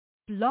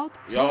Blog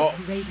Talk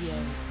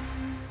Radio.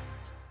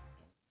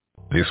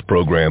 This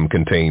program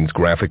contains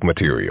graphic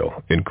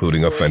material,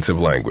 including offensive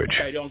language.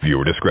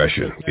 Viewer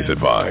discretion is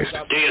advised.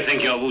 Do you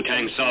think your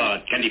Wu-Tang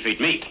sword can defeat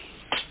me?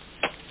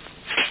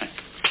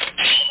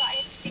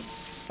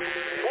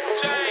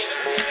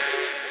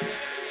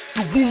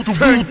 The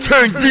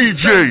Wu-Tang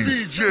DJ.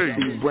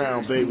 C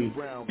Brown, baby.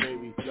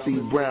 C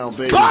Brown,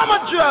 baby.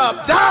 Bomber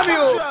drop,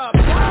 Daniel.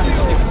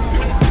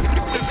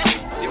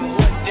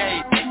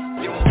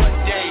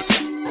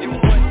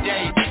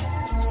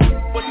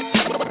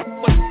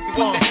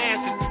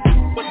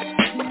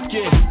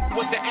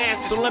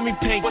 So let me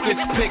paint this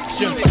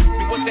picture.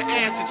 What's the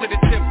answer to the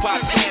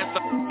tip-hop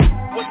cancer?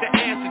 What's the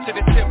answer to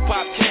the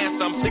tip-hop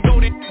cancer? They go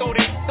there,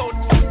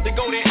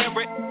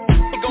 Everett.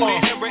 They go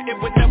there, Everett.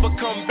 It would never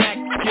come back.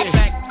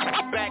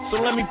 Back. So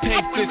let me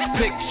paint this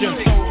picture.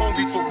 So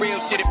hungry for real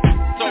shit.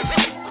 So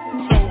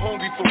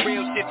hungry for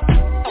real shit.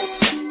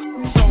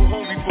 So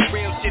hungry for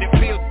real shit. It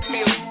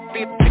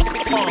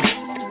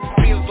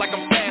feels like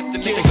I'm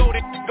fasting. They go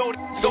there.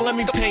 So let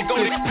me paint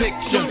this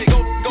picture.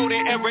 Go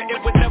there, Everett.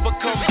 It would never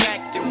come back.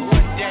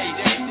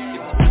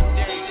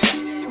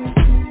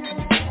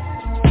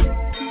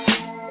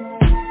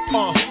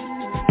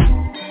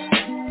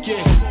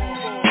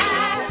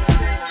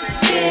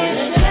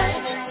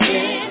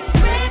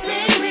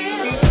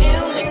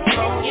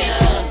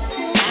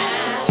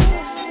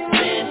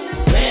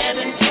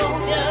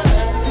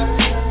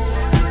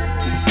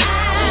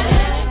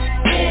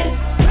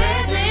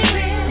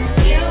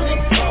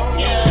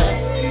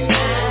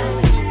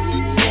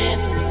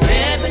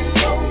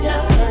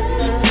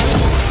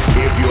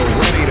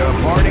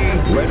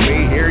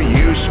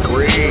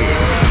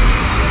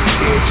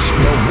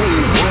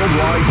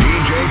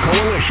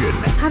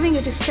 Having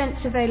a defence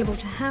available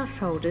to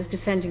householders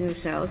defending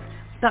themselves,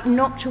 but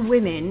not to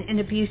women in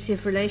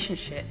abusive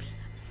relationships.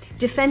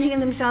 Defending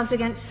themselves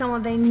against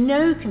someone they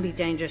know can be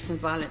dangerous and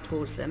violent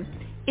towards them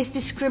is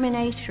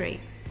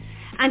discriminatory.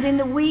 And in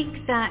the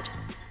week that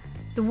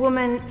the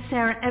woman,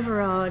 Sarah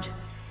Everard,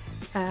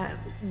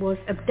 was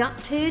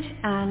abducted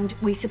and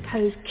we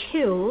suppose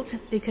killed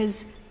because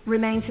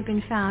remains have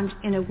been found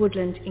in a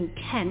woodland in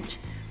Kent,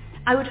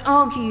 I would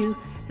argue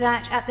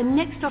that at the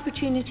next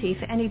opportunity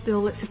for any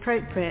bill that's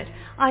appropriate,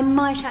 I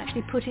might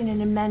actually put in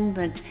an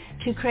amendment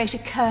to create a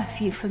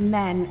curfew for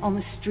men on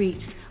the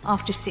streets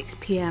after 6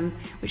 p.m,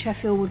 which I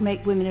feel would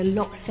make women a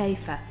lot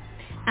safer.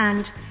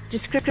 And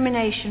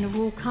discrimination of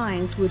all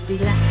kinds would be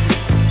lessened.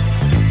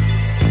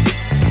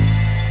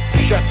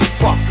 Shut the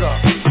fuck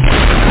up.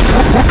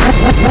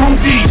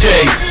 DJ.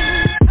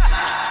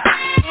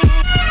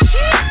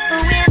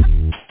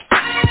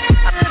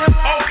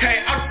 Okay,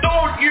 I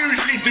don't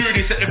usually do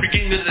this at the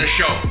beginning of the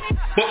show,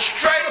 but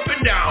straight up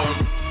and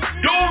down,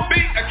 don't be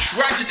a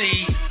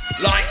tragedy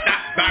like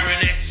that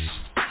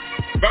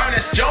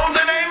Baroness Jones,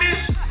 her name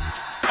is?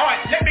 Alright,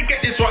 let me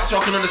get this right so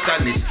I can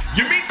understand this.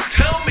 You mean to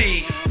tell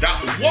me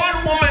that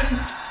one woman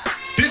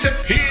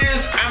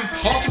disappears and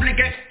possibly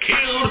gets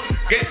killed,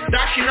 gets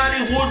dashing out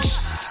in the woods,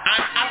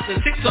 and after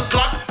 6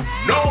 o'clock,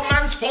 no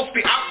man's supposed to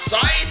be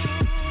outside?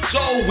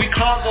 So we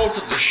can't go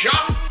to the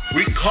shop,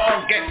 we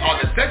can't get our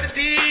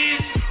necessities,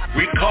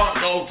 we can't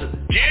go to the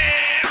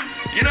gym,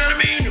 you know what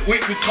I mean? We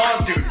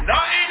can't do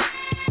nothing,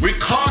 we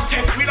can't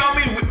take, you know what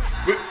I mean?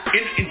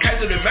 In case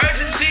of an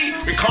emergency,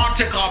 we can't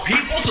take our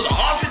people to the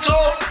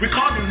hospital, we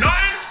can't do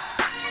nothing.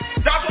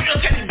 That's what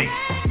you're telling me.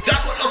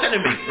 That's what you're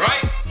telling me,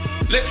 right?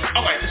 Let's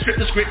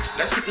flip the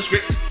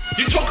script.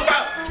 You talk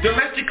about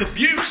domestic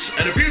abuse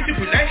and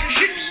abusive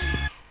relationships.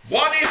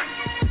 What if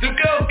the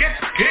girl gets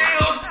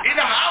killed in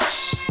the house?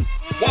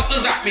 What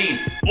does that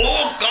mean?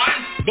 All guys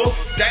must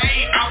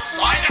stay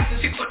outside after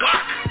 6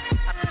 o'clock?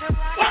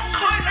 What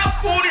kind of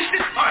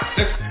foolishness? Alright,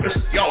 let's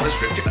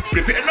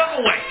flip it another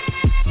way.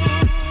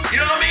 You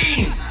know what I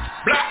mean?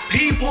 Black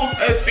people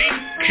have been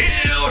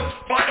killed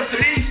by the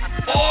police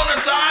all the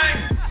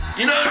time.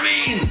 You know what I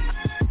mean?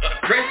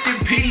 Rest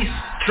in peace,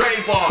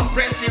 Trayvon.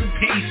 Rest in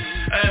peace,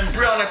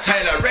 Breonna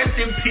Taylor. Rest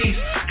in peace,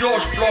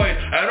 George Floyd,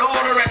 and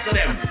all the rest of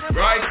them,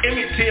 right?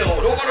 Emmett Till,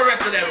 all the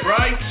rest of them,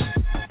 right?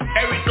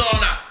 Eric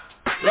Garner,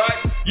 right?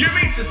 You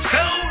mean to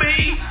tell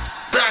me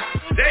that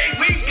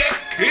we get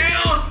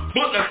killed,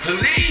 but the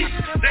police,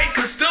 they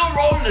can still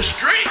roam the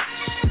streets?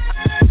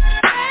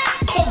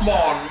 Come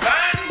on,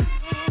 man.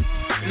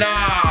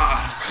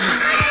 Nah.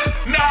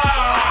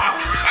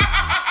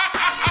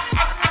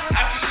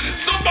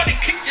 Somebody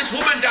kick this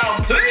woman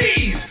down,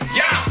 please.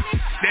 Yeah.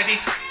 Steady.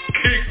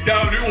 Kick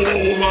down the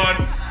wall, man.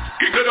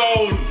 Kick it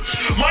down.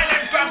 My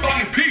name's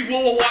Fantasy P.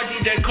 Worldwide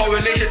DJ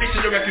Correlation. This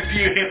is the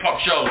RePPiN4U Hip Hop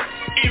Show.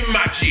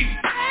 Imagine.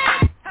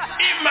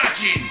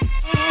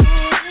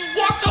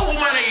 What a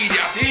woman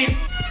idiot, eh?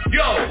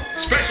 Yo,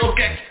 special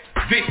guest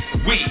this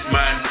week,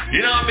 man.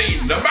 You know what I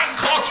mean? The man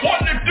called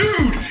TWAN the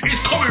Dude is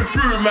coming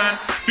through, man.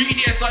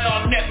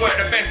 BDSIR Network,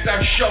 the best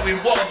damn show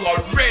in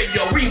worldwide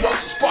radio. We want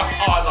to spot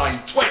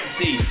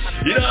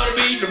R920. You know what I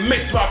mean? The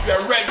Mix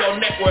Mafia Radio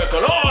Network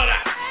and all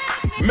that.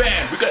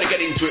 Man, we gotta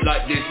get into it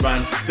like this,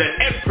 man. The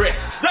Empress,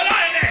 the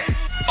Lioness,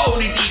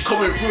 Only D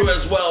coming through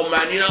as well,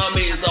 man. You know what I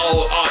mean?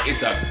 So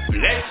it's a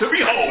bless to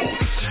behold.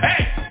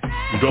 Hey,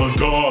 don't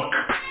talk.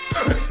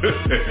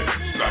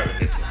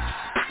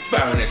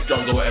 Baroness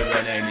Jones or whatever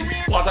her name is.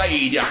 What a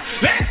idiot.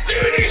 Let's do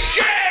this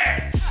shit!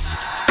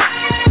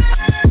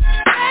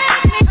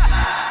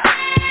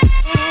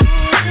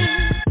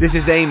 This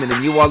is Eamon,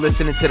 and you are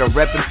listening to the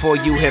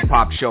RePPiN4U Hip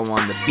Hop Show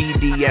on the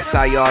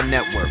BDSIR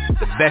Network,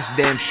 the best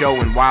damn show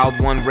in Wild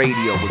One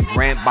Radio with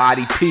Grant,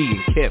 Body, P,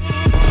 and Kip.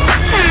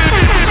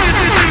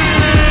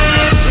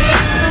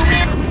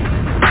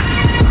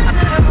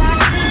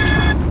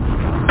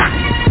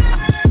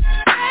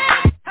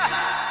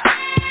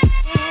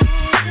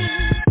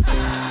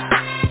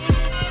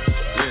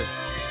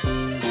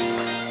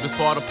 This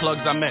for all the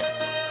plugs I met.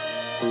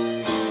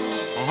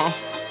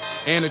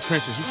 And the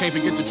trenches, you can't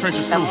forget the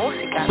trenches too.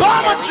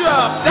 Bomber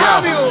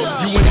drop,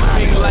 you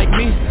anything like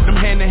me, them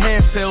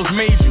hand-to-hand sales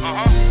made you.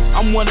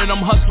 I'm one of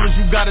them hustlers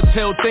you gotta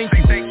tell thank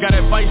you. Got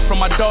advice from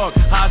my dog,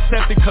 I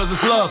accept it cause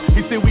it's love.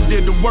 He said we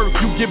did the work,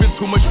 you giving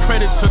too much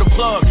credit to the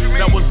plug.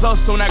 That was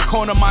us on that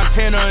corner,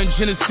 Montana and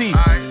Genesee.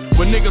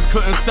 When niggas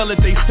couldn't sell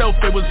it they self,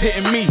 they was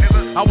hitting me.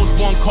 I was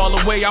one call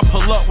away, I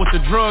pull up with the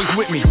drugs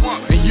with me.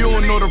 And you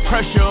don't know the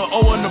pressure of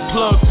owing the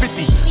plug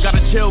 50. Got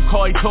a jail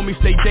call, he told me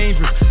stay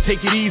dangerous, take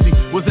it easy.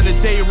 Was in the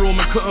day room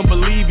and couldn't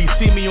believe he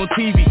see me on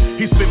TV.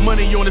 He spent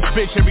money on this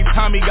bitch every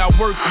time he got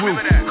work through.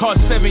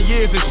 Cost 7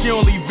 years and she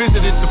only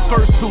visited the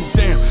first 2.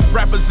 Damn,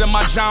 rappers in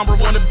my genre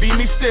wanna be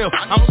me still.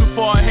 I'm too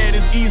far ahead,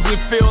 it's easy to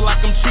feel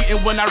like I'm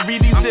cheating when I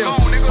read these deals.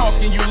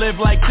 Talking you live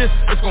like this,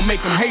 it's gonna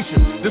make them hate you.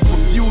 This will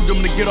fuel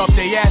them to get off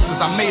their asses.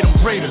 I made them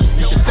greater.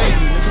 You should thank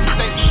me.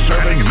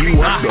 Serving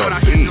you up the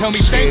beat. Tell me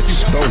thank you.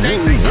 It's the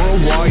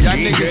Worldwide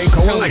DJ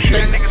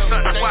Coalition.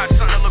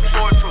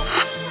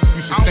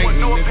 I don't want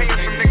no opinions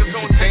from niggas who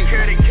don't take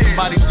care of their kids.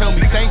 Somebody tell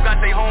me thank you.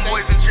 Got they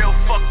homeboys in jail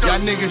fucked up. Y'all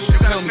niggas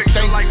should tell me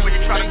thank you. Like when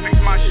you try to fix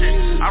my shit.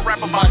 I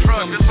rap about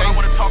drugs, this is what I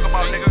wanna talk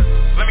about, nigga.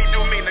 Let me do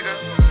me,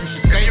 nigga.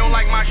 If you don't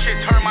like my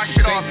shit, turn my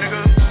shit off,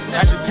 nigga.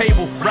 At the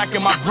table,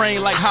 racking my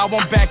brain like how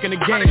I'm back in the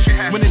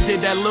game. When it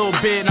did that little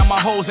bit, now my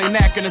hoes ain't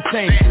acting the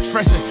same.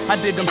 Stressing, I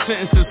did them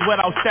sentences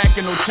without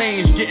stacking no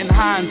change. Getting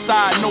high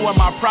inside, knowing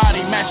my pride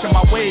ain't matching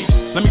my wage.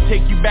 Let me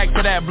take you back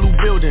to that blue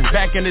building,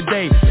 back in the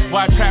day.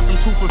 Where I trapped them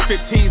 2 for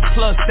 15s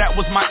plus, that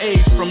was my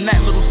age. From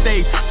that little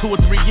stage, 2 or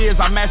 3 years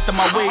I mastered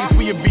my ways.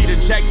 We'd be the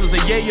Jacksons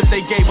a yay if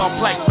they gave our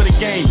plaques for the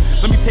game.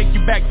 Let me take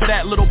you back to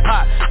that little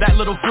pot, that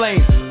little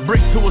flame.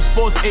 Brick to a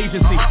sports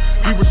agency,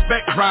 we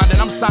respect grinding.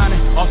 I'm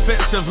signing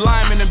offensive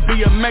linemen and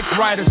BMX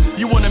riders.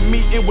 You want to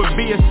meet it with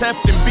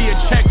BSF and be a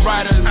check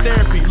rider in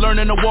therapy,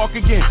 learning to walk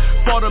again.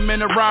 Fought them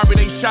in a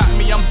robbery, they shot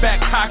me. I'm back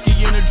cocky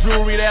in the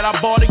jewelry that I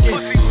bought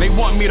again. They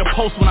want me to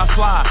post when I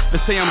fly, they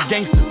say I'm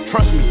gangster.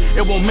 Trust me,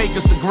 it won't make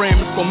us a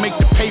gram, it's gonna make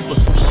the papers.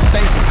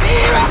 Thank you.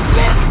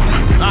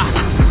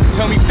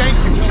 Tell me thank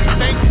you.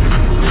 Thank you.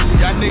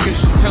 Y'all niggas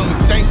should tell me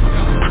thank you.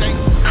 Thank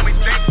you. Tell me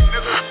thank you,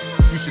 nigga.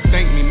 You should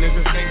thank me,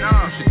 nigga. You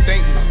should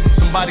thank me.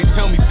 Somebody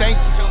tell me thank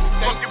you.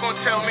 What you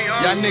gonna tell me,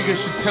 huh? Y'all niggas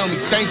should tell me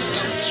thank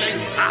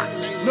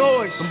you.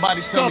 Noise.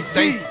 Somebody tell me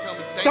thank you.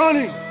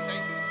 THUNNY.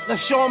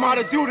 Let's show them how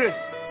to do this.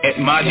 I'm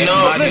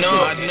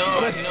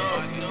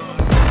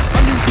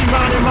usually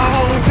minding my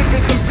own,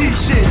 sipping some G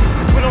shit.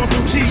 Put on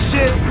some G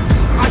shit,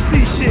 I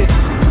see shit.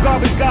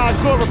 Garbage guys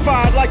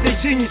glorified like they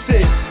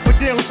geniuses. But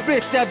they don't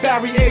spit that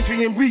Barry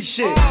Adrian Reed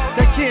shit.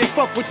 They can't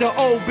fuck with the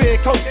old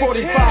big Coach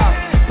 45.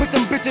 Put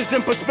them bitches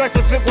in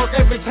perspective, it work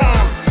every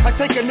time. I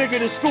take a nigga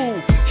to school,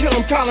 kill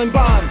him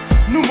Columbine.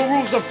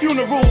 Numerals of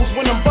funerals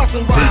when I'm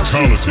busting rhymes.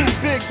 Too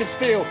big to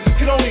steal,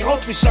 can only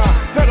hope to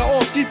shine. Better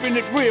off keeping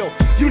it real,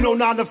 you know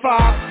 9 to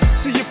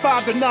 5. See you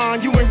 5 to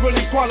 9, you ain't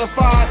really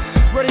qualified.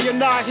 Ready or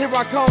not, here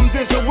I come,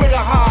 there's nowhere to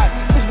hide.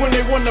 Cause when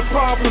they want the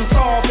problem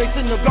solved, they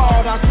send the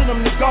guard, I send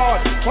them to God.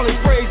 While they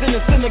praise in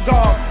the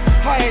synagogue.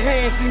 Higher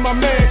hands, see my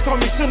man, call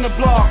me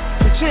Cinderblock.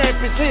 The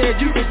champ is here,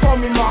 you can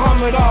call me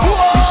Muhammad Ali. You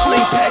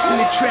sling packs in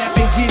the trap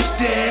and get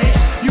stabbed.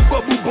 You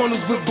bubble bundles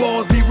with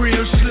balls, be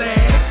real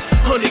slab.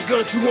 100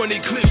 guns,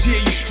 200 clips,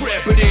 yeah, you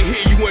strap it in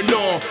here, you went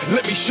on.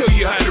 Let me show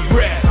you how to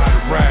rap.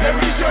 Let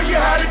me show you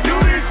how to do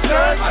this,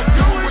 son. I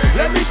do it.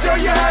 Let me show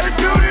you how to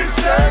do this,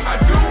 son. I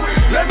do it.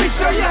 Let me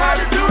show you how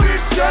to do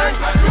this, son.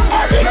 I do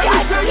it. Let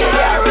me show you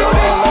how to do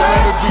this, son. All I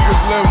wanna do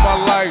is live my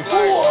life.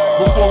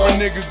 Before a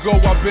nigga go,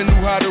 I've been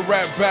knew how to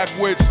rap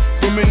backwards.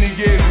 For many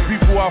years, the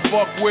people I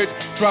fuck with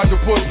tried to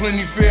put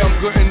plenty fear. I'm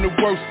good in the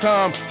worst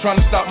time, trying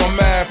to stop my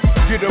math.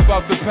 Get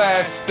about the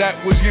past,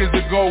 that was years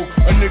ago.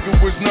 A nigga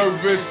was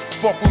nervous.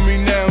 Fuck with me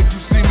now, you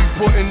see me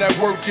putting that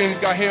work in.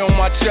 Got hair on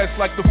my chest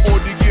like the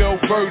 40-year-old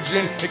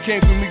virgin. It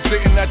came from me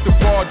sitting at the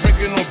bar,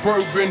 drinking on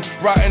bourbon.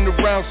 Riding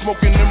around,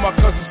 smoking in my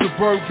cousin's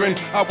Suburban.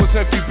 I was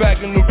heavy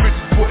bagging the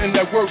bitches, putting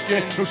that work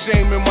in. No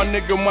shame in my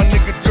nigga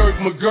Dirk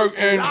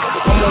McGurtin.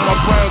 I'm on my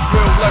ground,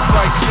 real left,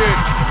 right shit.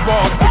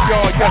 Bars for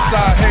y'all, yes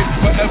I hit.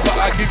 Forever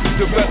I give you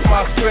the best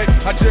my spit.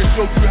 I just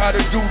showed you how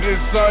to do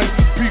this, son.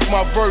 Peep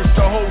my verse,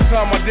 the whole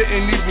time I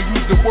didn't even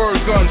use the word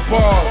gun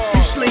bar.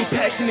 You sling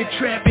packs in the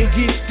trap and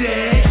get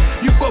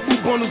stabbed. You bubble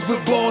bundles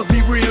with balls, be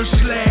real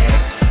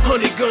slab.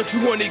 100 guns,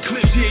 200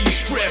 clips, yeah, you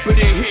strap it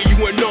in, here you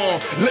went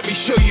on. Let me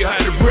show you how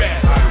to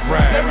rap.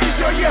 Let me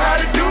show you how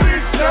to do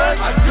this, son.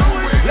 I do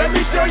it. Let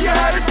me show you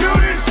how to do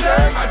this,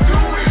 son. I do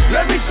it.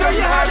 Let me show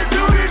you how to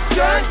do this,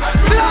 son. I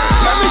do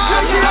it. Let me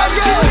show you how to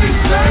do this,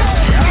 son.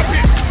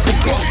 The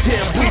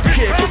goddamn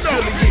weekend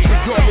affiliate. The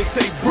garment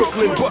say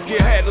Brooklyn, bucket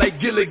hat like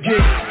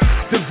Gilligan.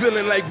 The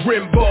villain like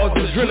rim balls,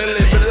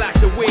 adrenaline, but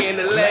locked away in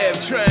the lab,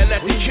 trying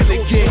not to kill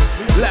again.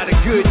 Lot of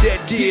good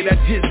that did, I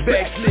just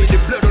backslid. The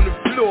blood on the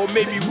floor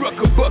made me ruck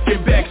a buck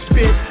and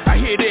backspin.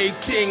 I hit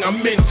everything I'm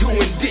into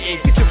and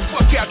didn't. Get the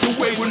fuck out the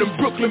way when them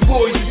Brooklyn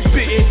boys is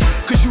spitting.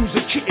 Cause you's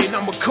a kitten,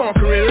 I'm a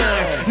conquering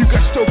lion. You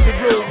got stoked the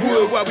road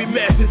wood while we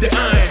mastered the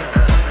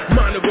iron.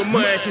 Mind over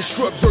mind,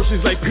 construct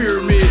verses like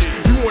pyramids.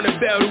 You wanna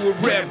battle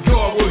with rap,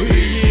 God, well here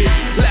he is.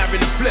 Live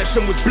in the flesh,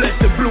 some was blessed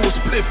and blew a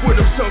split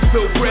with him. Some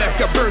felt rap,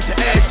 got burned to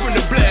ash when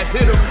the blast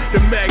hit him.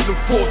 The Magnum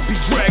Force be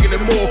dragging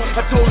them all.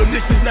 I told him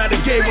this is not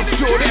a game, I'm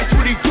sure that's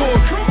what he thought.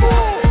 Come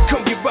on,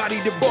 come get body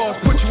the boss,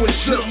 put you in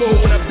slip mode.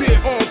 When I been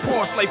on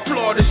parts like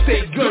Florida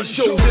State gun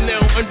shows, and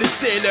now I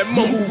understand that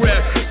mumble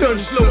rap.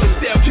 Done slow and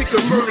style, kick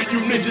and murder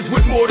you ninjas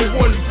with more than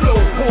one flow.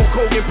 Hulk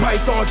Hogan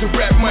pythons to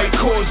rap might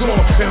cause on,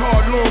 and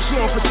hard long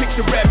song for chicks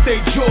to rap they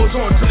jaws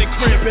on till they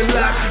cramp and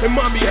lock. And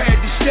mommy had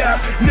to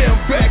stop. Now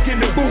I'm back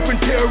in the booth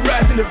and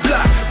terrorizing the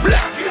block.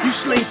 Block. You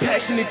sling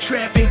packs in the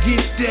trap and get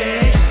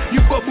stabbed. You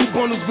bubble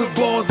bundles with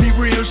balls, be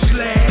real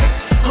slag.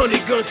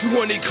 100 guns,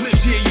 200 clips,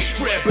 yeah, you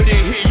strap it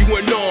in, here you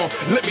went on.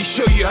 Let me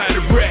show you how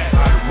to rap.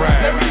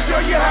 Let me show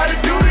you how to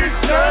do this,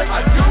 son.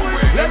 I do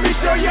it. Let me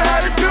show you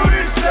how to do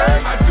this,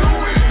 son. I do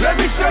it. Let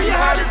me show you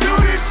how to do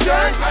this,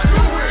 son. I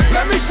do it.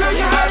 Let me show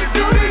you how to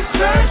do this,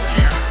 son.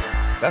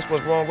 That's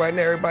what's wrong right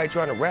now. Everybody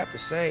trying to rap the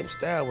same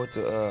style with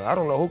the, I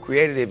don't know who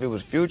created it, if it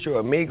was Future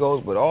or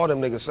Migos, but all them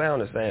niggas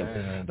sound the same.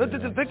 I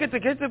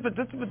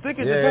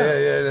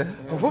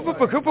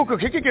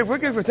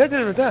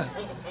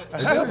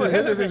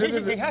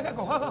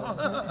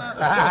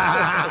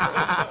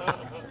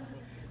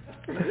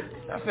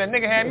said,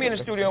 nigga had me in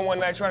the studio one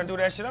night trying to do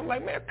that shit. I'm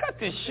like, man, cut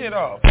this shit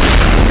off.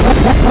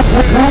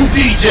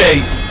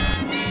 DJ.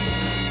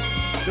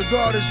 The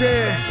God is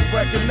here,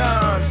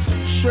 recognize.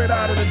 Straight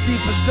out of the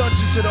deepest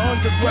dungeons to the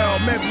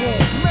underground. Make room.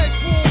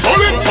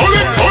 Hold it.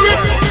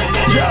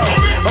 Yo,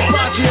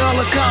 Apache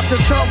helicopter,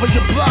 cover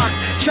your block.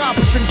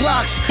 Choppers and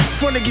Glocks,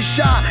 front of your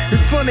shot, in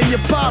front of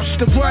your pops.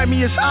 The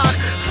grimiest ock,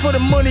 for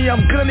the money I'm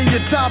gunning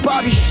your top.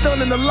 I be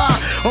stunning a lot,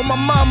 on my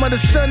mama the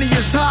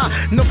sunniest high.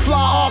 The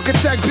fly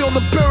architect build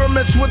the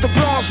pyramids with the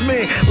bronze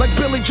men. Like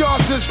Billy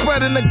Johnson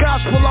spreading the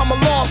gospel, I'm a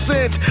lost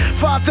end.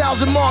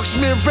 5,000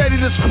 marksmen ready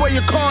to spray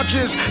your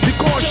conscience. Be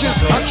cautious,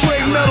 I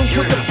trade metals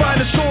with the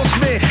finest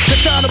swordsmen. The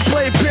kind of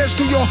blade pierce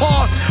through your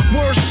heart,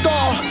 word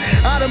star.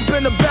 I done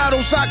been to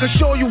battles, I can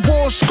show you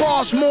war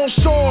scars, more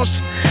swords.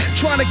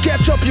 Trying to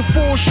catch up your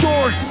full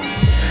short.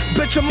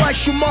 Bitch, I'm like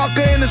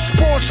Schumacher in a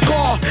sports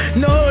car.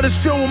 The hood is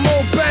filled with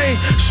more pain.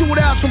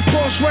 Shootouts from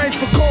close range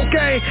for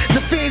cocaine.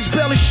 The fiends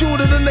barely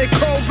shooter than they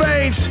cold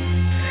veins.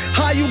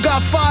 How you got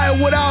fire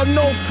without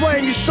no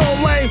flame? You so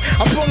lame.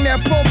 I bring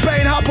that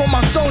propane, hop on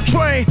my soul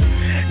train.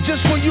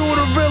 Just for you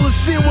to really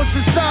see what's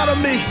inside of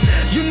me.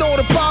 You know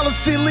the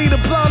policy, lead a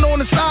blind on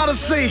this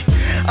odyssey.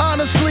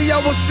 Honestly, I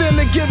was sin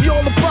to give you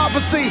all the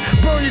prophecy.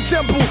 Burn your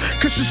temple,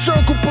 cause your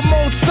circle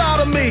promotes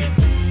sodomy.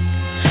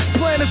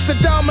 Planets to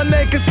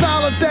dominate,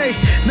 consolidate.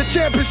 The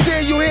champions here,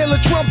 you hear the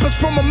trumpets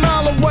from a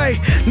mile away.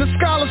 The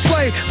scholar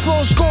slay,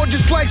 flows gorgeous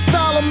like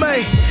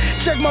Salome.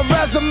 Check my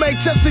resume,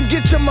 test and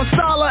get your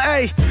masala,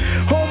 ayy.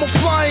 Home of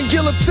flying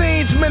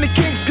guillotines, many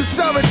kings can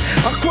sell it.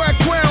 I crack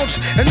grounds,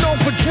 and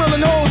known for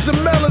drilling holes in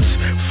melons.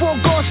 For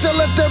God said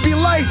let there be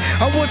light,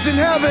 I was in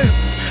heaven.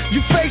 You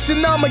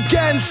facing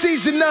Armageddon,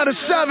 season of the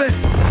 7.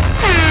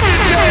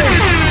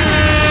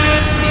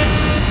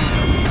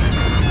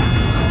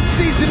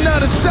 Season of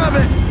the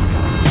 7.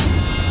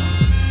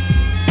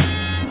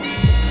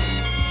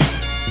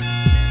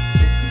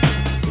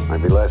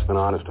 I'd be less than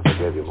honest if I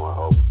gave you more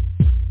hope.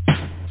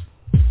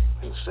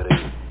 In the city,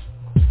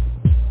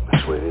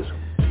 that's the way it is.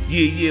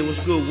 Yeah,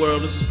 what's good,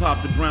 world? This is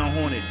Pop the Brown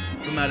Hornet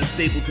from out of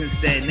Stapleton,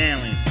 Staten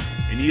Island.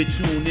 And you're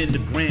tuned in to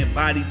Grant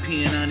Body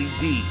P and Ani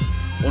D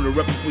on the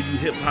RePPiN4U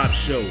Hip Hop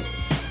Show,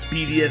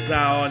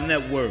 BDSIR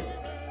Network,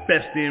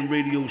 best damn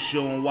radio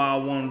show on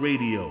Wild One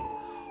Radio.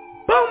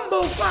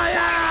 Bumble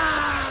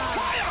fire!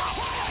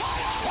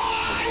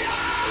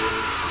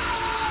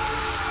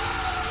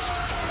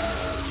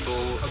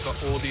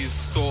 All these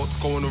thoughts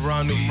going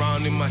around and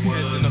round in my head,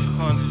 and I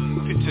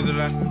can't picture the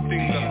last thing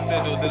I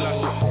said or the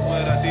last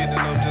word I did, and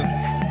I'm just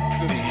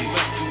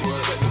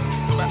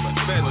back to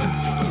bed.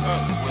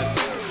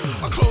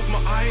 I close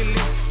my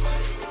eyelids,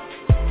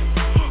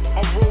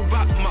 I roll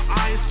back my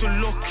eyes to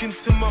look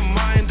into my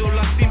mind. All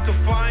I seem to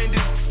find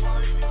is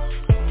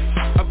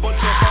a bunch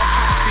of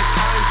happy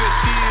times where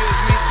tears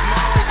meet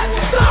smiles.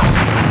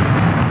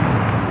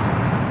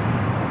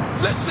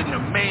 Listen to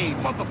me,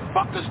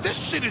 motherfuckers, this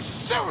shit is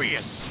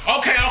serious.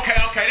 Okay,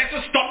 let's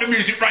just stop the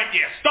music right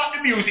there. Stop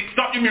the music.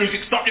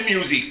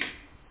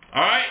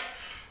 Alright?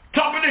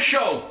 Top of the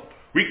show.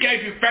 We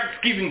gave you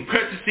Thanksgiving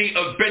courtesy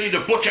of Benny the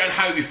Butcher and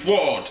Harry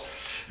Ford.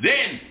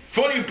 Then,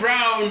 Funny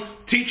Brown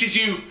teaches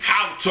you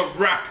how to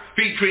rap,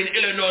 featuring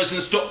ILLANOYZ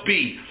and Stuck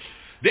B.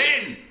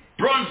 Then,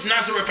 Bronze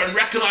Nazareth and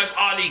Recognize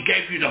Ali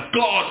gave you the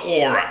God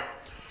aura.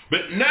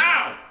 But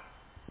now,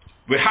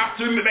 we have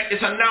to make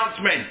this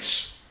announcement,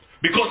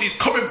 because he's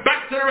coming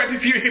back to the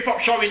RePPiN4U Hip Hop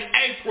Show in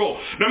April.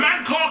 The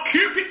man called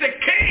Cupid the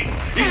King.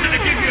 He's going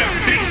to give you a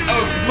peace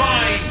of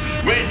mind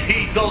when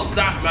he does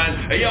that,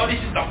 man. Hey, yo,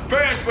 this is the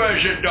first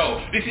version,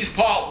 though. This is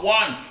part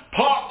 1.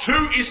 Part 2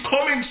 is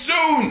coming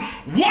soon.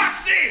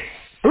 Watch this.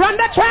 Run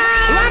the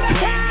track. Run the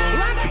track.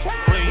 Run the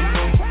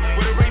track.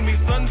 With the rain,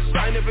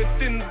 sunshine,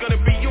 everything's going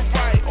to be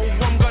alright. Oh,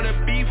 I'm going to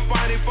be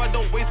fine if I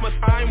don't waste my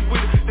time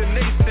with the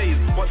naysays.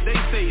 What they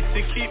say to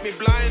keep me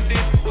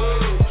blinded.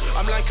 Whoa.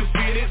 I'm like a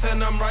phoenix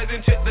and I'm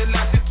rising, check the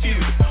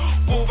latitude.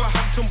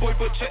 Wolverhampton boy,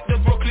 but check the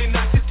Brooklyn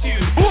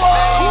attitude. Whoa!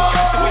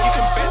 The way you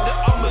can bet that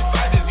I'm as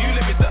bad as you.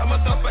 Let me set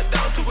myself back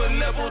down to a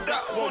level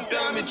that won't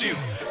damage you.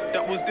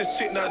 That was the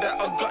shit, now that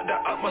I got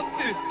that out my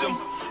system.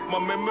 My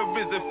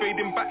memories are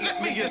fading back, let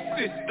me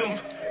assist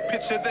them.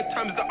 Picture the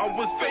times that I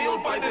was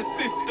failed by the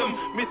system.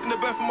 Missing the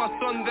birth of my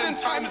son, then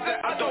times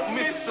that I don't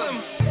miss them.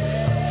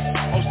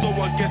 Oh, so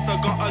I guess I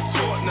got a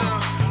talk now.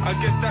 I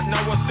guess that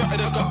now I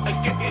started, I gotta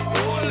get it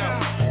all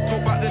out.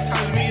 Talk about the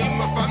times me and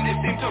my family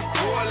seem to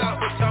fall out.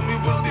 But tell me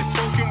what's this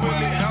talking, will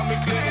it help me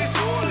clear this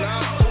all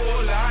out?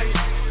 All lies,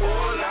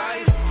 all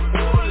lies,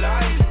 all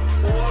lies,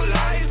 all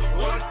lies.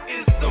 What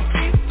is some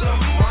peace of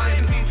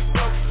mind?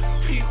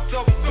 Peace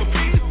of, some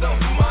peace of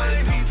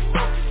mind.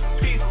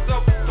 Peace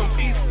of, some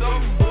peace of,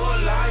 all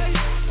lies,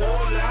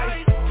 all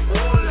lies,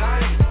 all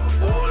lies,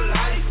 all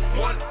lies.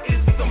 What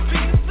is some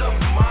peace of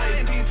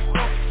mind?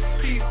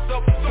 Peace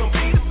of, some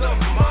peace of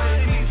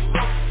mind.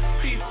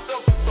 Peace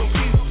of, some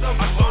peace of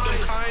mind. I show them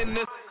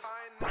kindness,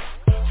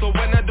 so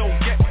when I don't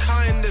get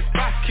kindness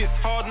back, it's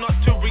hard not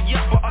to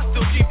react, but I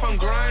still keep on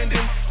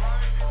grinding.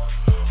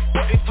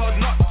 But it's hard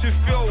not to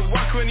feel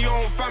whack when your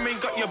own family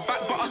got your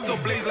back, but I still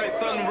blaze like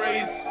sun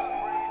rays.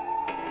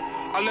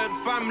 I learned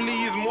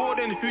family is more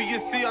than who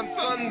you see on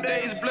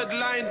Sundays.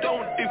 Bloodline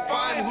don't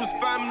define who's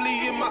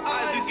family in my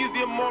eyes. It gives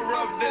you more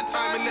of their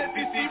time and lets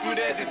you see through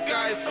their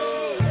disguise.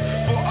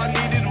 What I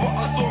needed, what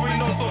I saw in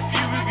so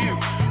few of you.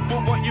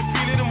 But what you're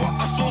feeling and what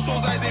I saw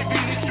shows like they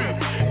really true.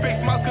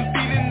 Fake smiles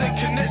concealing the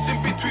connection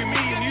between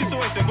me and you.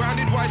 So it's the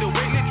grounded wide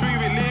awake, literally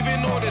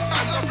reliving all the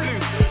times I flew.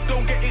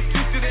 Don't get it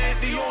twisted, I ain't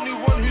the only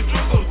one who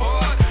struggled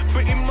hard.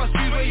 But in my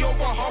shoes where you're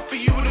half of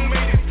you would've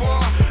made it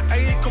far. I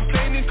ain't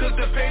complaining cause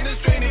the pain and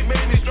strain, it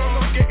made me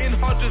strong. I'm getting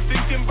hard just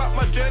thinking about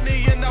my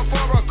journey and how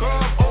far I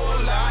come.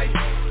 All lies,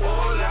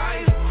 all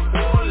lies,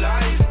 all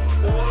lies,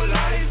 all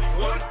lies.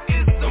 What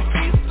is some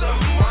peace of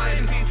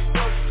mind?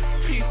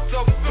 Peace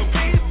of, some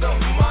peace of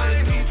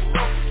mind.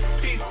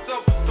 Peace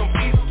of, some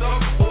peace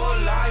of, all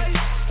lies,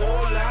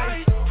 all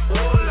lies,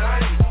 all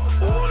lies,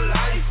 all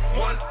lies.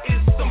 What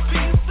is some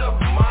peace of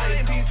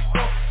mind?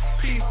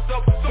 Peace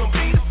of, some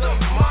peace of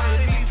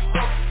mind.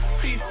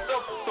 Peace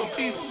of, some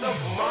peace of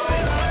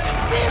mind.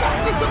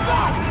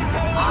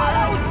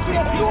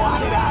 You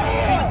want it out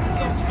here.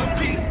 Some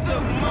peace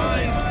of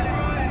mind.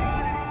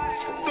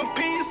 Some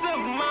peace of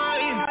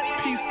mind.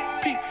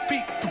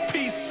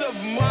 Peace of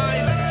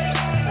mind.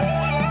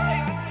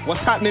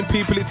 What's happening,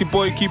 people? It's your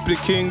boy Cupid the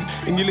King,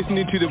 and you're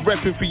listening to the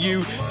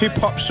RePPiN4U Hip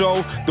Hop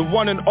Show, the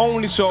one and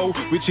only show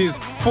which is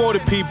for the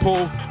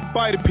people,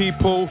 by the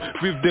people,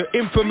 with the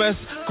infamous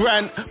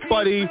Grant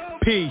Buddy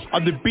P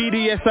on the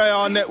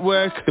BDSIR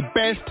network, the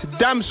best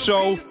damn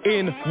show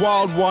in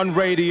Wild One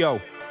Radio.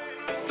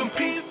 Some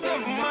peace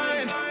of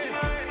mind.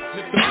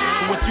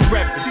 What you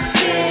reppin'?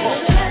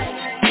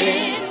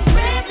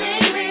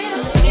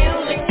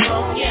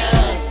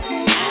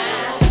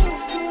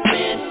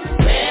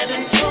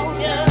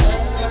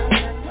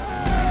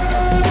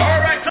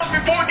 Alright, so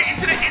before we get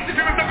into the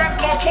interview with the man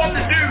called TWAN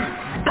the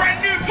Dude, brand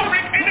new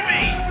Public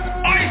Enemy,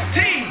 Ice-T,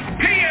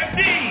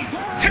 PMD,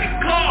 Take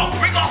Car,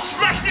 we got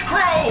Smash the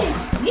Crow.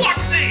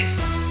 Watch this,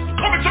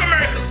 coming to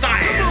America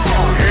style.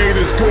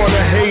 Haters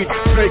gonna hate,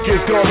 fake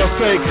is gonna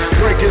fake,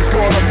 break is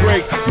gonna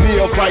break,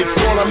 neophytes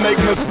gonna make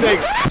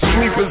mistakes,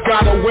 sleepers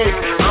gotta wake,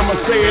 I'ma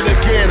say it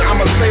again,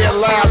 I'ma say it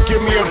loud,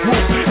 give me a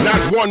group,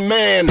 not one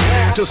man,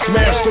 to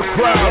smash the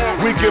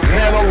crowd, we get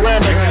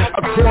panoramic,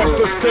 across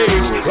the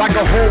stage, like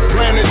a whole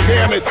planet,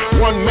 damn it,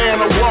 one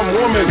man or one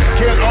woman,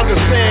 can't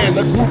understand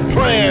the group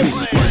plan,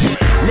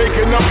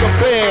 making up the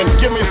band,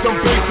 give me some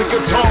basic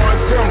guitar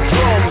and some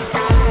drums.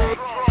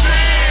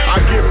 I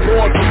get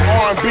bored from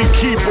R&B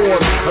keyboard,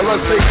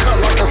 unless they cut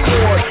like a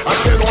cord. I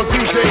sit on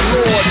DJ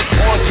Lord,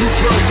 on 2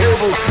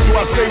 turntables, do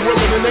I stay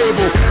willing and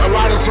able? A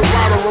rider to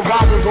rider,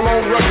 revolvers on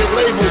own record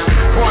labels.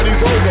 Party's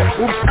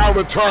over, oops, out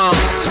of time.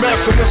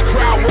 Smashing this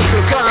crowd with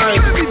design.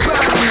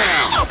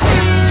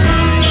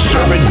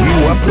 Serving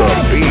you up the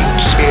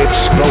beats, it's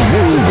the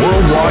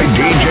Worldwide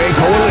DJ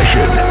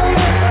Coalition.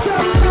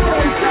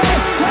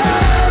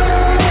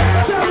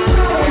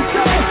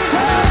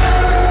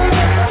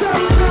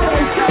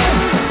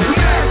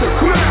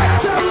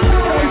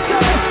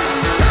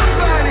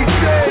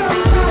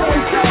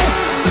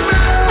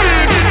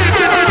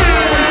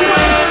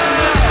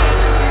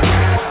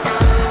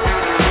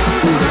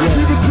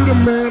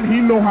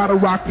 know how to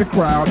rock the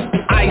crowd.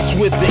 Ice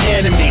with the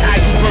enemy,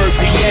 iceberg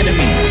the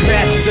enemy.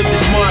 Masters of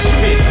this mosh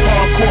pit,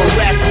 hardcore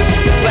rappers,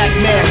 black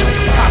masters.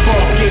 Pop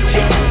off,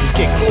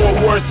 get core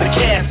worse a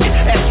casket.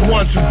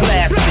 S1 to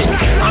blast it.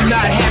 I'm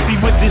not happy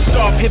with this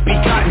soft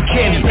hippie cotton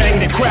candy. Bang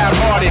the crowd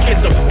hard and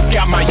get the fuck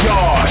out my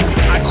yard.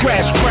 I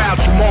crash crowds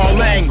from all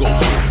angles.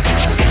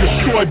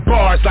 Destroy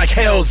bars like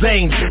Hell's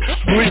Angels.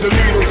 Bleed the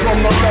needle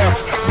from the left,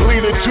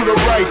 bleed it to the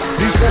right.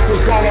 These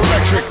vocals gone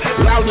electric.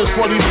 Loudness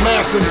for these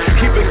masses.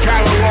 Keep the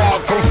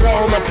catalog from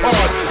falling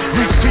apart.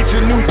 Reach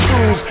teaching new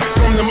tunes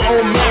from them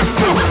old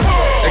masters.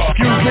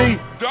 Excuse me?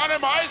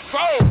 Dynamite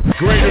soul.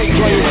 Greatest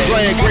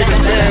playing,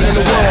 greatest band in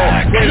the world.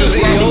 Greatest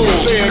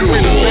rappers saying,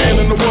 greatest band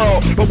in the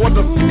world. But what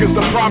the fuck is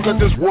the problem?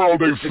 This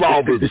world ain't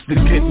solving. It's the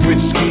get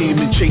rich scheme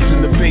and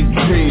chasing the big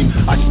dream.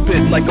 I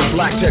spit like a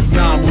black tech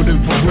dime with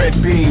infrared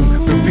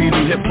beam. Been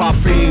feeding hip-hop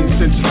fiends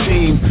since a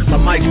teen. My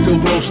mic still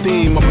blows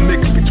steam. I'm a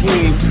mix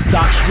between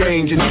Doc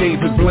Strange and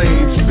David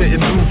Blaine. Spitting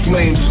blue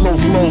flames, slow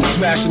flow,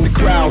 smashing the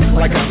crowd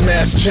like a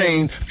smashed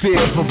chain.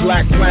 Fear for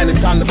Black Planet,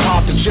 time to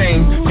pop the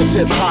chain. Cause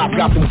hip-hop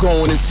got them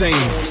going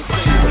insane.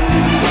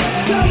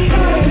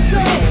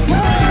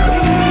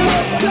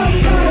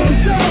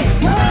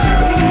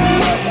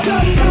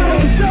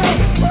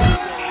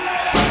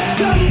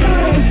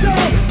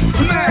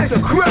 Smash the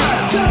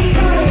crowd.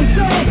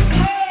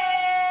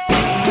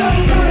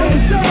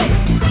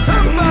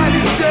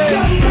 Somebody say,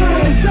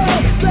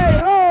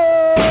 oh.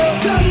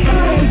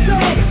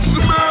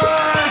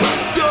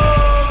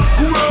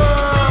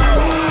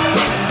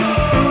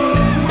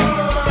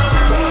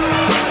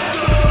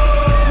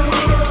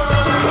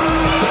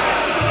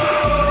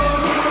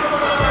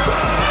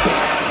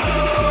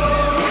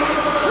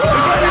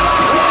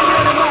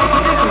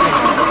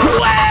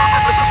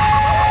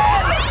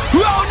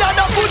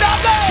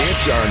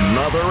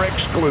 Another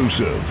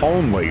exclusive,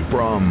 only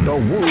from the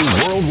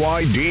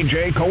Worldwide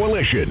DJ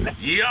Coalition.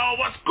 Yo,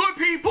 what's good,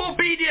 people?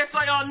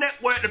 BDSIR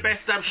Network, the best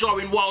damn show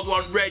in World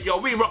One Radio.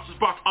 We rock the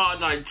spot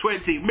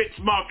R920, Mixed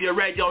Mafia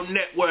Radio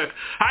Network.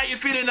 How you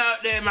feeling out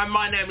there, man?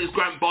 My name is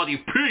Grant Body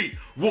P,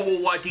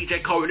 Worldwide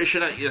DJ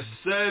Coalition at your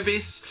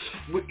service.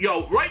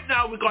 Yo, right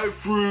now we're going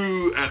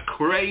through a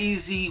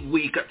crazy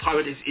week at time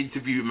of this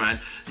interview, man.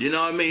 You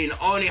know what I mean?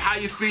 Only how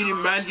you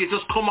feeling, man? You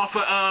just come off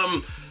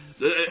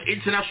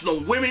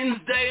International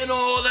Women's Day and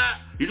all that.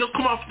 You just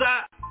come off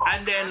that,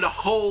 and then the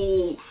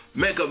whole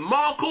Meghan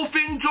Markle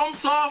thing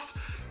jumps off.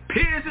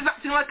 Piers is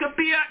acting like a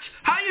biatch.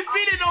 How you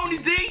feeling, Only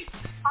D?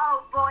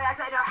 Oh boy, I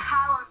don't know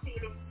how I'm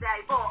feeling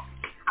today, but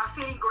I'm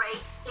feeling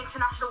great.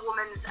 International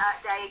Women's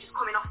Day, just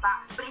coming off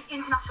that. But it's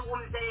International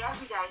Women's Day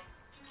every day.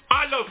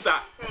 I love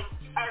that.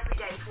 Every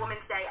day, it's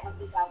Women's Day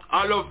every day.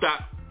 I love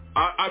that.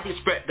 I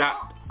respect that.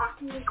 I'm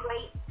feeling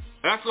great.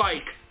 That's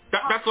like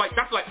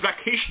Black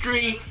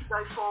History.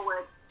 Go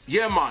forward.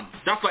 Yeah, man.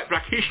 That's like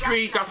Black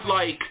History. Definitely. That's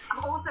like.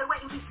 I'm also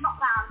waiting for this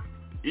lockdown.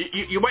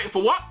 You're waiting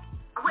for what?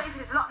 I'm waiting for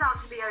this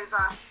lockdown to be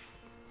over.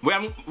 We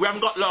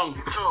haven't got long.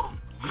 Lockdown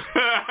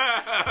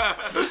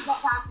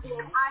to be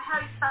over. I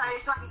hope so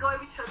I can go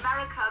over to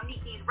America and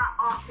meet these rap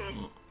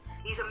artists.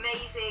 These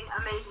amazing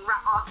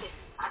rap artists.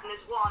 And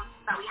there's one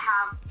that we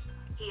have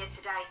here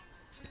today.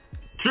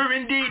 True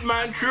indeed,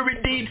 man. True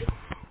indeed.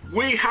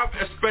 We have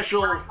a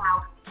special.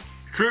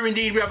 True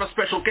indeed, we have a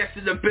special guest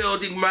in the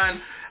building,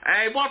 man.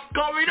 Hey, what's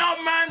going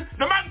on, man?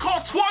 The man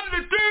called TWAN,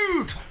 the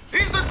dude!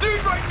 He's the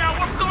dude right now.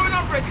 What's going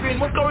on, RePPiN?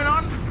 What's going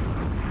on?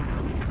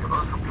 It's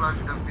a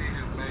pleasure to be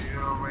here, man.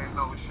 You already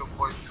know it's your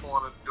boy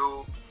TWAN, the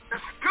dude.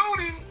 It's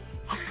GOODE!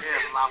 I'm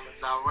here live and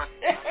direct.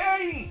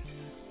 Hey!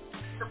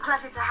 It's a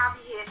pleasure to have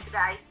you here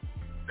today.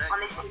 On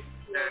this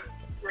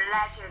you're a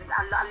legend.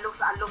 I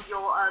love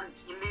your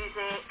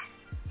music,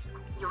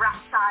 your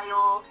rap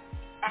style,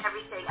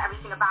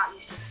 everything about you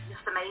is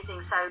just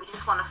amazing. So we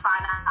just want to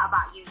find out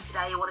about you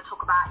today. We want to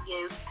talk about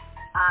you,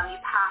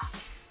 your past,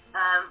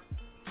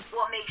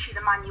 what makes you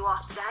the man you are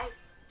today.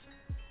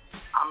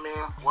 I mean,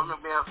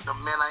 the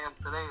man I am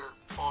today is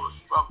all the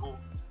struggle,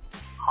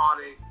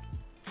 heartache,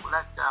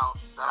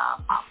 letdowns that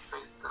I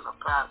faced in the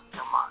past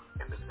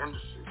in this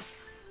industry.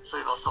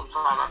 So, you know,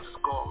 sometimes I just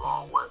go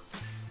along with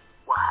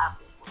what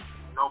happens with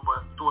you, you know,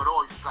 but through it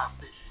all, you gotta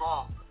stay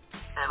strong.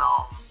 And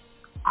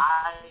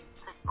I ain't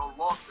take no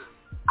losses.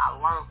 I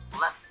learned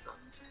lessons.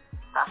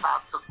 That's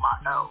how I took my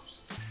L's.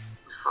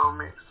 You feel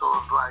me? So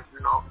it's like,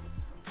 you know,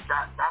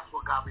 that's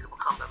what got me to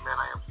become the man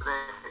I am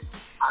today.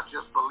 I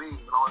just believe,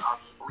 you know,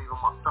 I just believe in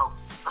myself.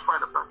 That's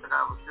probably the best thing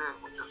I ever did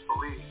was just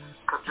believe.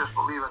 Because just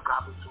believing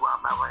got me to where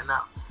I'm at right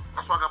now.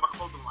 That's why I got my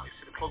clothing line. You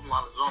see the clothing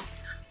line is on me.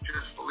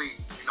 Just believe.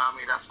 You know what I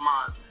mean? That's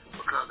mine.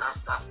 Because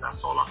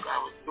that's all I can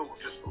ever do,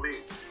 just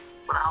believe.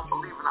 But I don't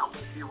believe and I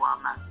won't be where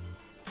I'm at.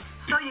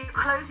 So your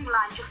clothing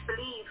line, just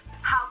believe.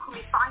 How can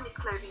we find this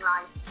clothing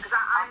line? Because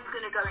I'm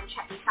going to go and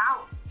check this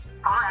out.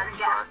 I'm going to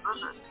get a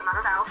piece for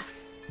myself.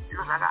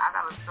 Because I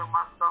got to send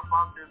my stuff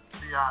out there to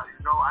see how, you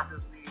know, I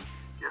just need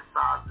your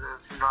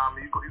sizes, you know what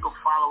I mean? You can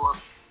follow us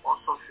on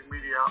social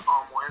media,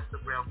 on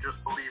Instagram, Just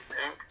Believe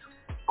Inc.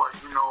 But,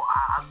 you know,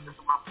 this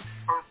is my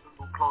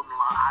personal clothing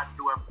line. I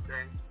do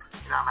everything.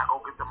 You know what I mean? I go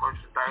get the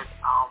merchandise.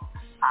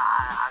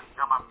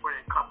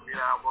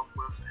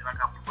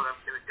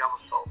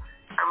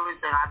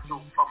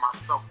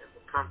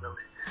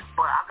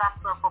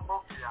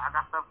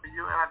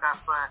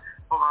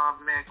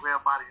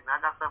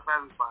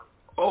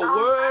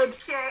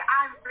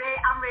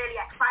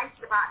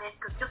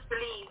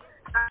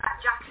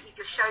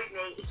 just showed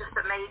me is just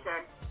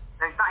amazing.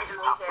 That is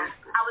amazing.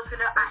 I was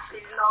going to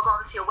actually log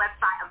on to your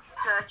website and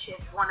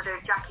purchase one of those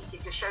jackets you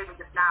just showed me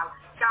just now.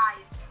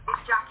 Guys, this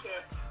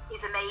jacket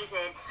is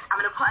amazing. I'm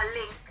going to put a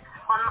link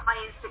on my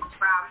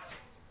Instagram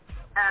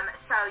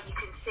so you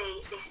can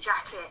see this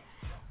jacket.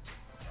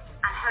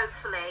 And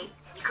hopefully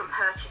you can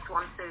purchase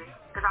one soon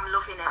because I'm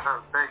loving it.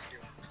 Thank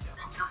you.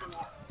 I'm loving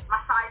it. My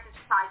size is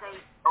size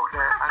 8.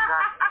 Okay, I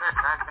got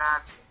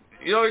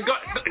You know,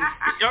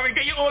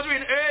 get your order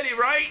in early,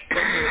 right?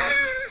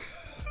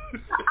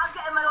 I'm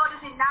getting my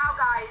orders in now,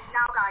 guys.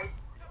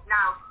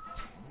 Now.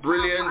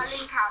 Brilliant. I'll put a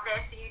link out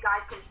there so you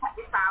guys can check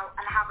this out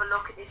and have a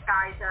look at this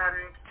guy's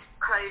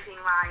clothing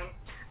line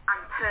and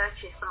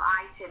purchase some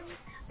items.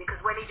 Because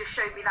when he just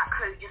showed me that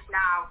coat just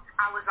now,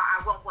 I was like,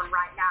 I want one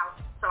right now.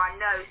 So I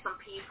know some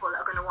people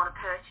are going to want to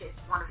purchase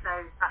one of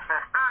those.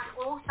 And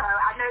also,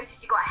 I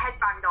noticed you got a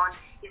headband on.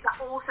 Is that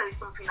also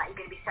something that you're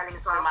going to be selling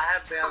as well? My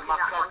headband,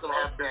 my custom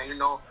headband, you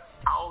know.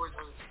 I always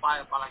was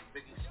inspired by like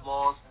Biggie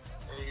Smalls.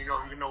 And you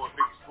know what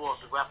Biggie Smalls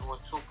was rapping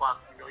with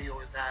Tupac. You know, he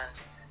always had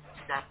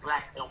that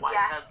black and white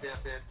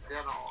headband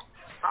then on.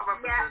 So I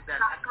represent that.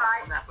 That's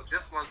right. That. But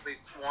this one say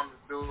TWAN to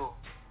do.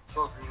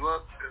 So if you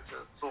look, it's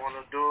a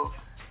TWAN to do.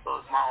 So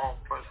it's my own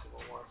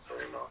personal one. So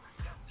you know.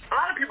 A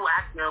lot of people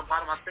ask me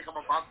about them. I think I'm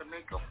about to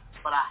make them,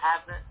 but I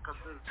haven't because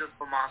this is just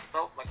for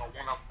myself, like a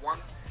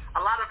one-of-one. A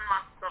lot of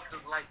my stuff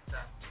is like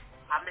that.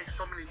 I make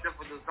so many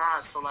different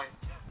designs. So like,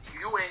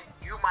 you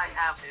might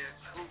have an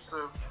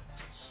exclusive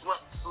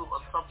sweatsuit or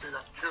something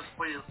that's just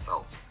for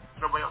yourself.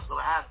 Nobody else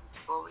gonna have it.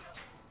 Fully.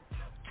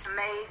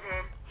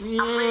 Amazing.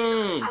 I'm really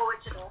looking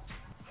forward to it.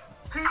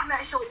 Please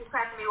make sure you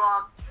send me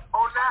one.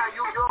 Oh, nah,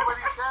 you're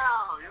already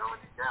down. You're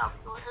already down.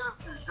 You're doing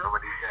interviews. You're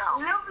already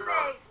down.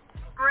 Lovely.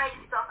 Great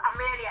stuff. I'm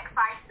really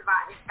excited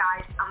about this,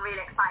 guys. I'm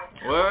really excited.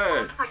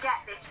 Word. Don't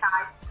forget this,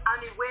 guys. I'm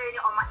going to be wearing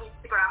it on my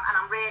Instagram, and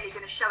I'm really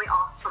going to show it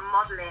off and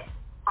model it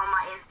on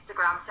my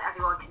Instagram so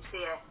everyone can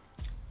see it.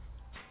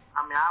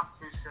 I mean, I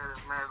appreciate it,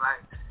 man.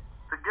 Like,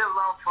 to get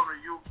love from the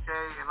UK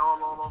and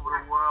all over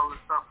the world and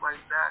stuff like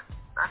that,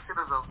 that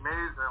shit is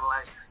amazing.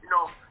 Like, you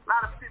know, a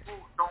lot of people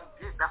don't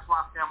get, that's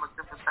why I say I'm a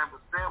different type of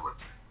sandwich.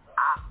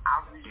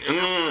 I really,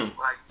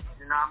 like,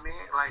 you know what I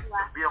mean? Like,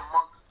 to be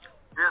amongst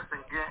this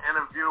and get an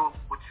interview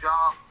with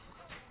y'all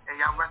and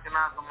y'all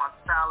recognizing my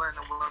talent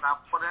and what I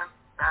put in,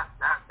 that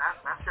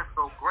shit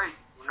feel great,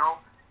 you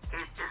know?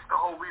 It's the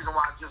whole reason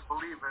why I just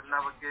believe and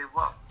never gave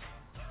up.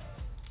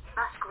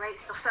 That's great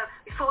stuff. So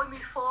before we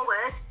move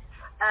forward,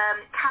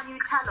 can you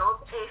tell us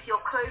if your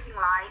clothing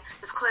line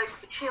is clothing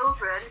for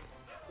children,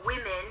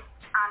 women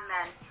and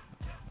men?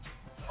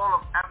 All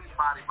of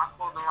everybody. My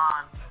clothing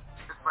line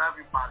is for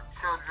everybody.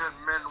 Children,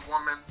 men,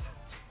 women,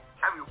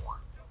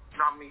 everyone. You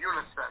know what I mean?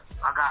 Unisex.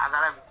 I got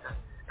everything.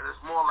 And it's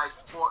more like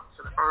sports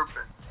and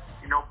urban.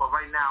 You know, but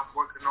right now I'm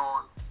working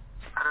on,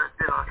 I just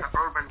did like an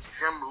urban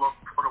gym look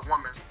for the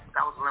women.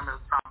 That was a limited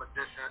time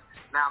edition.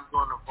 Now I'm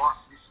doing the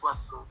varsity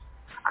sweatsuits.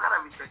 I got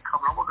everything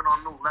coming. I'm working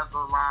on a new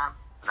leather line.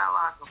 Not a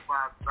lot of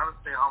surprises. I don't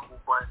stay humble,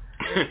 but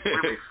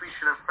we'll be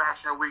featured in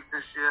Fashion Week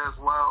this year as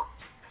well.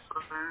 So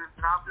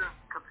now I'm just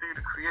continue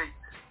to create,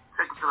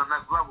 take it to the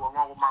next level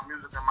along with my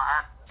music and my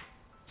acting.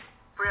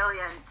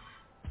 Brilliant.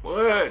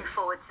 Word. Looking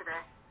forward to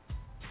this.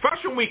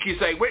 Fashion Week, you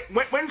say?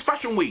 When's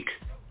Fashion Week?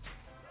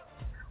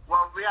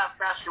 Well, we have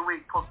Fashion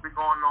Week supposed to be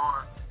going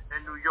on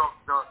in New York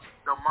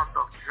the month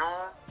of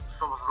June.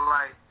 So it's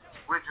like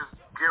we're just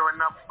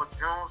gearing up for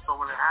June. So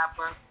when it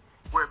happens,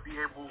 I'll be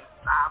able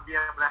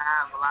to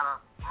have a lot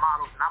of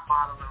models. And I'm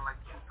modeling like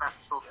 2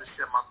 fashion shows this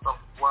year myself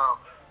as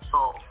well.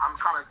 So I'm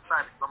kind of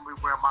excited. I'm going to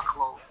be wearing my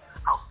clothes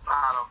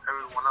outside of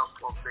everyone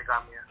else's clothes they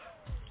got me in.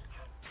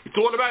 It's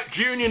all about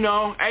June, you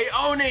know. Hey,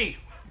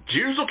 Oni,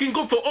 June's looking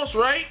good for us,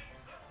 right?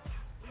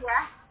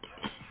 Yeah.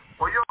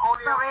 Well, you're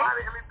only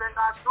invited anything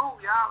I do,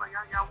 y'all. Like,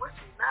 y'all with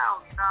me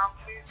now, you know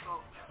what I mean? So,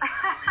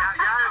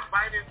 y'all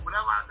invited,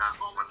 whatever I got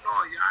going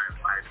on, y'all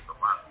invited to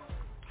my group.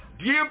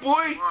 Yeah,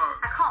 boy.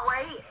 I can't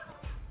wait.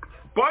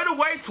 By the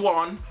way,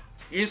 Twan,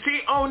 you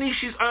see Oni,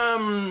 she's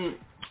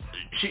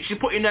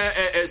put in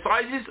her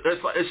sizes.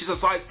 She's a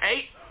size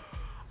 8.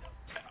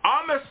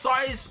 I'm a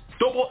size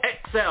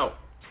XXL.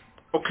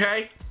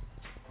 Okay?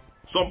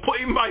 So I'm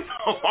putting my... You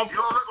don't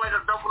look like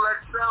a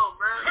XXL,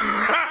 man.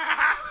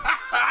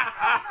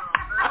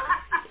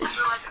 You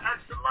look like an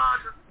extra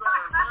large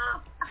size,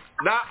 man.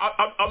 Nah,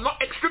 I'm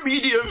not extra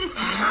medium.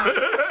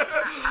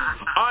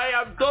 I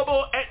am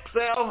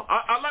XXL.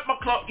 I like my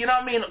clothes, you know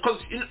what I mean? Because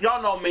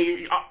y'all know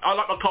me, I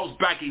like my clothes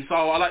baggy, so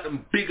I like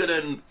them bigger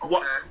than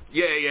what...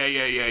 Yeah.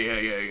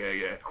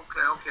 Okay.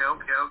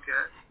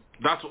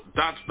 That's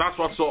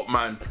what's up,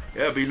 man.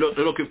 Yeah, be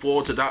looking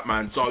forward to that,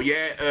 man. So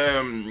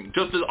yeah,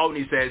 just as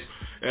Oni says,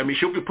 we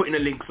should be putting the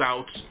links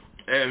out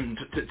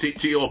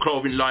to your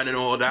clothing line and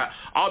all that.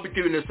 I'll be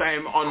doing the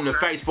same on the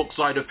Facebook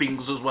side of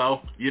things as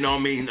well. You know what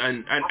I mean?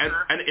 And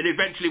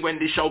eventually when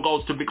this show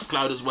goes to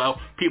Mixcloud as well,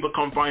 people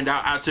can find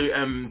out how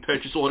to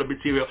purchase all the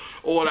material,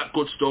 all that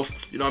good stuff.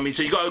 You know what I mean?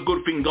 So you got a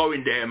good thing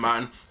going there,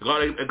 man.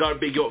 I gotta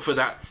big you up for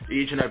that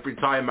each and every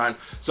time, man.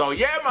 So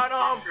yeah, man.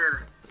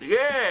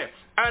 Yeah.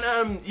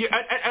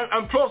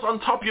 And plus on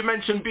top you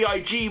mentioned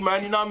BIG,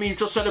 man, you know what I mean,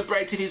 just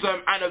celebrated his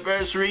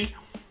anniversary.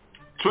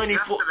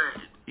 24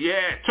 years.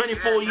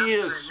 Yesterday.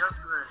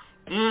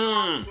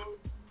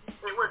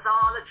 It was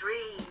all a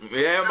dream.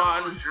 Yeah,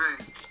 man.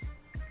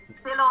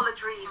 Still all a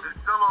dream. It's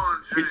still all a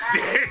dream.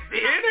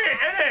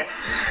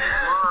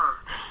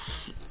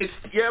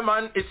 Yeah,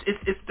 man.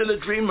 It's still a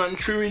dream, man.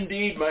 True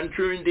indeed, man.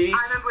 True indeed. I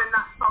remember when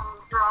that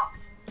song dropped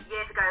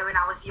years ago when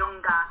I was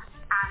younger,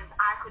 and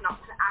I could not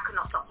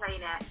stop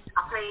playing it.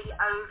 I played it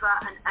over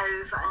and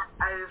over and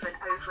over and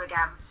over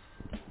again,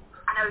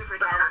 and over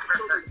again. I can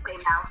still do the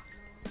same now.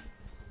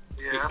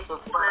 Yeah,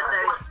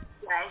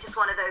 it's just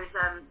one of those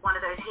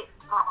hip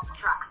hop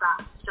tracks that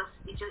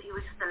it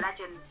was just a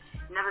legend,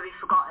 never be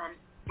forgotten,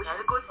 which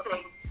is a good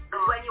thing.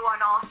 Because when you are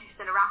an artist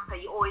and a rapper,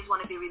 you always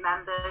want to be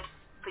remembered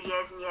for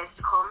years and years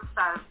to come.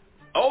 So.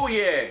 Oh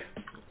yeah.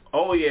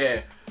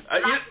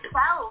 Like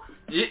yourself.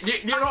 You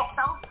know.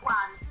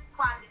 TWAN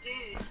the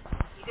dude.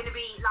 You're gonna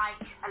be like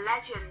a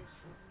legend.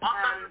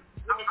 I'm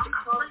a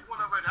great one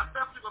already. I'm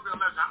definitely gonna be a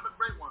legend. I'm a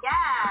great one.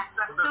 Yeah.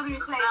 Still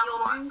gonna play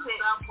your music. The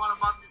sad part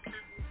about these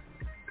people,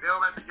 they don't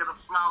like to get a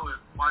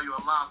flowers while you're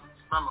alive and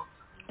smell them.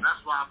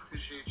 That's why I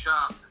appreciate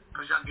y'all,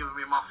 because y'all giving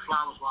me my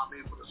flowers while I'm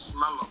able to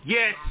smell them.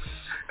 Yes.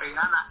 And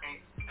y'all not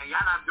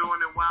doing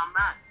it where I'm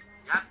at.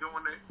 Y'all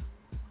doing it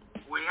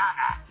where y'all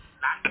at.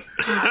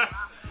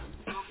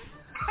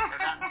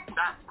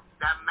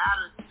 That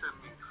matters to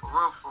me, for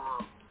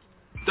real.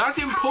 That's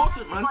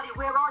important, man.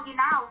 Where are you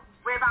now?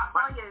 Whereabouts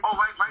are you? Oh,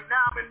 right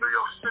now I'm in New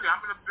York City. I'm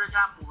in the Big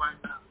Apple right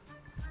now.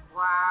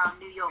 Wow,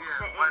 New York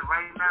City.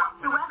 Right now.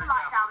 What's the weather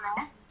like down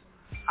there?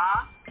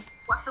 Huh?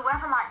 What's the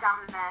weather like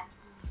down there?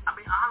 I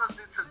mean,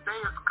 honestly, today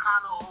is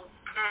kind of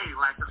okay.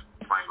 Like, it's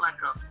probably like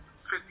a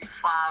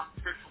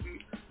 55,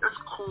 60. It's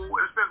cool.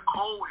 It's been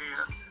cold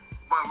here.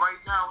 But right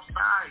now, it's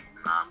alright.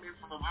 You know what I mean?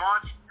 For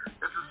March,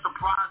 it's a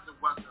surprising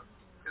weather.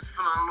 It's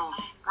feeling a little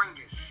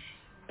springish.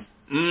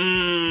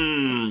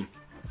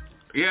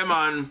 Yeah,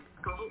 man.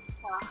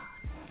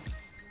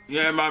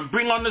 Yeah, man.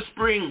 Bring on the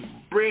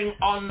spring. Bring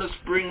on the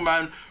spring,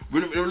 man.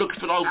 We're looking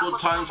for those good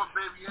times. I'm a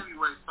baby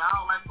anyway, so I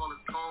don't like all this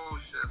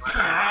cold shit. Like,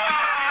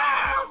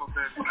 I'm a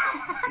baby.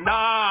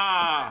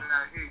 Nah.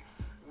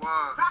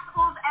 That's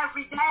us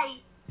every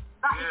day.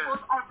 That is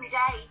us every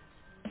day.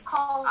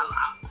 Cold. I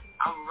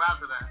would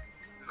rather that.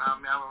 You know what I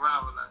mean? I would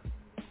rather that.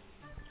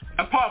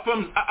 Apart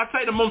from, I'd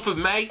say the month of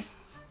May.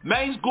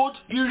 May's good,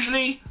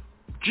 usually.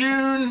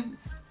 June's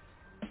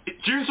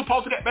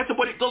supposed to get better,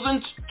 but it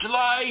doesn't.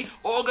 July,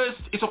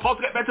 August, it's supposed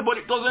to get better, but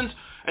it doesn't.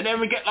 And then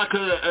we get like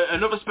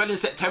another spell in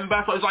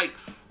September. So it's like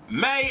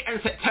May and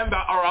September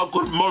are our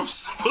good months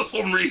for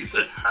some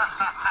reason.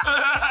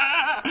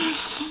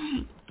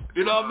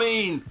 You know what I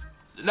mean?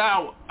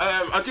 Now,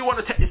 I do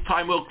want to take this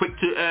time real quick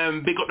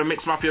to big up the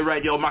Mix Mafia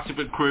Radio massive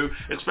crew,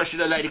 especially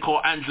the lady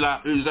called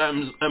Angela, who's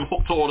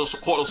hooked all us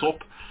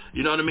up.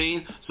 You know what I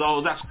mean?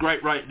 So that's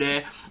great right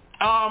there.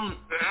 And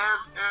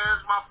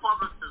my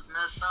publicist,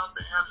 man. Shout out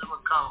to Angela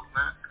Cole,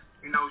 man.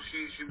 You know,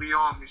 she be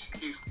on me. She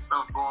keeps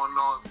stuff going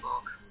on. So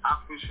I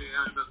appreciate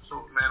Angela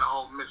too, man. The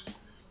whole Mix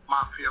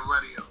Mafia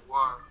Radio.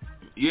 Word.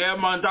 Yeah,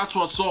 man. That's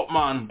what's up,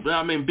 man.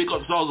 I mean, big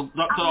up to those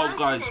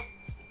guys.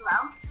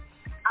 Well,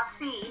 I've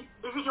seen.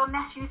 Is it your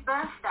nephew's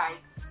birthday?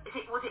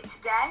 Was it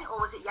today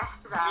or was it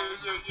yesterday?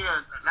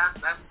 Yeah. That's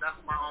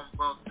my own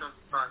birthday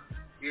son.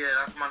 Yeah,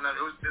 that's my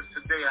nephew. It's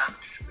today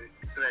actually.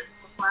 Today.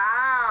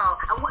 Wow.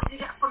 And what did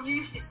you get from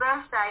you for his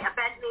birthday? A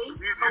Bentley?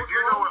 You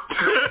know what?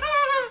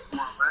 Come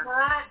on, man.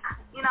 Look,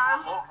 you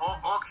know.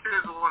 All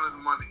kids want is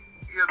money.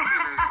 He a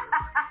teenager.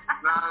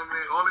 You know what I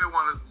mean? All they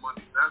want is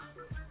money. That's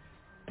it.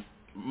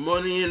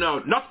 Money, you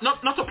know. Not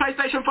a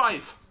PlayStation 5. I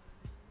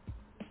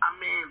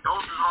mean,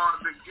 those are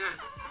hard to get.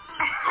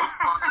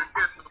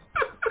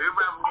 They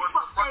rather want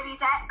the money.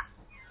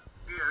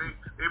 Yeah,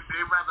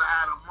 they rather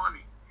have the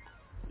money.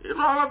 They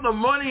rather have the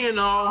money, you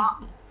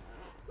know.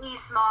 He's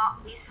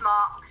smart.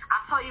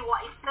 I'll tell you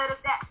what, instead of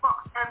the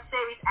Xbox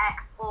Series X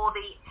or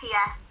the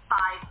PS5,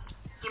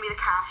 give me the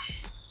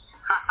cash.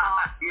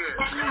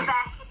 Let me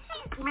invest.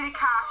 Give me the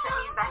cash, let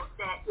me invest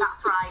it. That's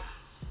right.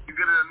 You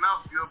get it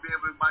enough, you'll be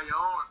able to buy your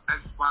own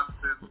Xbox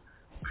and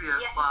PS5.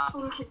 Yeah,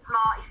 he's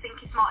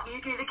thinking smart. You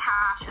give me the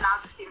cash and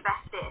I'll just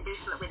invest it and do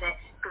something with it.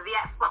 Because the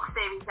Xbox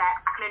Series X,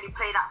 I can only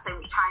play that so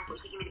much time, but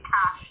if you give me the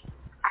cash,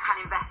 I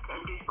can invest it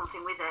and do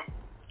something with it.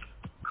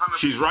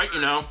 She's right, you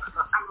know.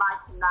 I'm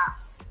liking that.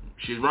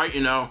 She's right, you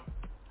know.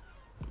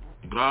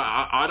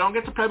 I don't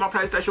get to play my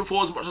PlayStation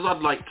 4 as much as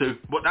I'd like to,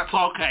 but that's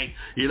okay.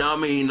 You know what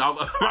I mean? I've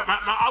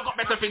got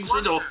better things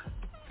to do.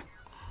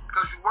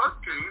 Because you're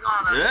working, you know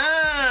how that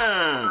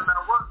Yeah.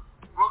 works.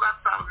 We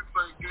got time to be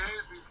playing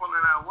games, be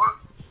pulling that work.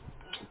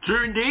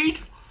 True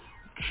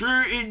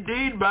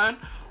indeed, man.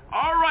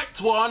 Alright,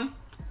 Twan.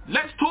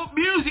 Let's talk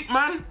music,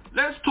 man.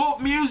 Let's talk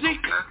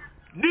music. Okay.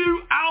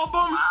 New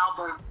album.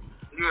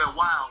 Yeah,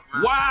 wow,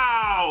 man.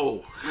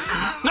 Wow.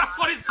 That's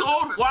what it's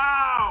called.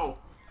 Wow.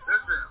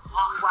 Listen,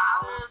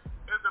 hottest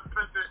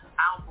independent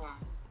album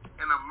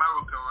in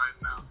America right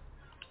now.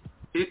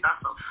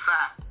 That's a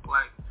fact.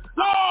 Like,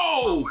 whoa!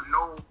 Whoa! With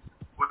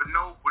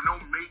no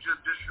major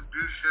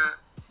distribution,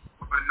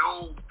 with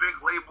no big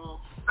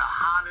label, the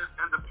hottest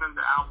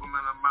independent album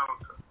in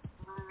America.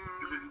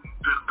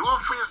 Just do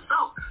it for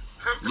yourself.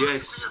 Take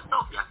it for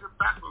yourself. You have to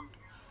back with me.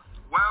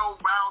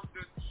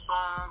 Well-rounded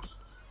songs,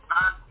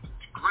 not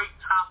great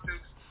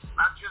topics,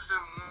 not just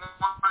in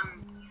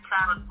one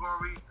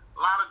category. A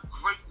lot of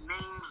great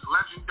names,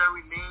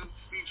 legendary names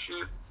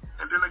featured,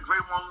 and then a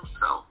great one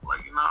himself.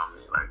 Like, you know what I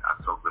mean? Like, I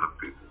talk to the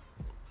people.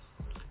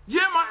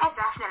 Yeah, man.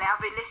 Definitely.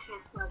 I've been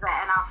listening to it,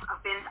 and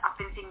I've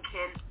been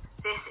thinking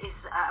this is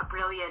a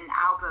brilliant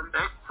album.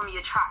 Some of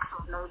your tracks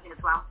are amazing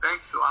as well. Thank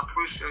you. I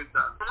appreciate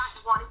that. I like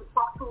the one, is it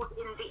Bottled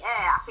in the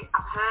Air? I think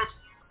I've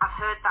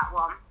heard that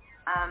one.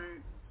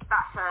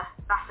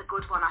 That's a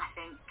good one, I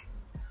think.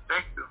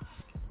 Thank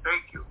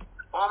you.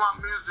 All my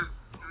music,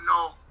 you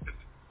know,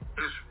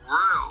 it's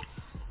real.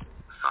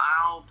 So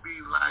I don't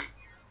be like,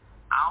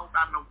 I don't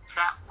got no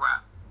cap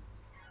rap.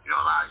 You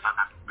know, like, I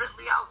got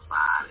Bentley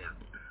outside and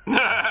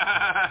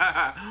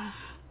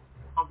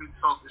I'll be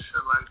talking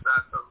shit like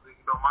that, because,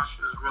 you know, my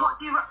shit is real.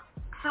 What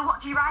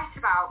do you write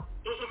about?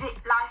 Is it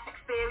life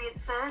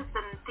experiences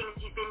and things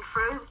you've been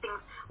through, things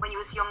when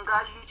you was younger?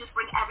 You just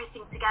bring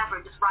everything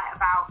together and just write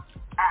about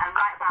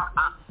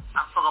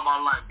I talk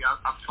about life, yeah.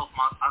 I talk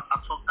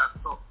that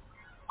talk.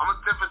 I'm a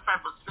different type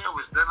of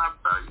sandwich, then I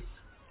tell you.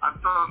 I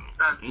talk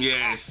that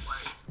yes. Talk,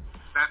 like,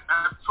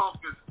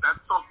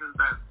 that talk is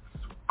that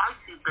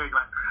spicy thing.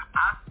 Like,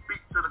 I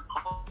speak to the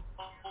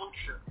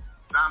culture.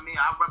 You know what I mean?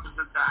 I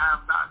represent the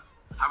have-nots.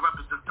 I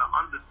represent the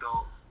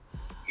underdog.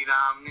 You know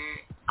what I mean?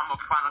 I'm a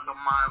product of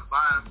my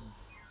environment,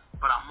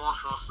 but I'm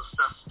also a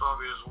success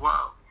story as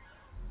well.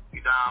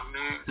 You know what I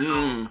mean? So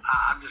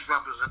I just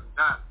represent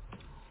that.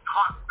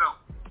 Heartfelt,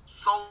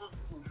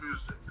 soulful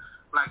music.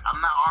 Like, I'm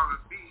not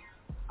R&B,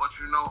 but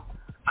you know,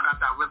 I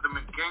got that rhythm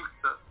and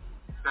gangster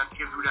that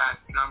gives you that,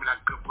 you know what I mean,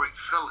 that good, great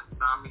feeling.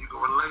 You know what I mean? You can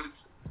relate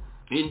to.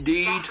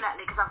 Indeed.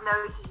 Definitely, because I've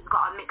noticed you've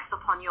got a mix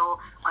up on your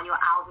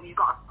album. You've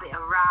got a bit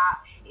of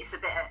rap, it's a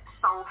bit of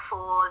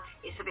soulful,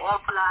 it's a bit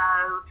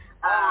slow,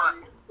 a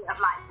bit of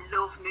like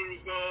love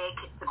music,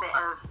 it's a bit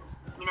of,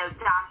 you know,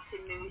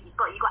 dancing music.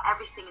 You got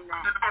everything in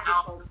there.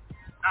 Everything.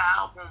 That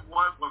album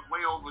was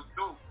way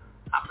overdue.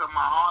 I put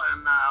my heart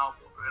in that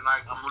album, and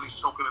like, I'm really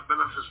soaking the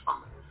benefits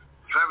from it.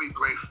 Very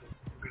grateful.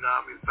 You know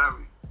what I mean?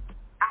 Very.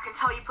 I can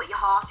tell you put your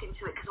heart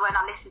into it, because when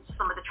I listen to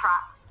some of the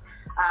tracks,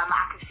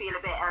 I can feel a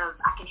bit of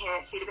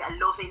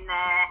love in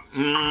there.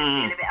 I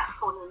can feel a bit of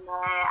fun in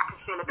there. I can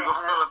feel a bit of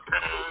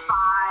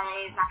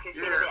vibes. I can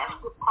feel a bit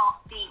of hip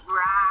hop, deep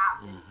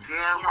rap.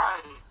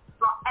 Right.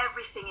 Got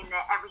everything in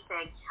there,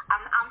 everything.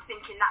 I'm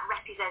thinking that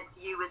represents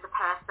you as a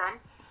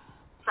person.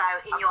 So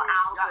in your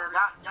album,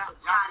 it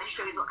kind of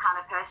shows what kind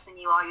of person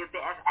you are. You're a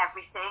bit of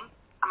everything.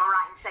 Am I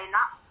right in saying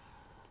that?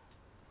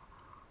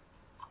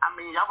 I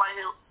mean, y'all right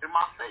here in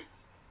my face.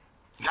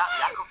 Y'all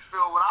can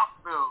feel what I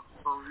feel.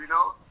 So, you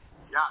know,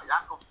 y'all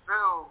can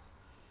feel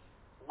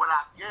what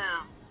I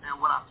give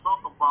and what I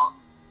talk about.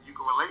 You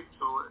can relate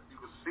to it. You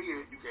can see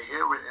it. You can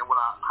hear it. And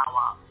how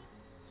I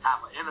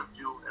have an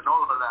interview and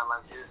all of that.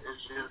 Like,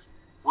 it's just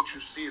what you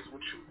see is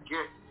what you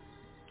get.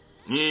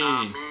 You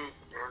know what I mean?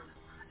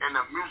 And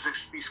the music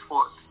speaks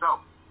for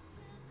itself.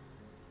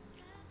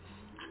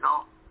 You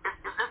know,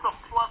 it's a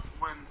plus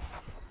when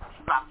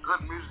you got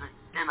good music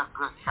in a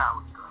good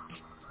character.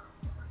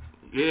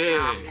 Yeah. You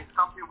know what I mean?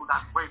 Some people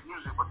got great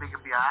music, but they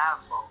can be an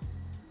asshole.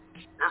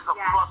 It's a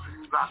plus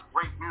when you got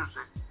great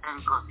music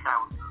and good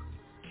character.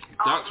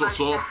 That's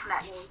what's up.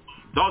 Definitely.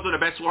 Those are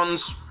the best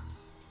ones.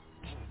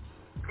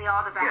 They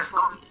are the best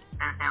ones.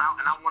 And I'm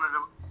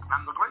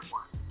the great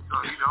one.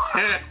 So, you know,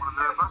 I'm one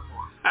of the best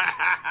ones.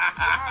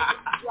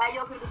 Yeah,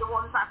 you're going to be the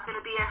ones that's going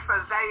to be here for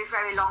a very,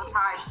 very long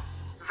time.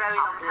 Very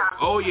long time.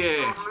 Oh,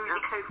 yeah.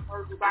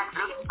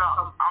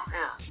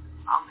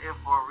 I'm here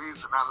for a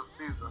reason, not a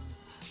season.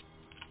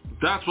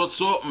 That's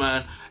what's up,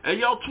 man. Hey,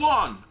 yo,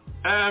 Twan,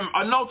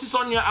 I noticed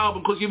on your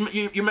album, because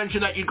you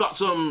mentioned that you got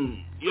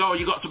some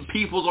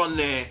peoples on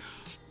there,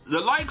 the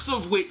likes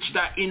of which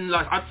that in,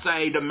 like, I'd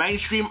say the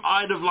mainstream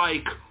eyed of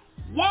like,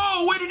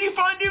 whoa, where did you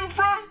find him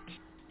from?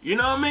 You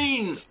know what I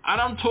mean?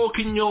 And I'm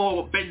talking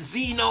your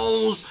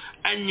Benzinos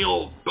and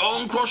your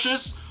Bone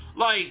Crushers.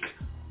 Like,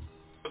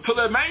 for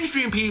the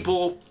mainstream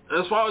people,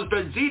 as far as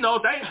Benzino,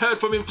 they ain't heard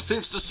from him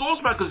since the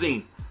Source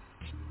magazine.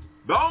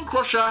 Bone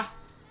Crusher,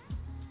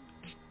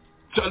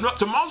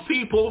 to most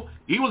people,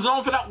 he was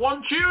known for that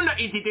one tune that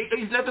he did,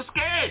 He's Never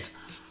Scared.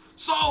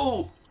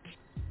 So,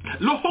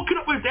 look, hooking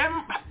up with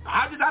them,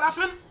 how did that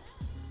happen?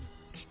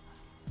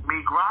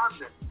 Me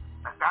grinding.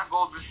 And that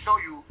goes to show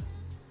you,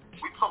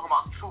 we talking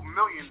about 2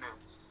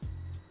 millionaires.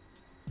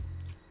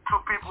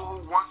 2 people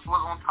who once was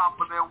on top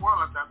of their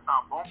world at that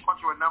time. Bone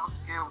Crusher and Never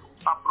Scared was on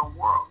top of the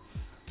world.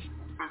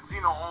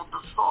 Benzino owned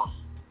the Source.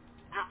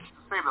 Just to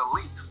say the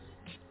least.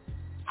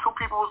 2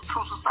 people with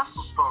 2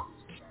 successful stories.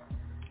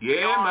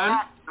 Yeah,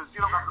 man.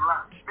 Benzino got the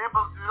last. A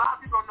lot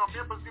of people don't know,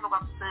 me and Benzino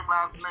got the same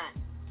last name.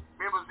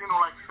 Me and Benzino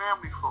like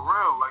family for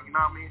real, like, you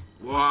know what I mean?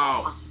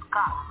 Wow.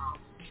 Scott.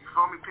 You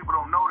feel me? People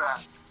don't know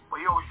that.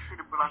 But he always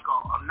treated me like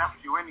a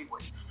nephew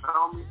anyway, you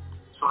feel me?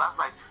 So that's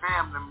like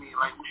fam to me,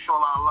 like we show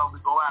a lot of love, we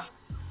go at it.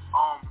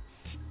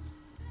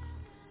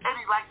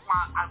 Eddie liked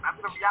I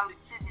did a reality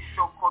TV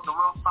show called The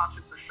Real Star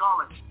Chick of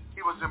Charlotte.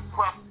 He was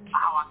impressed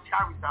how I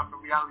carried down the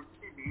reality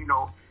TV, you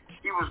know.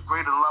 He was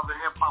great at Love and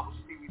Hip Hop with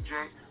Stevie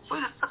J. So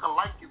he just took a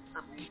liking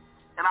to me,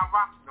 and I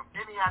rocked him.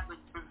 And he had the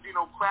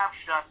Benzino Crab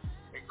Shack,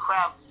 and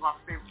crabs is my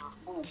favorite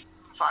food.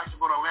 So I used to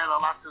go to Atlanta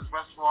a lot to his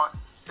restaurant,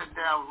 sit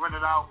down, rent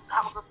it out,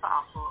 have a good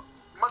time. So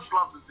much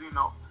love to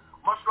Zeno.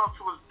 Much love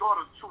to his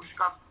daughter, too. She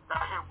got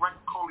that hit right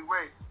in Coley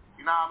Ray.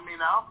 You know what I mean?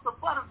 Now, the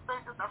butter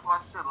stages, that's what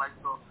I said. Like,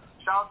 so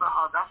shout out to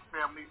her, that's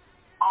family.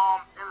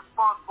 And as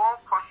far as Bone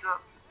Crusher,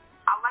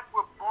 I like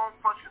what Bone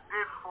Crusher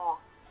did for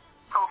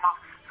some of my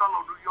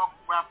fellow New York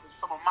rappers,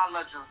 some of my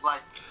legends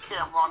like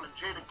Cameron and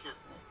Jadakiss.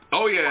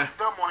 Oh yeah.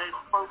 Them on their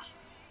first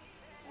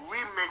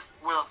remix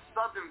with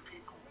Southern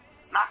people.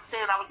 Not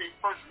saying that was their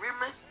first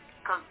remix,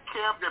 because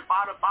Cam did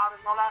Bada Bada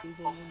and all that,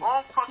 but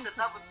Bone Crusher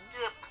never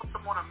did put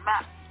them on the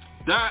map.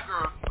 That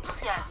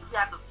he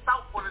had the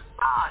South on his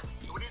side.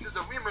 So when he did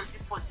the remix, he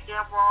put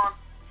Cameron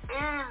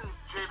and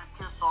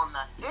Jadakiss on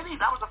that.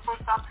 That was the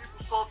first time people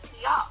saw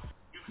T.I.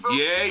 You feel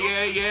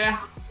me? Yeah.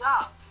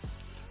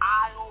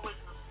 I always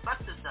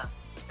respected that.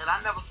 And I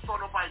never saw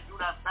nobody do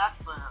that back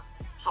for him.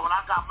 So when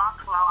I got my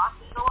clout, I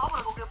said, I want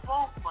to go get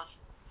Bone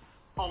Crusher.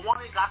 For one,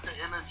 he got the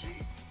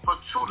energy. For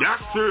two,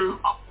 that's true.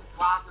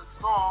 Uprising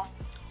song.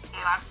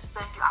 And I just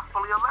think I'm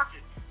fully a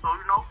legend. So,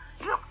 you know,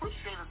 he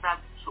appreciated that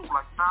too.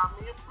 Like,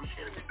 he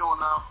appreciated me doing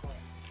that for him.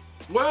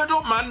 Word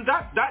up, man.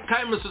 That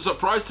came as a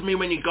surprise to me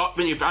when you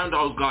found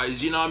those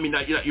guys. You know what I mean?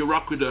 That you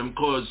rock with them,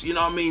 because you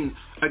know what I mean.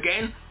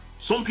 Again,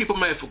 some people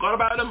may have forgot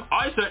about them.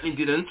 I certainly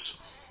didn't,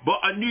 but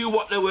I knew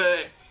what they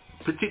were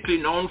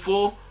particularly known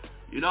for.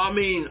 You know what I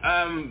mean?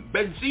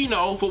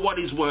 Benzino, for what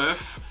he's worth,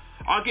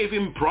 I give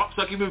him props.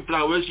 I give him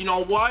flowers. You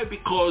know why?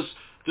 Because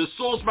the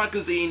Source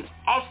magazine.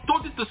 I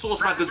studied the Source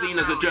magazine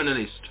as a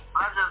journalist.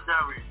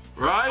 Legendary.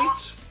 Right?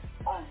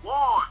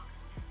 Award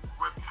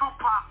with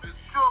Tupac and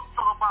Shook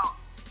talk about.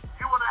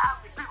 You want to have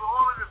the people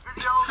all in the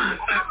videos?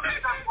 That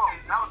was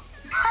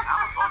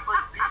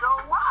you know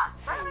what,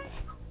 baby?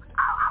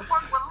 I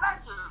work with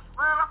legends,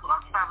 man. That's what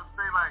I'm trying to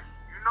say. Like,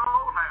 you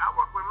know, like I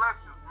work with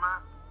legends,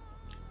 man.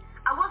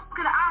 I was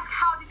going to ask,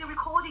 how did the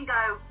recording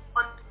go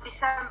on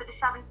December the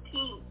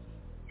 17th?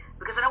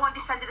 Because I know on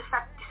December the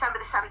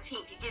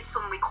 17th you did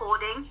some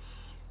recording.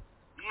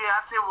 Yeah,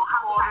 I did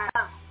recording,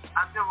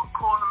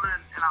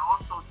 and I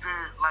also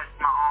did like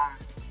my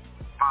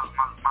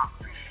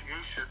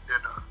appreciation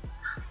dinner.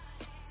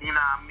 You know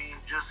what I mean?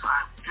 Just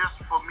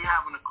for me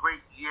having a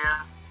great year.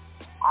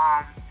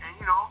 And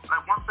you know,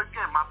 like once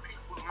again, my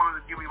people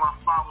wanted to give me my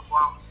flowers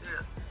while I was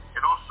here.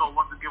 And also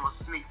wanted to give a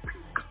sneak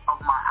peek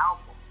of my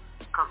album.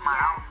 Because my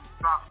album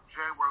dropped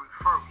January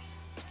 1st.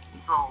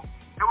 So,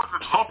 it was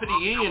a top of the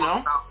year, you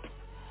know?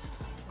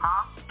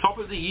 Huh? Top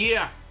of the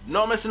year.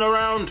 No messing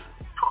around.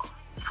 Talk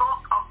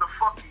of the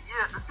fucking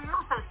year. See, let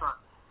me say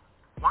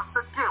something. Once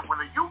again,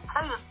 when the UK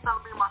is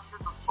telling me my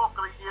shit's the talk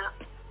of the year,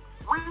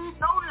 we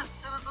know this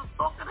shit is the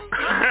talk of the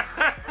year.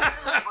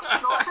 But you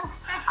know,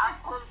 I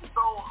feel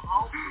so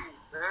humble,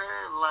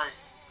 man. Like,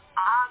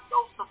 I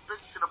know some big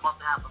shit about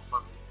to happen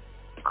for me.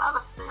 But I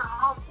just stay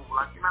humble,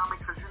 like, you know what I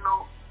mean? Because, you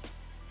know,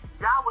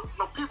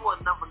 people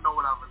would never know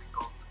what I really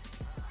go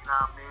through. You know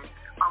what I mean?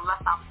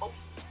 Unless I post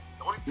it.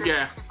 The only thing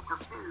people can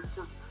see is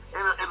just,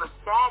 and the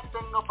sad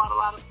thing about a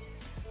lot of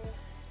people,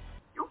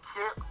 you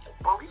can't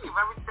believe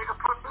everything a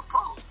person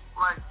posts.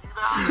 Like, you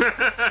know what I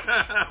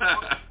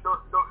mean?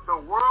 The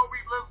world we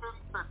live in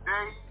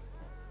today,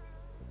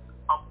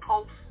 a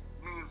post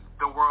means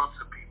the world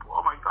to people.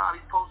 Oh my God,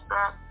 he posts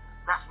that?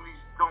 That's what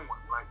he's doing.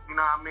 Like, you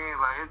know what I mean?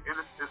 Like,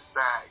 it's just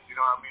sad. You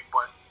know what I mean?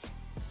 But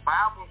my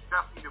album's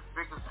definitely the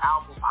biggest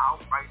album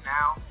out right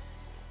now,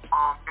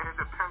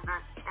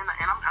 independent, and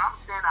I'm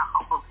saying that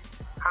humbly,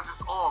 because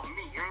it's all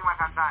me. It ain't like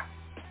I got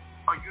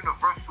a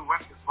Universal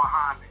Records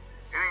behind it.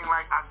 It ain't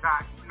like I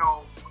got, you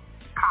know,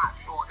 Koch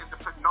or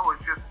independent. No,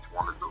 it's just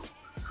want to do.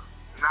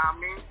 You know what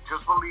I mean?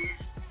 Just Believe,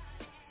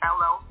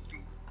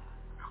 LLC,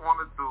 want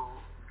to do,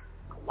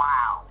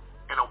 wow.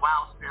 And the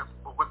wow stands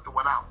for with or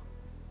without.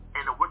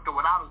 And the with or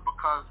without is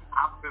because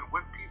I've been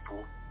with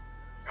people,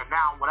 and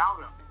now I'm without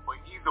them. But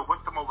either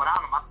with them or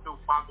without them, I still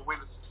find a way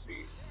to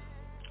succeed.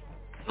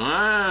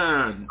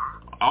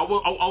 I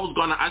was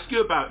going to ask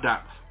you about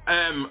that.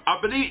 I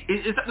believe,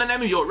 is that the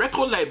name of your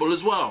record label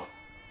as well?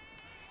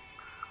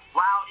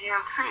 Wow,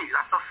 ENT,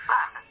 that's a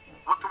fact.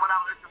 With or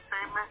without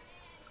entertainment,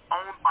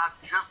 owned by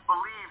Just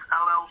Believe,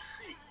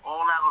 LLC.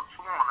 All that on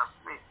TWAN, that's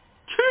me.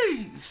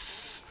 Jeez.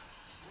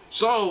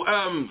 So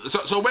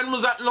when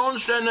was that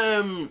launched,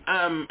 and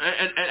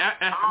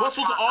what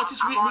was the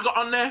artist we got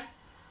on there?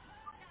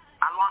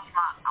 I launched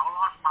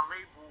my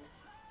label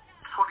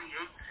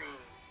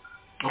 2018.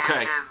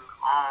 Okay. And then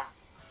I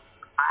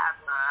had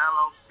the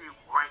LLC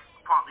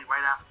probably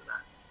right after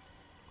that.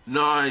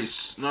 Nice.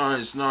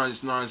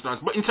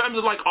 But in terms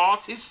of like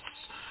artists,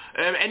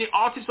 any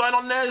artists right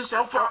on there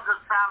so far? In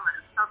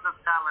terms of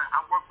talent, I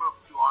work with a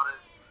few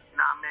artists. You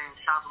know what I mean?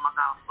 Shout out to my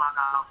guy Fly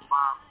Guy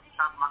Bob.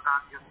 Shout out to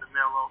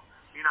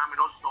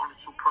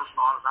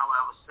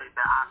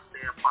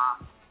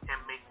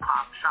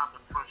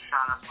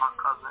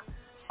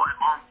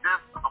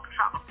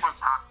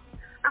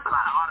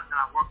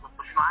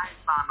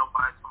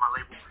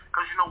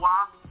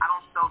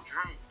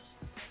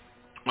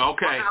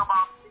Okay.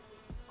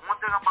 One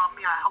thing about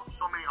me, I help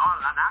so many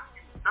artists. I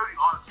actually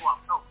 30 artists who I've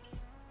helped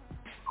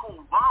who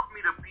love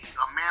me to be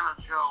a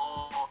manager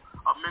or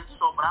a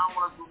mentor, but I don't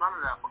want to do none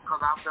of that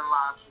because I've been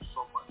lied to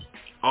so much.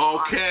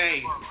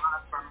 Okay.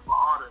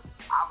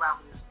 I'd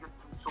rather just get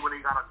them to where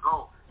they gotta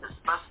go,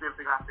 especially if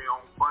they got their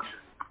own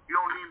budget. You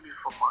don't need me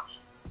for much.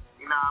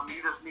 You know what I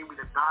mean? You just need me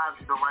to guide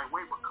you the right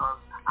way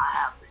because I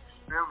have the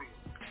experience.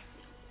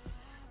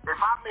 If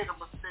I made a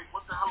mistake,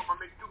 what the hell am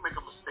I make you make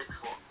a mistake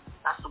for?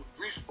 That's some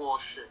greaseball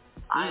shit.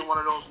 I ain't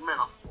one of those men.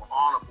 I'm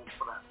honorable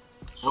for that.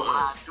 So what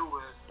I do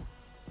is,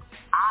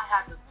 I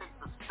had to take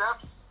the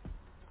steps,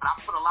 and I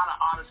put a lot of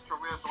artists'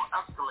 careers on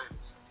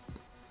escalators.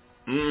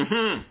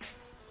 Mm-hmm.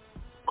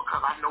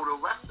 Because I know the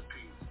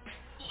recipes.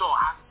 So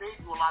I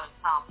save you a lot of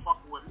time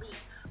fucking with me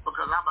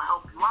because I'm going to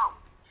help you out.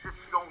 If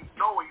you don't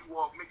know or you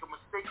will make a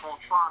mistake on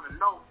trying to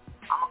know,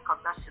 I'm going to cut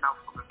that shit out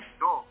from the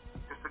door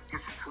just to get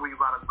you to where you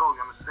got to go.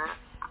 You understand?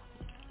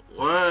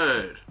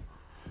 Word.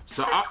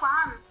 So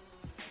TWAN,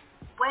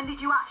 when did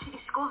you actually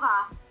discover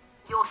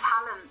your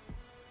talent?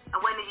 And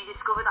when did you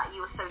discover that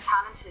you were so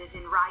talented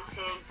in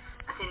writing,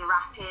 as in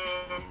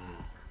rapping?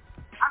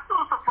 I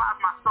still surprised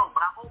myself,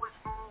 but I always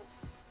knew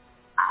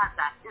I had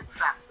that it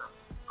factor.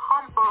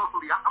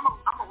 Humbly, I'm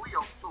a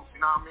Leo too, you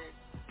know what I mean?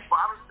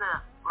 But I was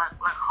there, like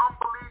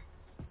humbly,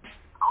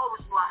 I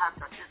always knew I had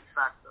that it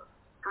factor.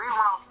 Because even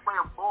when I was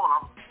playing ball, I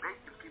was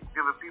making people,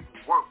 giving people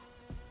work.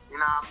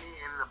 You know what I mean?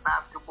 And the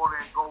basketball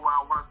didn't go where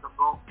I wanted to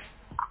go.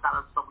 I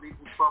got into some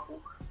legal trouble.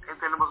 And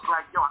then it was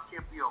like, yo, I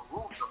can't be a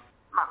loser.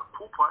 I'm not a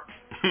poo-putt.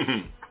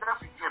 I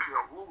definitely can't be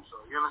a loser.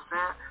 You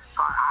understand?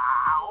 So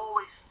I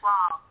always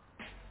strive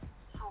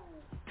to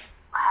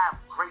have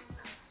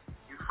greatness.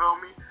 You feel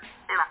me?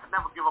 And I can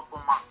never give up on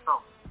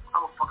myself.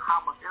 I don't fuck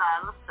how much.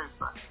 And let's say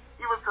something.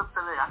 Even to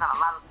today, I got a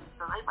lot of people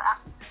saying, hey, but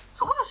ask me,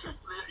 so what is your,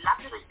 I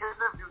did an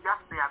interview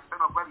yesterday at Turn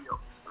Up Radio.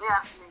 And they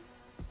asked me,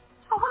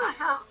 so what is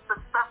your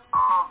success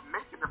of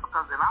making it?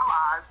 Because in our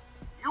eyes,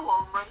 you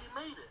already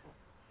made it.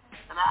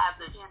 And I had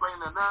to explain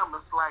to them,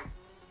 it's like,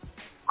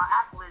 my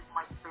accolades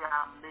might say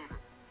I made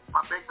it. My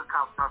bank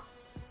account doesn't.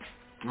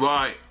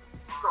 Right.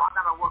 So I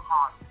gotta work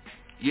hard.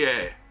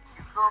 Yeah.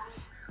 You feel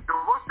me? The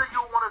worst thing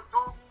you wanna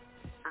do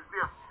is be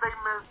a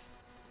famous,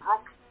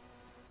 broke,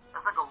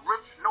 it's like a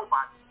rich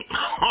nobody.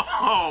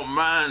 Oh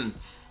man.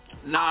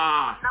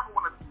 Nah. I never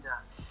wanna do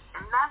that.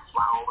 And that's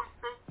why I always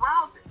stay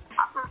grounded.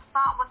 I've been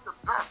signed with the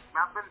best.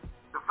 Man, I've been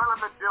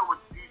development deal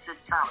with DJ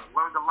Khaled.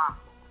 Learned a lot.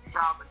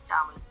 Shout out to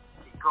Khaled,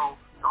 Chico,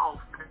 the whole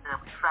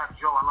Fat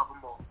Joe, I love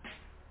them all.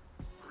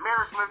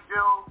 Management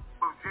deal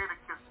with Jada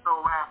Kiss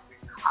So Raffy.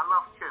 I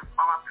love Kiss.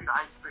 R.I.P. to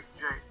Ice Big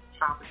J.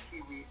 Shout out to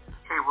Kiwi,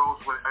 K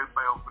Rosewood,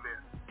 everybody over there.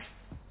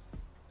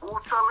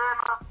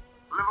 Atlanta,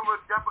 living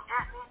with Deborah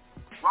Anthony,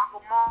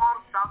 Rocco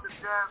Mom, shout out to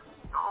Jazz,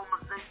 the whole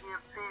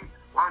Mercedes team.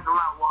 Learned a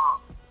lot with her.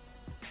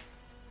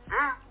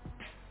 Then,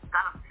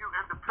 got a few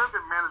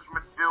independent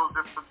management deals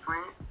in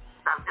between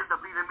that ended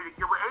up leading me to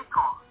get with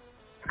Akon.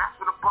 And that's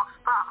where the buck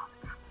stopped.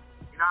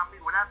 You know what I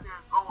mean? When that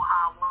didn't go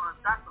how I wanted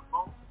that to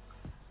go.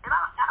 And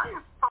I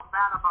didn't feel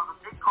bad about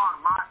it. Akon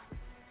lied to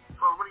me.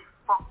 So it really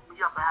fucked me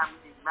up and had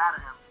me mad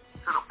at him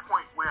to the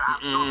point where I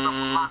built up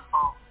a lot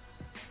of,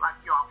 like,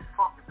 yo, I'm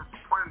fucking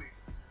disappointed.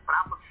 But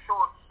I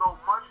matured so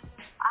much,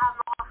 I have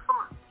no hard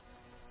feelings.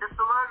 It's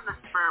a learning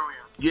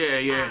experience. Yeah,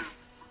 yeah. And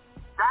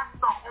that's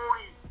the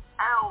only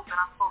L that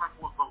I felt like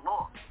was the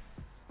loss.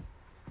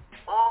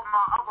 All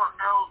my other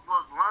L's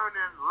was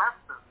learning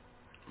lessons.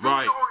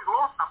 Right. He's the only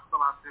loss I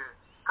feel out there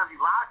because he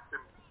lied to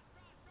me.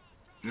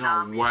 You know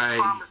what I mean? way.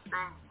 He promised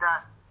things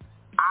that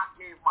I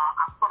gave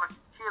I felt like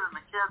a kid in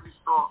the candy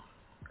store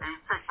and you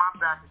take my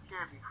bag of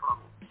candy from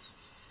me.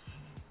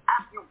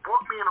 After you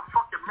brought me in a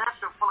fucking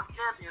mansion full of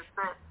candy and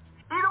said,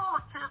 eat all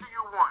the candy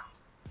you want.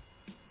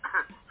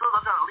 So I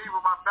gotta leave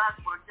with my bag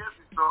full of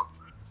candy store.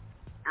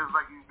 It was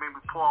like you made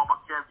me pour all my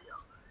candy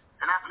out.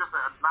 And that's just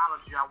an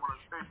analogy I want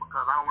to say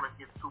because I don't want to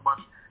get too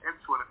much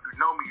into it. If you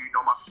know me, you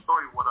know my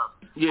story with us.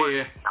 Yeah, but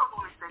yeah. That was the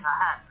only thing I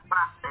had. But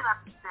I say that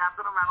to say I've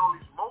been around all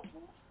these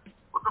moguls.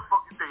 What the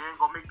fuck you think? You ain't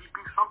gonna make me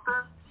be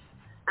something?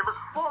 If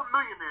it's 4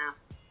 millionaires,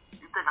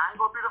 you think I ain't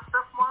gonna be the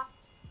fifth one?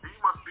 Then you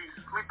must be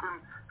sleeping,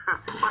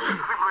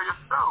 sleeping on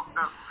yourself.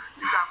 Now,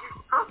 you got me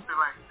twisted.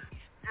 Like,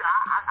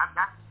 yeah,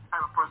 that's the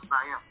type of person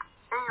I am.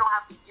 And you don't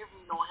have to give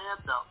me no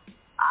handout.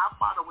 I'll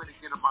find a way to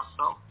get it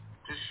myself.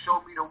 Just show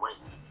me the way.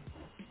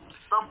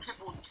 Some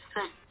people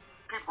take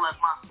people like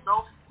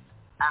myself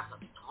as a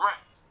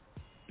threat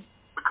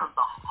because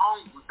they're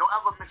hungry. Don't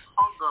ever mix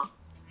hunger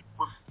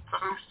with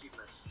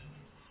thirstiness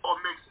or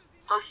mix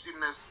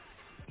thirstiness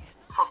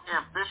from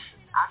ambition.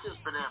 I just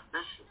been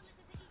ambitious.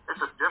 It's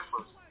a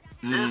difference.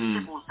 There's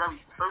people who's very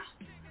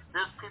thirsty.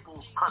 There's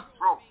people who's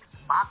cutthroat.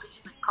 But how could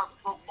you be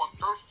cutthroat or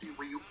thirsty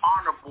when you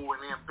honorable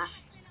and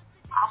ambitious?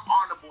 I'm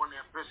honorable and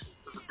ambitious.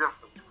 There's a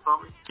difference. You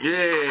feel me?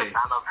 Yeah.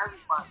 I love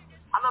everybody.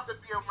 I love to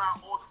be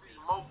around all of these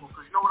moguls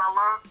because you know what I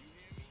learned?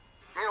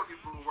 They don't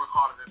even work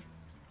harder than me.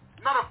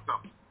 None of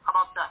them. How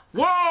about that?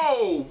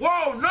 Whoa,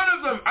 none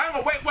of them. Hang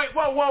on, wait,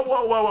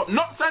 whoa.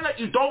 Not saying that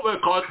you don't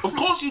work hard. Of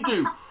course you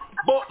do.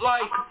 But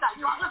like,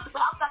 Listen,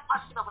 man, I'm back my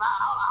shit up, but I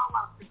don't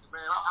want to think,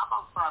 man. I'm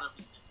outside of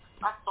it.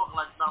 I talk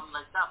like something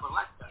like that, but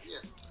like that,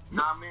 yeah. You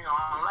know what I mean?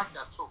 I like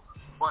that too.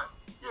 But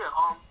yeah,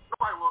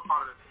 nobody works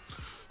harder than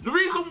me. The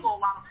reason I saw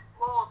a lot of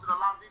flaws in a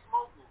lot of these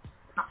moguls.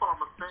 That's what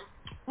I'm gonna say.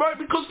 Right,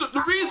 because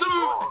the reason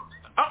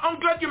I'm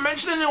glad you're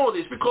mentioning all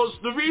this, because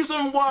the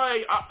reason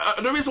why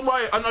I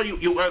know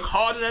you work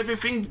hard and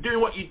everything, doing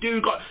what you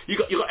do, you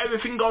got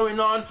everything going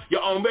on,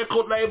 your own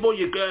record label,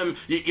 your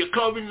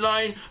clothing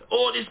line,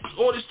 all this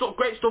stuff,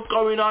 great stuff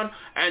going on,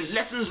 and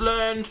lessons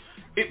learned.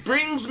 It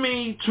brings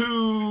me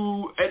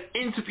to an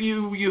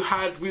interview you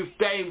had with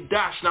Dame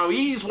Dash. Now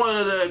he's one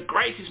of the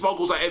greatest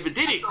moguls that ever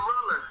did it. He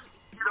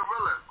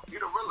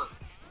the realest.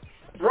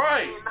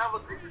 Right. He never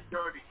did it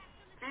dirty.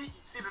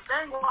 See the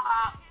thing why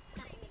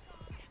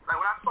like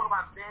when I talk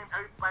about Dame,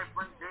 everybody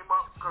brings Dame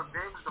up because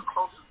Dame is the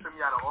closest to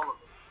me out of all of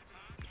them.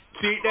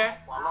 See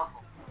that? I love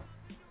him.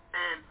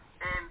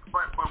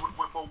 But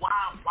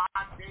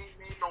why Dame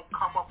don't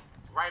come up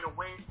right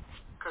away?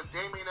 Because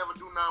Dame ain't never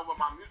do nothing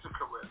with my music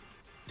career.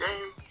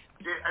 Dame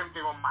did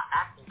everything on my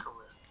acting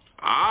career.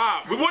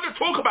 We want to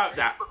talk about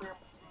that.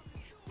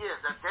 Yeah,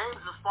 that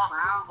Dame's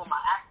responsible for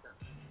my acting.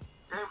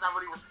 Dame's not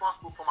really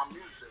responsible for my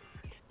music.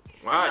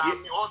 Right. You know what I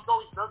mean? Although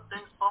he does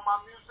things for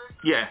my music,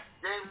 yeah.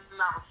 Dame's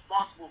not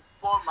responsible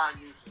for my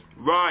music.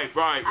 Right.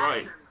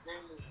 Dame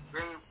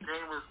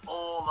is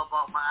all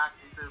about my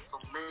acting. He did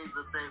some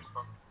amazing things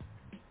for me.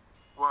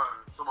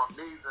 Word. Some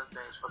amazing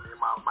things for me in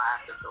my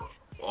acting career.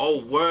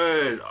 Oh,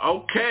 word.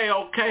 Okay.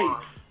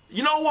 Word.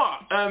 You know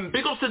what?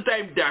 Big ups to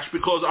Dame Dash,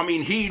 because I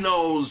mean he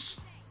knows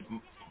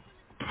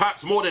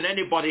perhaps more than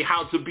anybody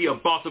how to be a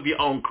boss of your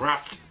own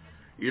craft.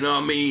 You know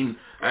what I mean?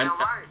 And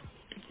right.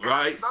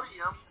 Right. I study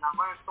him, and I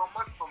learned so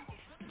much from him.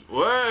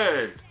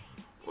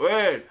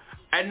 Word.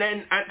 And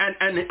then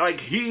and like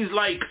he's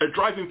like a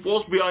driving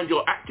force behind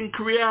your acting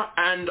career,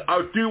 and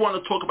I do want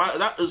to talk about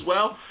that as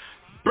well.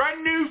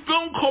 Brand new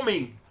film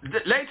coming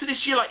later this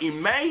year, like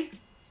in May.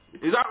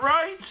 Is that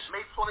right?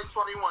 May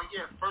 2021,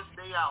 yeah, first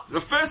day out.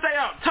 The first day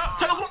out. Tell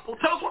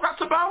us what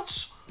that's about.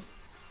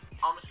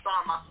 I'm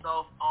starring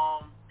myself,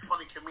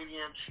 funny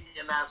comedian,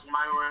 cheating as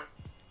Myron,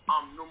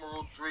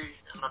 numeral 3,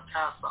 and a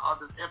cast of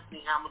others.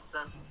 Anthony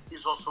Hamilton,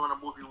 he's also in a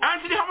movie.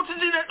 Anthony Hamilton's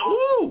in it.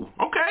 Ooh,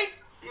 okay.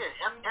 Yeah,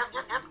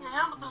 Anthony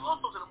Hamilton's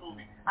also in the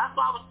movie. That's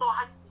why I was so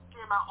hyped to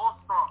see him at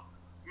All-Star.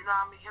 You know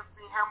what I mean?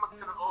 Anthony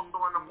Hamilton is also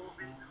in the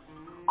movie.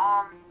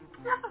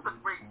 This is a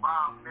great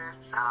vibe, man.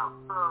 Shout out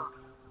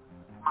to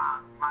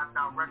my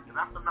director.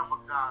 That's another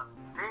guy.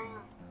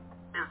 Dame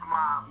is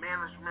my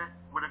management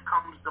when it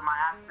comes to my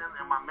acting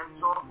and my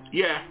mentor.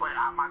 Yeah. But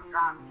my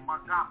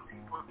God,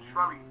 people,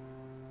 Shirley,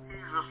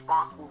 he's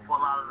responsible for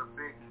a lot of the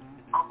big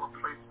other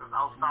places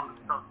outside of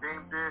the stuff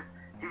Dame did.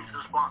 He's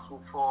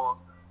responsible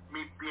for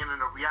me being in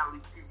a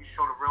reality TV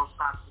show, The Real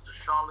Science of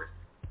Charlotte,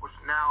 which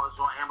now is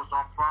on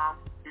Amazon Prime.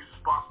 He's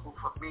responsible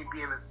for me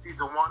being in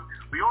season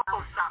 1. We also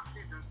shot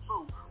season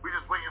 2. We're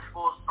just waiting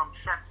for some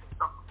checks and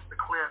stuff to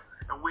clear,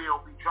 and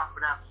we'll be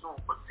dropping that soon.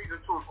 But season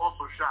 2 is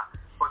also shot.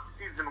 But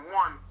season 1,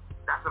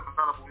 that's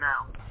available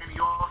now. And he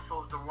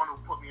also is the one who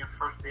put me in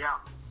first day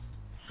out.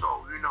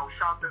 So, you know,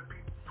 shout out to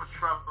people for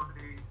trusting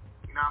me,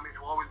 you know what I mean,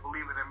 for always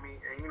believing in me.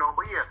 And, you know,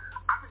 but yeah,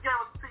 I can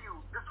guarantee you,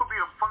 this will be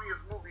the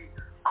funniest movie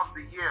of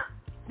the year.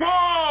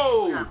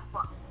 Whoa! Yeah,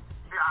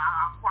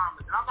 I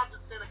promise. And I'm not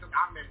just saying it because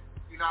I'm in it.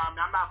 You know what I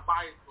mean? I'm not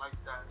biased like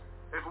that.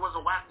 If it was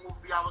a whack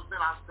movie I was in,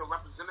 I'd still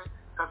represent it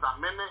because I'm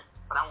in it,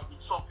 but I won't be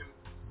talking,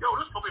 yo,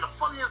 this will be the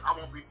funniest. I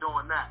won't be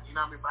doing that. You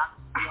know what I mean? But I can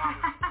be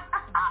honest.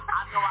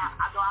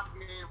 I know I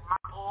gave my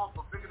all,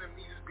 but bigger than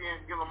me just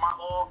giving my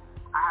all,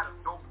 I had a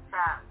dope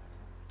cast,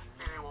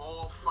 and they were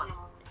all funny.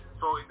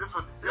 So this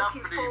would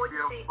definitely be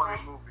a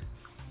funny movie.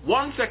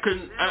 1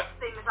 second.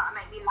 Things that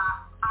make me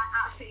laugh. I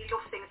absolutely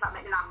love things that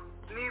make me laugh.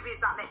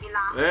 Movies that make me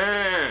laugh.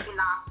 Yeah. Make me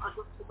laugh. Are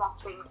just the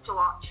best things to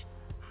watch.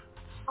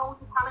 So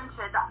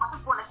talented. I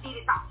just want to see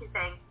this acting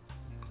thing.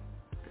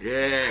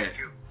 Yeah.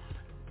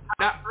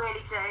 I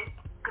really do.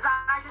 Because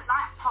I just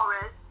like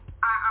horrors.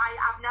 I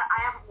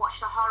haven't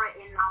watched a horror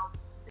in now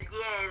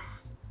years.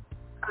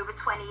 Over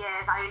 20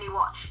 years. I only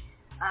watch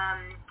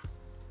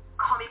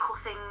comical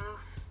things,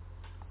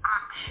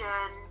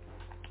 action,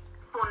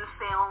 fun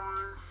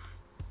films.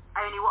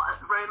 I only watch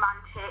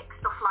romantic,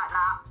 stuff like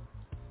that.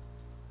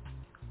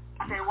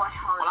 I don't watch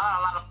horror. Well, I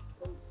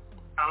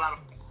got a lot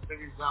of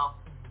things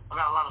out. I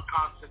got a lot of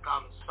content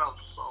out myself,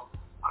 so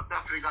I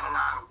definitely got a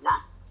lot of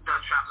work that I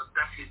try to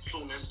definitely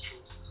tune into.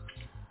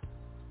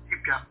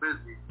 Keep got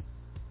busy.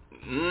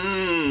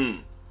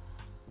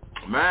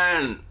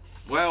 Man.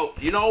 Well,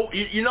 you know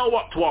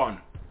what,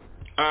 Twan?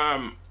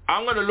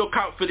 I'm gonna look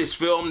out for this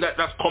film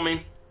that's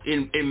coming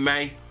in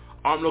May.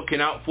 I'm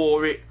looking out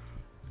for it.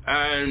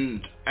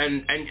 And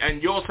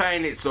you're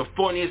saying it's the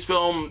funniest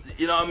film,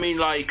 you know what I mean?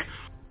 Like,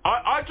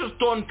 I just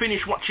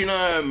finished watching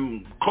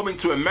Coming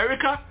to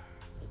America.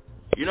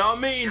 You know what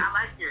I mean? Yeah, I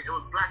like it. It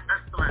was Black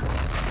Excellence.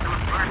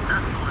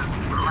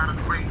 With a lot of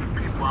great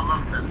people. I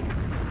love that.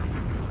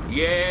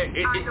 Yeah,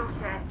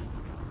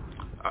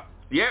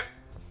 yep.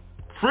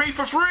 Free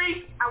for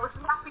free? I was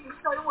laughing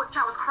so much,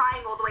 I was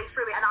crying all the way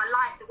through it, and I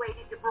liked the way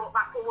that they brought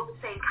back all the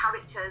same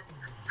characters.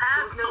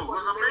 It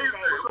was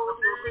amazing. It was all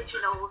the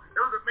originals. It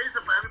was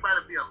amazing for everybody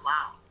to be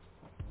alive.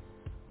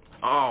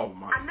 Oh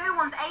my. And no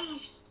one's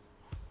aged.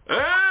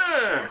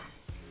 Yeah.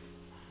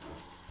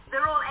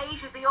 They're all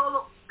aged, they all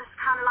look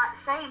kind of like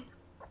the same.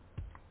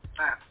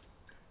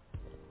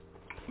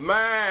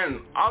 Man,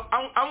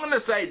 I'm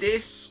gonna say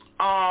this,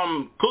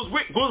 cause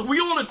we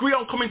all agree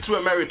on coming to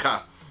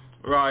America,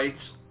 right?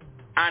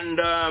 And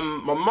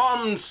my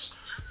mom's,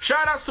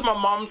 shout out to my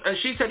mom, and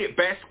she said it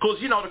best,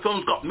 cause you know the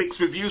film's got mixed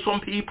reviews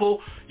from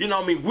people. You know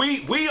what I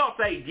mean? We all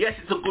say yes,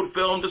 it's a good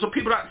film. There's some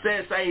people that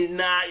say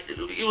nah,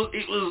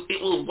 it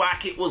was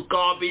whack, it was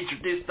garbage,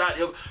 this, that.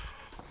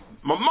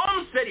 My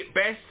mom said it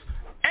best.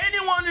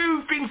 Anyone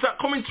who thinks that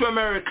coming to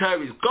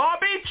America is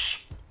garbage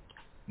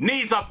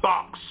needs a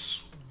box.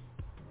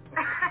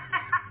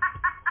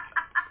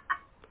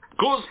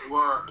 Because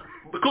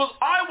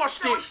I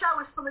watched it. Show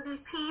us some of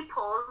these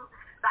people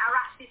that are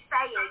actually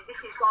saying this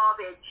is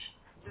garbage.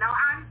 Now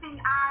I'm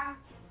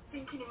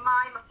thinking in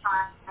my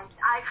mind, and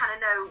I kind of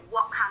know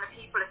what kind of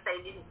people are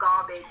saying this is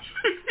garbage.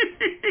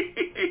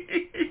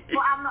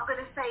 But I'm not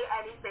going to say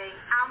anything.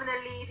 I'm going to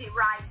leave it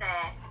right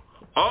there.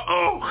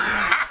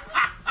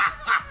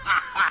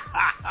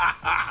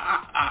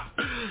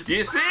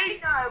 You see? I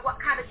know what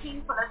kind of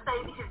people are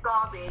saying this is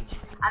garbage,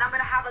 and I'm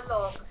going to have a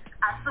look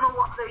at some of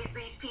what these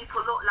people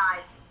look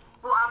like,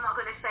 but I'm not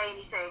going to say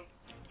anything.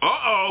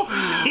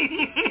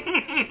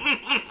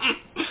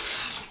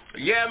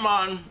 Yeah,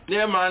 man.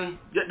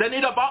 They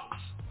need a box.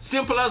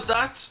 Simple as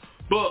that.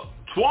 But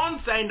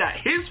TWAN saying that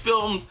his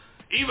film's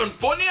even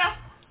funnier.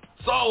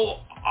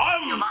 So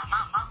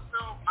my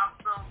film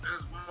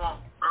is more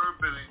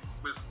urban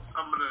with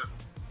some of the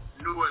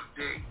newer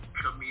day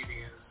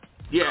comedians.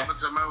 Yeah.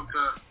 Coming to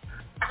America.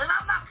 And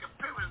I'm not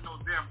comparing no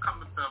damn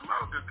Coming to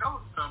America.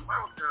 Coming to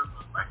America is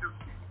a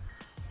legacy.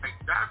 Like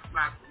that's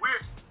not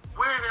we're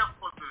here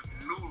for the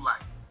new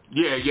life.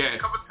 Yeah.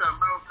 Coming to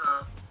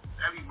America,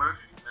 Eddie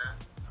Murphy, man.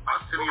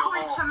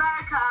 Coming to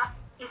America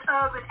is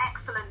urban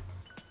excellence.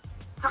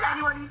 So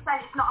anyone who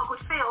says it's not a good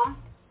film,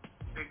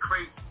 they're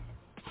crazy.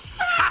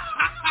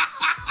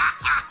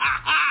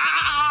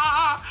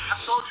 I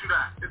told you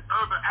that. It's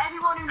urban.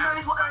 Anyone who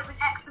knows what urban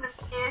excellence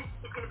is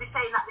going to be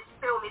saying that this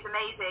film is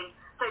amazing.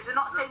 So if they're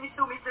not saying this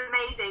film is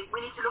amazing, we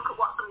need to look at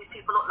what some of these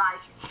people look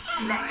like.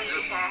 Let's leave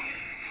it there.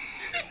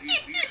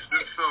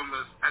 This film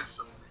is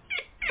excellent.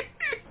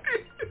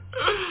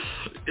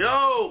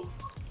 Yo,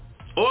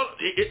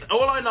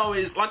 all I know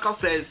is, like I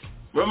said,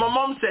 when my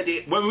mom said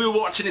it, when we were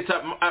watching it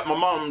at my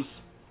mom's,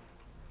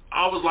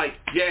 I was like,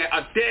 yeah,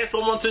 I dare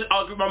someone to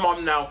argue with my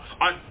mom now.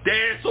 I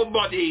dare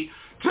somebody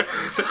to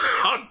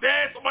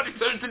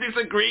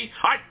disagree.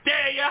 I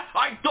dare ya.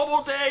 I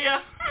double dare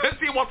ya. Let's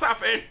see what's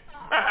happening.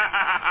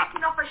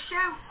 Taking off a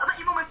shoe. I bet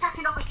your mum was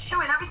taking off a shoe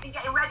and everything,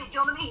 getting ready. Do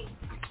you know what I mean?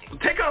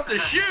 Take off the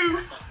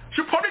shoe?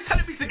 She's probably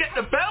telling me to get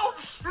the belt.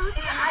 Who's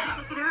it? I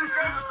think who's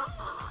this?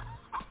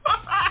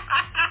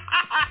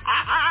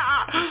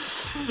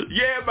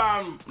 Yeah,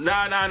 man.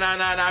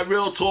 Nah.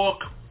 Real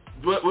talk.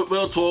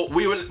 Real talk.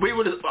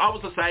 I was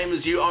the same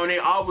as you, only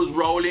I was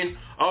rolling.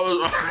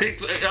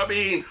 I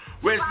mean,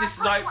 where's this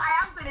like? What I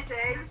am going to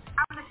do,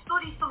 I'm going to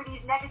study some of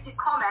these negative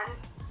comments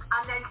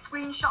and then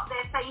screenshot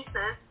their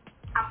faces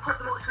and put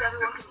them up so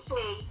everyone can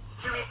see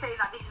who is saying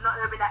that this is not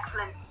urban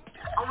excellence.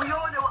 And we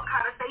all know what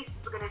kind of faces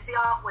we're going to see,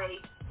 aren't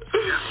we?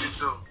 Yes, we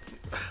do.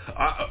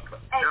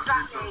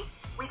 Exactly.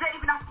 We don't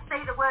even have to say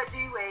the word,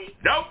 do we?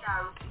 Nope.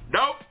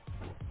 No.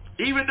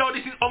 Even though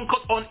this is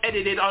uncut,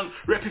 unedited on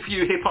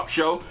RePPiN4U Hip Hop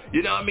Show,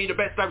 you know what I mean? The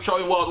best damn show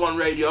in World 1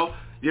 Radio,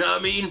 you know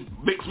what I mean?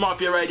 Mixed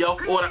Mafia Radio,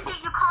 all that.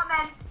 Please your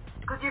comments,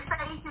 because your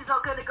faces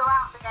are going to go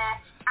out there,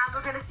 and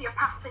we're going to see a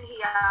pattern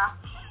here.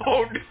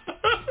 Oh, no.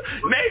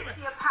 We're going to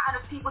see a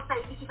pattern of people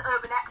saying this is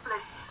urban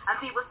excellence, and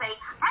people say,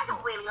 I don't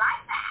really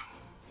like that.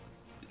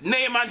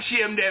 Name and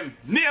shame them.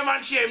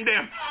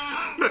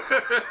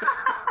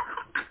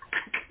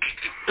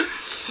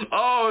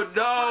 Oh,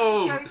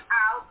 no.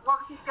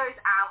 Once this goes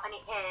out and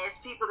it airs,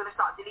 people are going to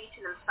start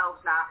deleting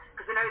themselves now,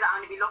 because they know that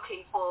I'm going to be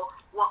looking for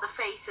what the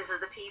faces of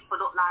the people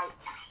look like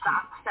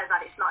that says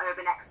that it's not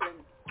urban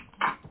excellence.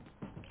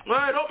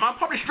 Well, look, man,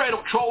 probably straight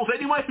up trolls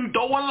anyway who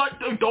don't want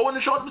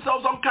to show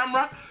themselves on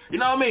camera.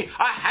 You know what I mean?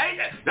 I hate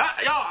it.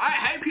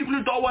 I hate people who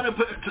don't want to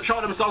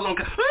show themselves on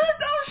camera.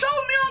 Don't show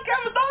me on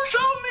camera. Don't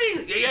show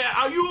me.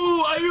 Yeah. Are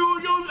you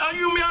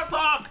me I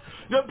talk?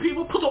 The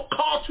people put up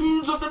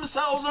cartoons of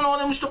themselves and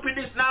all them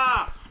stupidness.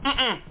 Nah.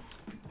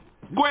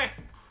 Go.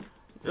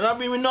 You know what I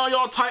mean? We know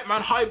you're tight,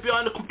 man. Hide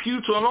behind the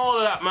computer and all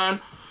of that, man.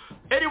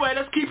 Anyway,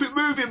 let's keep it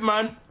moving,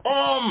 man.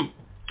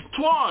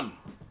 TWAN.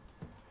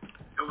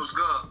 It was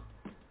good.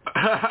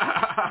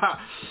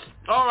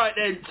 Alright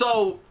then,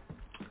 so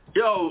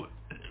we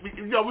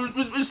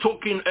was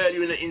talking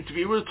earlier in the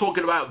interview, we were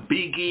talking about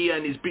Biggie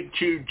and his big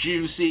tune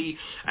Juicy,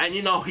 and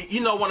you know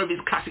one of his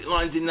classic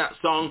lines in that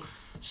song,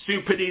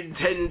 Super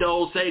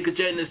Nintendo, Sega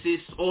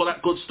Genesis, all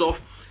that good stuff.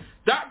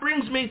 That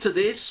brings me to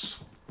this.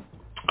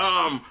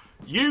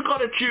 you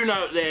got a tune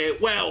out there.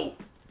 Well,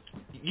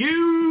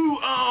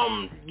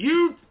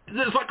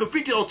 there's like a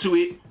video to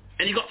it,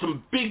 and you got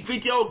some big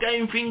video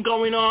game thing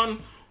going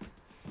on,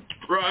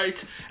 right?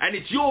 And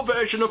it's your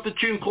version of the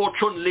tune called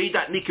Chun-Li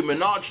that Nicki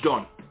Minaj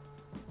done.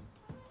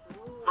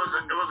 It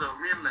was a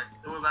remix.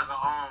 It was like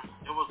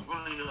it was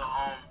really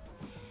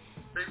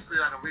basically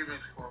like a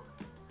remix for it.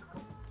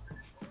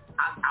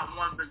 I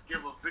wanted to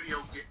give a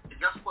video. And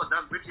guess what?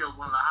 That video is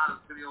one of the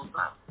hottest videos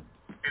ever.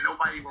 And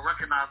nobody even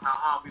recognized how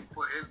hard we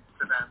put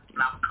into that.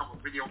 And I become a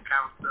video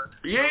character.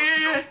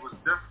 Yeah. It was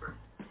different.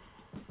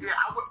 Yeah,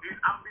 I'll be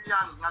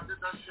honest. When I did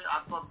that shit,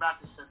 I thought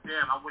back and said,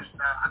 damn, I wish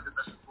that I did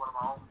that shit to one of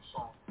my own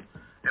songs.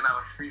 And I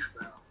was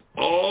freestyle.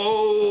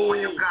 Oh.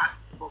 When you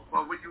have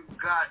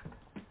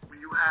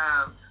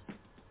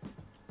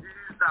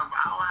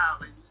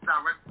these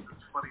directors,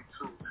 it's funny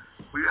too.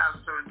 When you have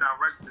certain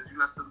directors, you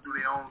let them do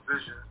their own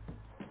vision.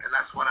 And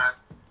that's when I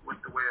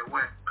went the way it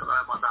went. Because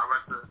I had my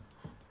director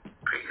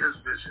paint his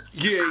vision.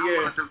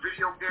 Yeah. How the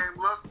video game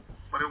looked,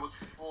 but it was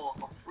for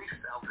a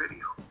freestyle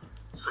video.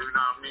 So, you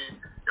know what I mean?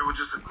 It was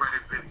just a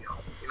great video.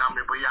 You know what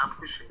I mean? But yeah, I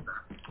appreciate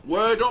that.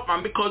 Word up,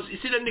 man, because you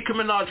see the Nicki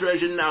Minaj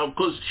version now,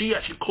 because she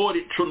actually called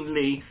it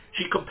Chun-Li.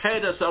 She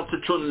compared herself to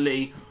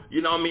Chun-Li,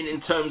 you know what I mean,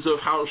 in terms of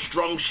how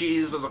strong she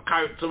is as a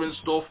character and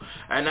stuff,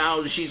 and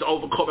now she's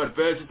overcome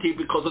adversity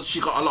because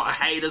she got a lot of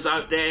haters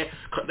out there,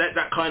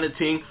 that kind of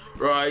thing,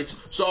 right?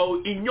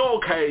 So, in your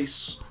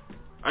case,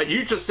 and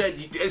you just said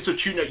it's a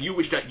tune that you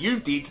wish that you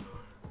did,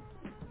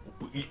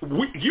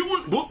 you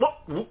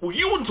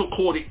wouldn't have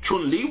called it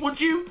Chun-Li, would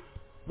you?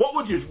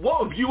 What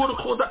if you would have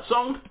called that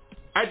song?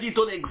 Had you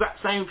done the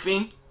exact same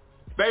thing?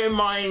 Bear in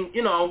mind,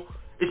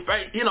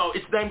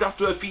 it's named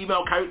after a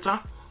female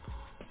character.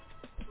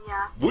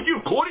 Yeah. Would you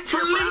have called it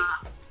Chun-Li?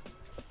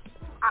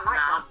 I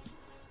like that.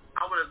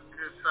 I would have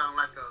made it sound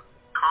like a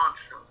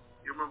Contra.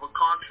 You remember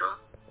Contra?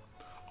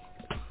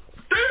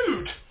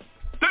 Dude!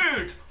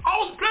 I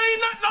was playing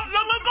that not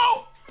long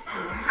ago!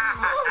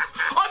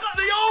 I got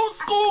the old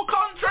school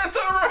Contra,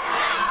 sir!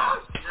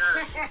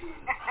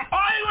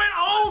 I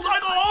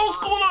got old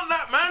school on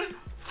that, man!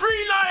 3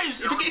 lives!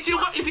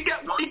 If you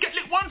get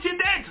lit once, you're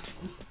dead!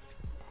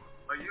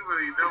 Oh, you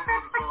really know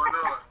what's going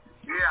on.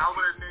 Yeah, I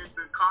would have named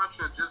the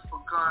Contra just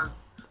because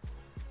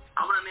I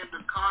would have named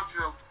the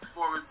Contra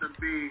for it to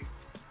be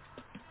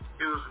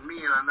it was me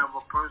and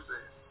another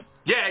person.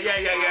 Yeah.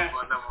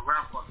 Another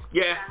rapper.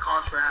 Yeah.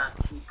 Contra had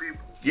 2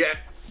 people. Yeah.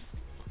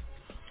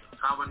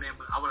 So I would have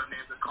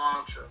named the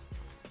Contra.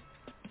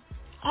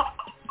 I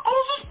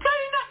was just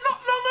playing that not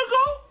long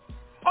ago.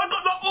 I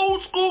got the old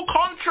school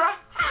Contra.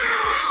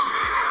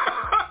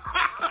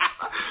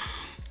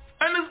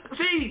 And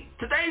see,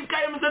 today's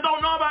gamers, they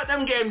don't know about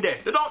them games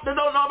there. They don't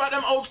know about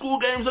them old school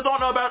games. They don't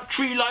know about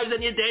 3 lives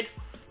and you're dead.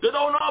 They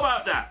don't know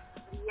about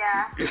that.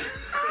 Yeah, 3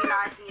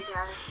 lives and you're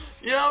dead.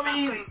 You know what I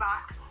mean? Going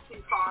back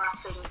too far, I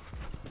think.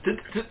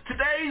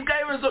 Today's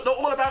gamers, they're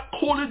all about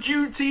Call of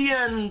Duty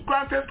and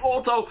Grand Theft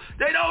Auto.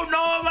 They don't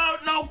know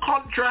about no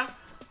Contra,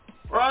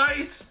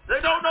 right? They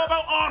don't know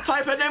about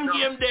R-Type and them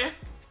games there.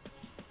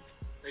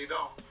 They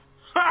don't.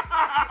 The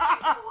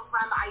fourth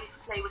one that I used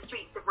to play was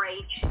Streets of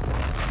Rage.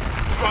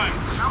 Right.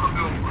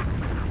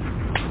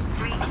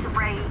 Streets of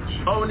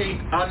Rage. Only,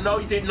 I know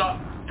you did not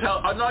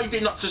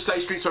just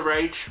say Streets of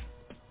Rage.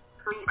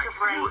 Streets of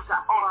Rage.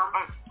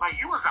 Like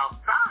you was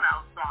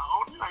outside.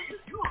 Only like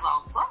you was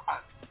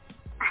outside.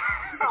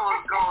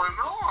 What's going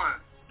on?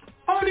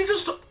 Only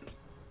just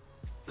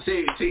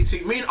see,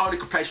 me and Only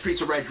could play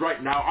Streets of Rage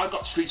right now. I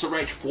got Streets of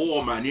Rage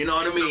 4, man. You know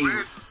what I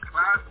mean?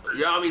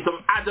 Yeah, I mean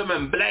some Adam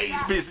and Blaze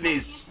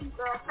business.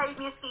 Save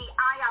me a seat.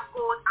 I am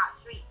good at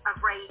Streets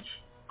of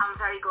Rage. I'm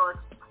very good.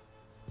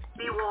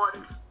 Be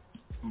warned.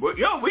 But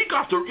we're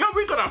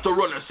gonna have to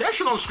run a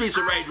session on Streets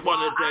of Rage one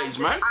of the days,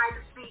 man. I'm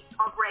the Streets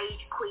of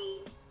Rage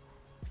queen.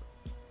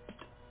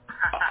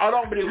 I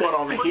don't believe what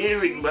I'm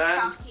hearing,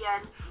 man.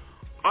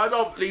 I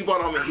don't believe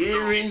what I'm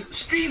hearing.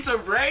 Streets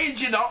of Rage,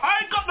 you know.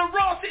 I got the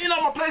raw sitting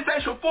on my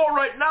PlayStation 4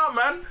 right now,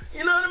 man.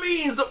 You know what I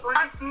mean? The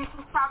champion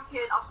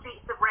of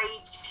Streets of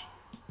Rage.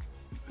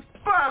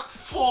 Back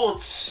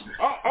foot.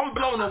 I'm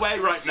blown away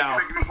right now.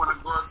 You want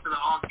to go to the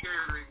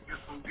arcade and get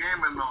some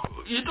gaming on.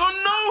 You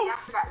don't know?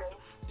 Definitely.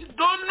 You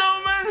don't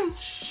know, man?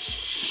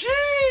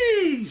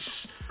 Jeez.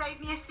 Save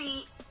me a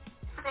seat.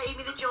 Save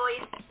me the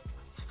joy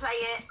to play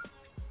it.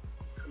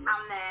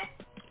 I'm there.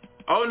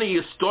 Only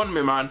you stun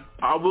me, man.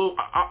 I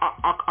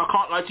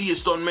can't lie to you,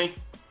 stun me.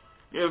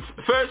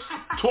 First,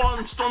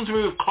 TWAN stuns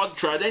me with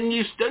Contra, then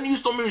you stun me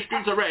with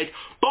Streets of Rage.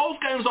 Both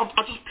games I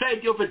just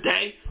played the other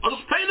day. I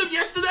just played them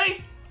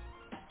yesterday.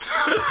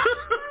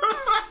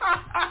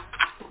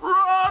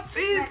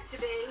 Rotty.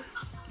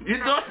 You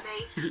don't.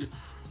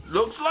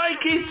 Looks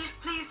like it.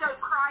 Please don't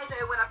cry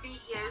though when I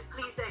beat you.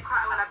 Please don't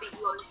cry when I beat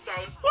you on this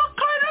game. What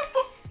kind of?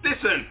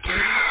 Listen.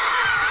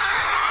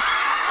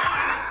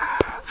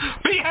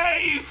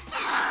 Behave.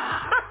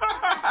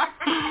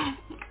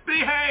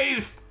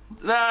 Behave.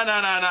 No.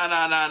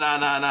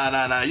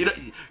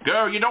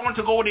 You don't want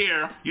to go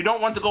there. You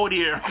don't want to go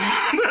there.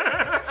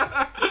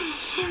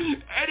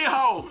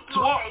 Anyhow,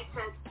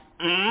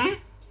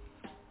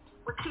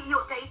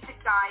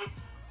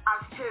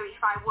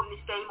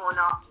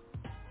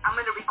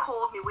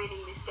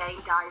 winning this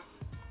game, guys.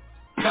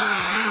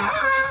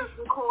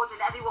 Recording,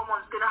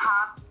 everyone's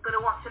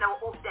gonna want to know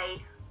an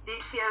update.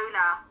 Did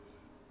Fiona,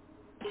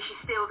 is she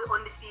still the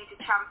undisputed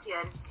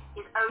champion?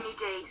 Is Only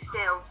D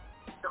still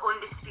the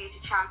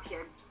undisputed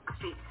champion of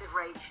Streets of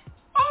Rage?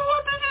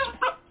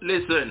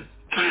 Listen.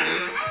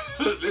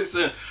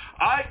 Listen.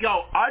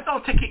 I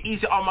don't take it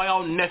easy on my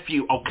own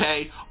nephew,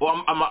 okay? Or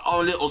on my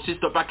own little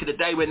sister back in the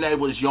day when they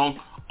was young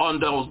on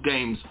those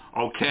games,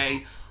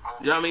 okay?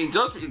 You know what I mean?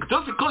 Just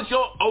because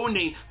you're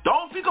Oni,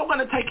 don't think I'm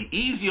gonna take it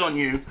easy on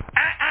you.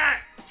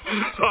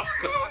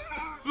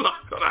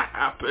 Not gonna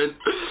happen.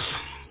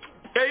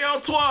 Hey yo,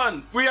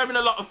 Twan, we're having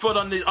a lot of fun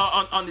on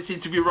this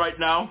interview right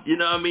now. You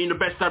know what I mean? The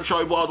best time show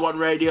in Wild One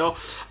Radio.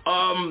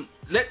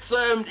 Let's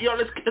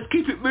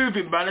keep it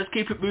moving, man. Let's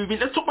keep it moving.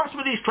 Let's talk about some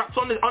of these tracks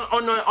on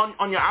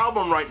your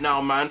album right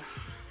now, man.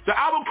 The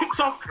album kicks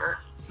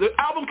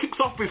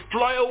off with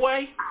Fly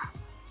Away,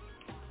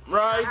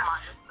 right?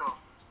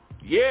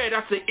 Yeah,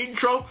 that's the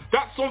intro.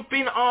 That's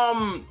something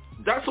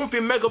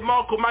Meghan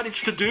Markle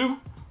managed to do,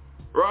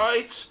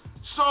 right?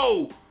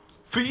 So,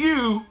 for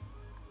you,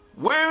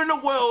 where in the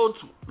world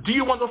do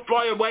you want to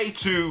fly away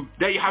to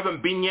that you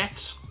haven't been yet?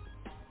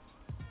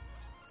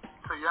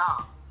 To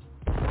y'all.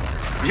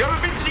 You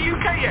haven't been to the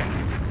UK yet?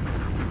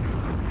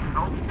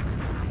 Nope.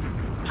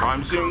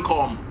 Time soon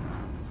come.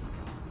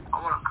 I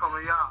want to come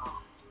to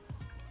y'all.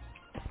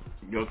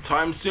 Your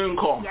time soon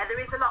come. Yeah, there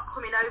is a lot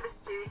coming over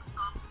soon.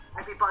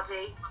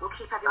 Everybody, we'll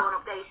keep everyone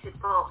updated,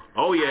 but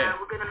oh yeah,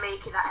 we're going to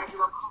make it that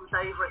everyone comes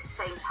over at the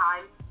same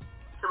time.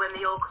 So when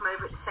they all come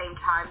over at the same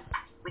time,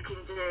 we can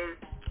do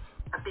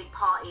a big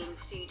party in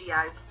the studio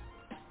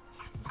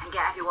and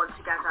get everyone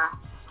together.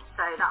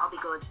 So that'll be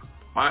good.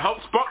 I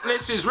hope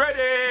Spotness is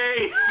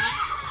ready.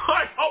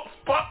 I hope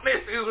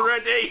Spotness is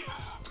ready.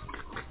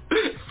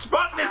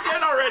 Spotness, you're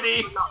not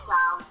ready.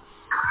 Lockdown.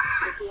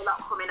 There'll be a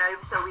lot coming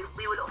over, so we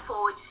will look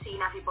forward to seeing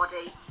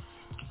everybody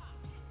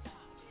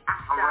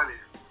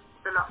after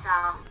the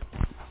lockdown.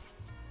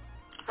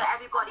 So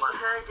everybody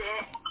heard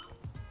it.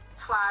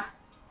 Twan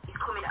is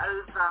coming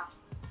over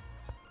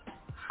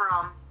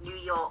from New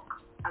York,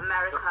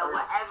 America,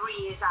 wherever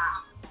he is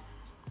at,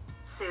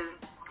 soon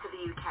to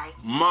the UK.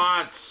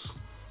 Mad.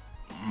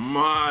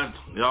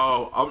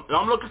 Yo,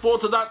 I'm looking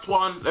forward to that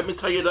one. Let me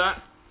tell you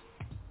that.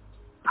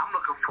 I'm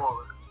looking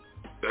forward.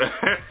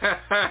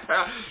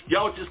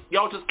 Yo,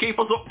 just keep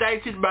us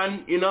updated,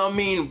 man. You know what I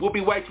mean? We'll be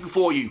waiting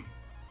for you.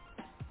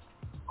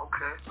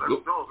 Okay, let's do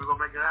it. We're gonna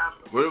make it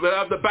happen. We'll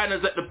have the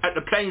banners at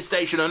the plane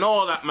station and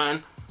all that,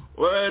 man.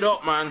 Word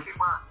up, man. Keep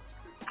my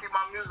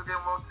music in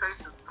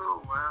rotation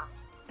too, man.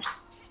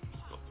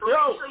 So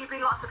make sure you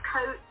bring lots of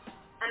coats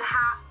and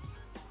hats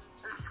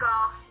and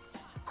scarves,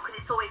 because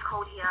it's always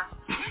cold here.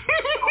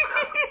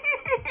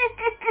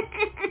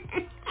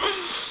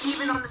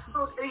 Even on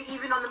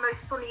the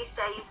most sunniest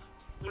days,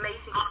 you may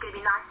think it's going to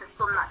be nice and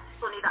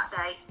sunny that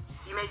day.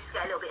 You may just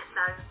get a little bit of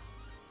snow.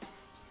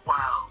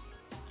 Wow.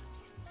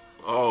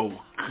 Oh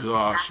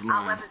gosh, man.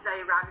 Our weather's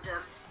very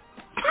random.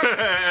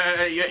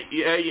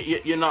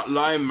 You're not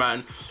lying,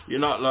 man. You're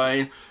not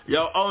lying.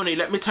 Yo, Oni,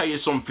 let me tell you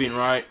something,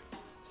 right?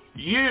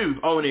 You,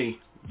 Oni,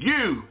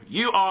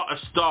 you are a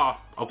star,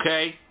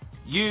 okay?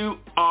 You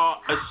are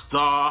a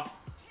star.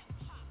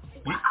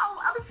 I'm a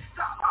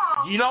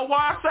star. You know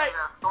why I say?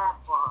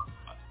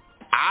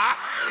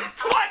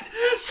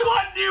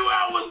 Twan knew where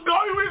I was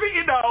going with it,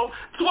 you know.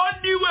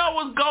 Twan knew where I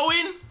was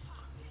going.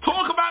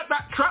 Talk about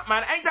that track,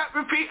 man. Ain't that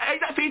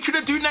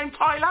featuring a dude named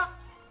Tyler?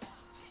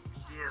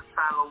 Yeah,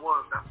 Tyler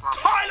Woods. That's my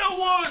Tyler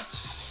Woods.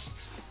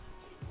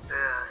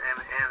 Yeah,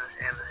 and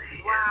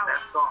wow.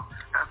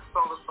 that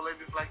song is for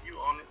ladies like you,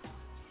 on it.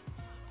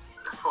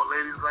 It's for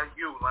ladies like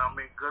you. I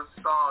mean, good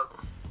stars,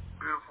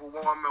 beautiful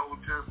women who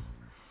just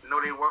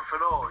know they worth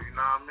it all. You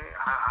know what I mean?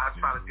 I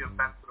try to give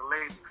back to the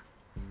ladies.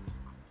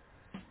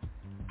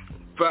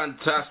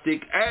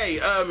 Fantastic. Hey,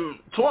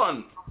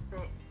 Twan,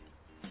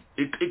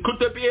 could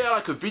there be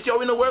like a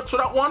video in the works for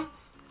that one?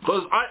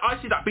 Because I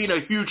see that being a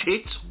huge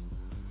hit.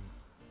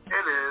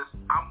 It is.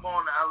 I'm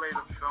going to LA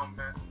to film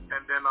it,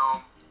 and then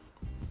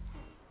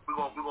we're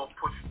gonna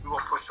push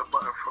the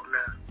button from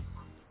there.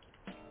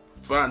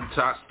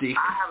 Fantastic. I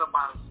have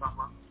about a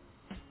summer.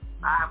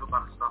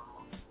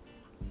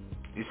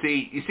 You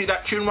see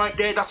that tune right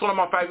there? That's one of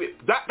my favorite.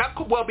 That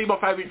could well be my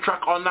favorite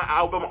track on that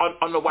album,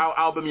 on the WoW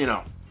album, you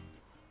know.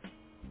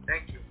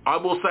 Thank you. I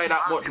will say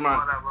that much, man.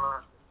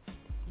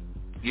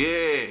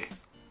 Yeah.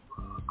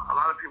 A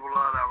lot of people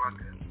love that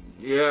record.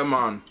 Yeah,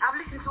 man. I've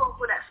listened to All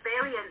Good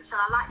Experience, and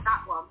I like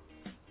that one.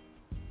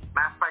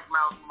 Mass Spike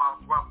Mouse, my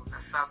brother.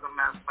 That shouts to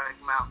Mass Spike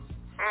Mouse.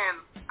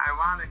 And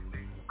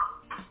ironically,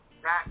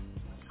 that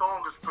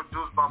song is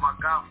produced by my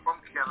guy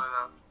from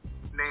Canada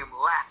named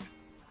Lack.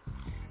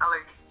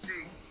 LAC.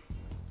 You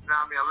know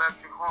what I mean?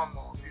 Electric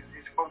Hormones.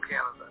 He's from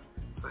Canada.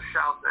 So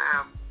shout to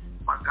him.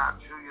 My guy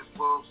Julius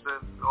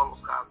Wilson, all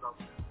those guys up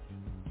there.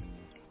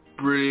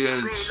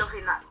 Brilliant. Really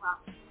loving that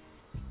track.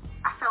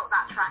 I felt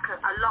that track.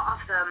 A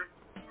lot of them,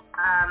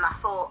 I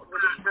thought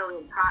were just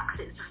brilliant tracks.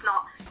 It's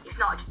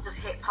not just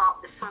hip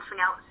hop. There's something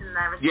else in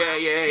there as well.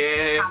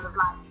 Yeah. Kind of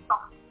like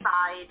soft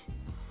side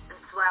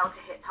as well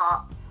to hip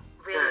hop.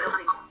 Really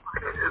lovely.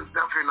 It's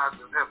definitely not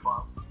just hip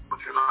hop,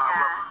 but you know I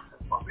love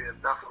hip hop. Yeah,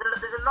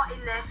 definitely. There's a lot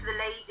in there for the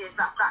ladies.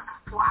 That's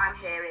what I'm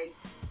hearing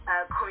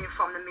coming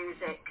from the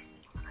music.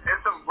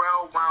 It's a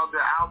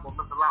well-rounded album.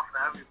 It's a lot for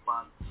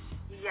everybody.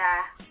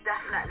 Yeah,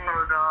 definitely. It's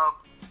turn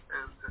up.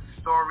 It's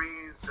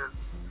stories. It's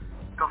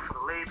stuff for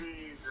the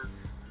ladies. It's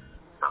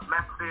the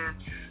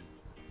message.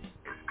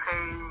 It's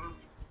pain.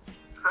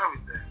 It's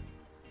everything.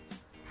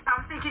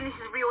 I'm thinking this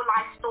is real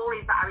life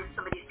stories that are in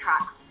some of these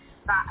tracks.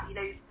 That, you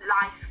know,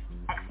 life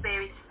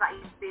experiences that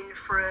he's been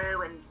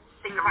through and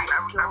things about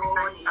his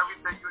journey.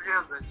 Everything you hear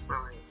is an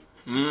experience.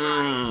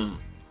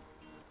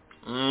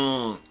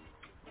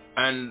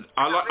 And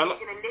I'm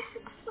really going to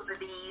listen to some of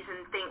these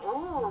and think,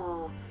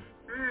 ooh,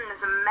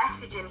 there's a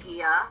message in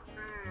here.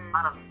 A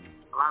lot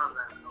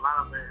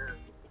of it is.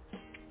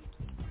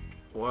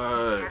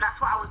 Word. Yeah, that's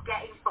what I was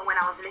getting from when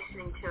I was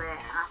listening to it,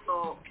 and I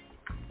thought,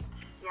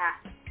 yeah,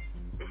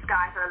 this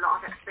guy's had a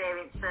lot of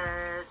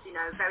experiences, you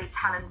know, very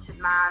talented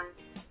man.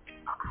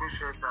 I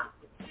appreciate that.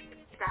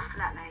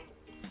 Definitely.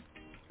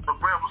 So,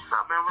 Brad, what's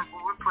up, man?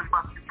 We're pretty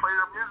much play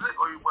the music,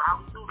 or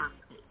how we do this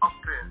up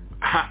there?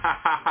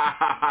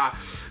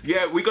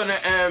 Yeah, we're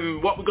gonna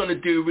what we're gonna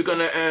do, we're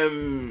gonna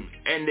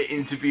end the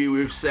interview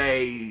with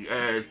say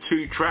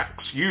 2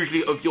 tracks,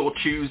 usually of your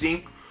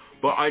choosing.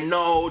 But I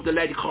know the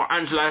lady called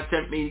Angela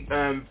sent me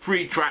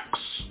 3 tracks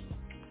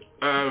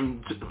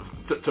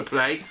to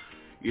play.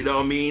 You know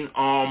what I mean?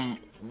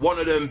 One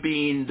of them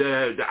being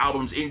the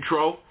album's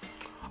intro.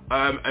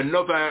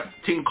 Another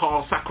thing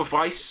called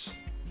Sacrifice.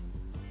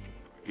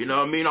 You know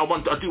what I mean? I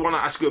do want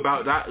to ask you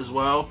about that as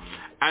well.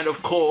 And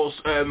of course,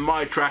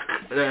 my track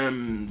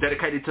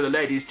dedicated to the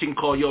ladies, thing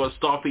called You're a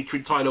Star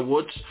featuring Tyler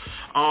Woods.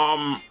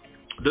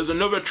 There's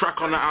another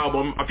track on the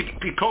album. I think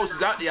it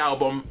closes out the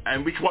album,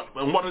 and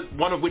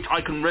one of which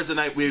I can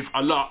resonate with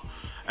a lot,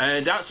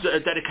 and that's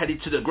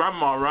dedicated to the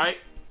grandma, right?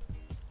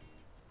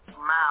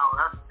 Wow,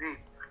 that's deep.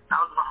 That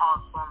was a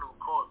hard song to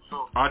record,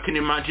 so. I can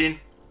imagine.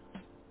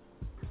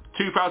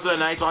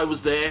 2008, I was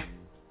there.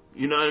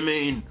 You know what I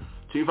mean?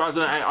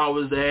 2008, I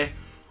was there.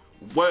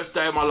 Worst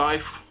day of my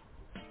life.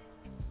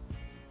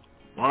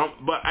 Well,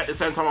 but at the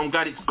same time, I'm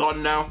glad it's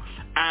gone now.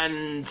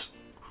 And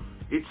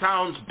it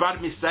sounds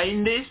bad me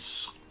saying this,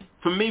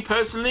 for me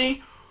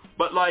personally,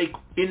 but like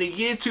in the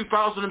year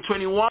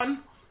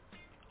 2021,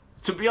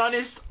 to be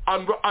honest,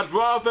 I'd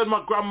rather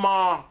my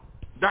grandma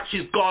that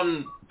she's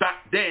gone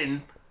back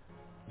then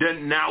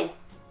than now.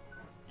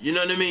 You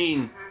know what I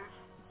mean?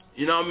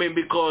 You know what I mean?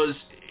 Because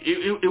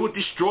it would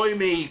destroy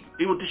me.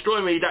 It would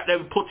destroy me that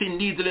they're putting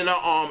needle in her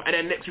arm, and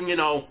then next thing you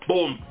know,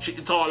 boom,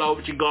 shit's all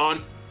over, she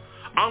gone.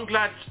 I'm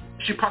glad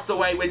she passed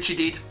away when she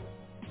did.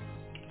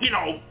 You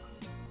know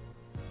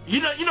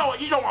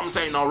what I'm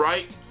saying, all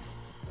right?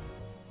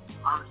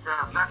 I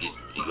understand.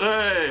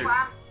 Hey.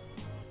 Well,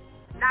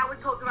 now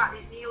we're talking about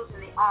these needles in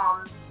the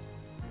arms.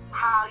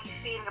 How are you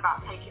feeling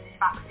about taking this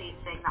vaccine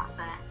thing that's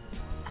there?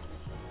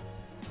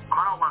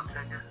 I don't want to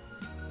take it.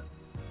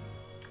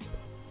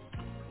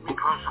 Me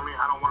personally,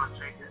 I don't want to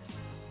take it.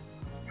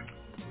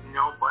 You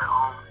know, but it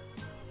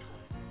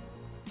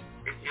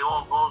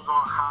all goes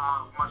on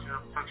how much it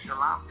affects your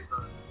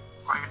livelihood.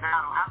 Right now,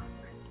 I don't have to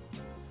take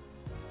it.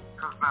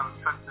 Because it's not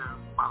affecting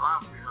my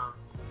livelihood.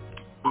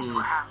 But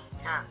perhaps it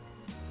can.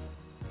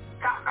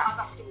 That's why I was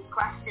asking you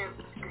questions,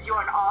 because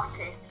you're an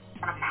artist,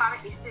 and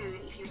apparently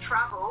soon, if you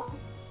travel,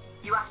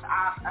 you have to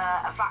have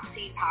a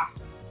vaccine pass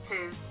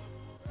to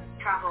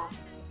travel.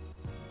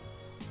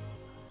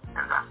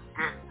 And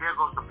there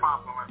goes the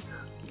problem right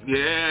there.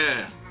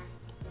 Yeah.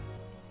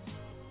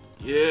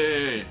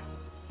 Yeah.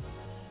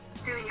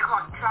 Soon you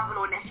can't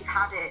travel unless you've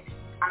had it,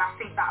 and I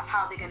think that's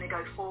how they're going to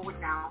go forward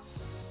now.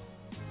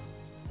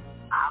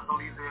 I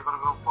believe they're going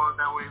to go forward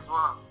that way as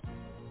well.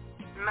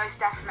 Most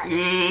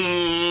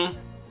definitely.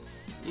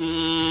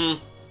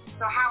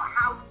 So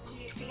how do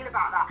you feel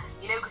about that?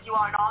 You know, because you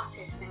are an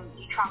artist and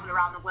you travel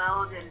around the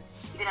world, and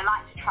you're going to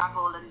like to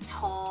travel and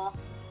tour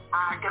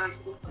and go to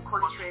different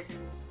countries.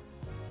 And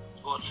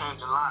it's going to change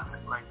a lot.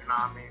 Like, you know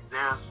what I mean?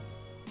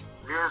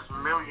 There's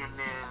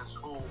millionaires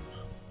who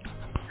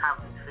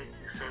haven't faced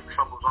the same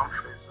troubles I'm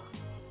facing.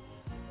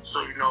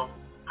 So, you know,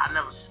 I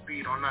never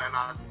speed on nothing.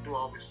 I do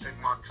always take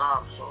my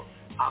time. So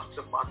I've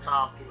took my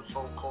time through this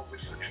whole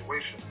COVID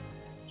situation.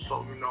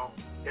 So, you know,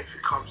 if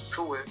it comes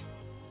to it,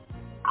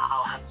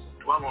 I'll have to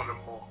dwell on it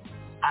more.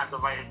 As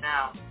of right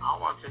now, I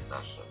don't want to take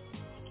that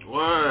shit.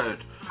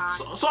 Word.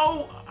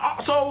 So,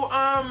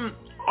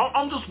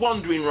 I'm just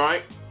wondering,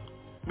 right?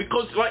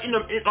 Because like in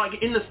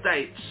the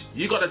States,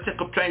 you got to take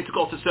a plane to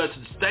go to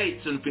certain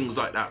states and things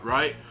like that,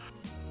 right?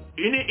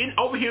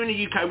 Over here in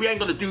the UK, we ain't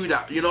gonna do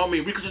that. You know what I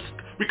mean? We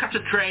catch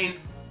a train,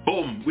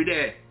 boom, we're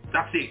there.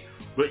 That's it.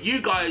 But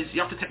you guys, you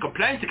have to take a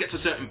plane to get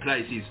to certain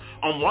places.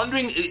 I'm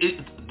wondering,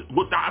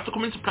 would that have to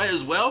come into play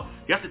as well?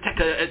 You have to take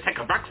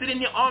a vaccine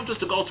in your arm just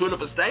to go to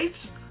another state?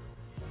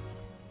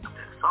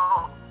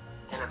 So,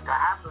 and if that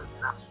happens,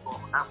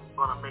 that's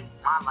gonna make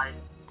my life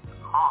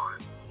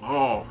hard.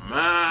 Oh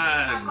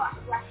man. I've got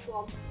a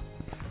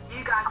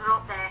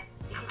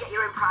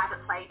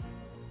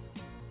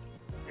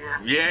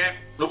Yeah,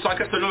 looks like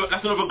that's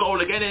another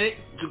goal again, isn't it?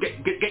 To get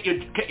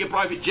your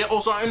private jet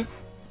or something.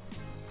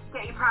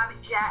 Get your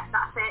private jet.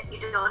 That's it.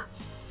 You're done.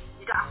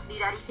 You don't have to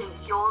need anything.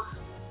 It's yours.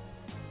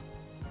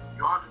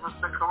 You're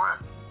 100%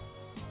 correct.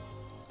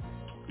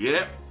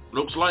 Yeah,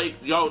 looks like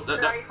if all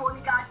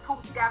you guys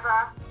pull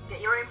together, get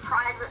your own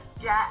private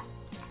jet,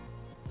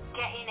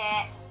 get in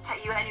it,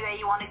 take you anywhere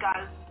you want to go.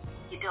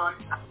 You're done.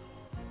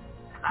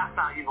 That's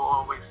how you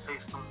always say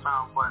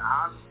sometimes, but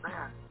I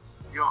understand.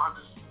 You're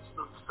 100%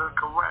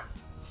 correct.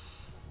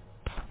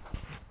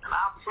 And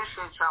I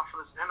appreciate y'all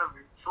for this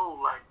interview too,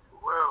 like, for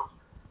real.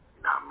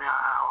 You know what I mean?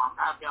 I'm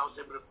happy I was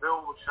able to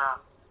build with y'all.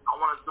 I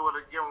want to do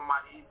it again when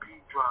my EP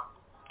drop.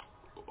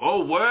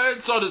 Oh, word?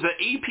 So there's an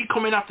EP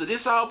coming after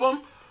this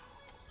album?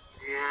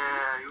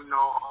 Yeah, you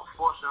know,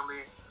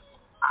 unfortunately,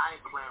 I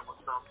ain't playing with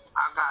them.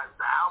 I got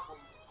the album,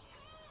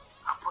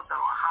 I put that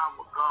on high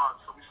regard,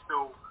 so we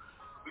still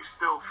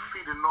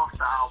feeding off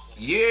the album.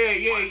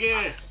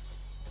 Yeah.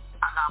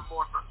 I got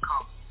more to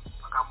come.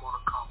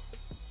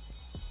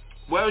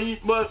 Well, you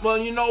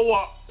know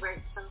what?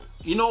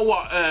 You know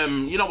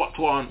what,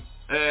 Twan?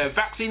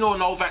 Vaccine or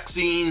no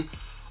vaccine,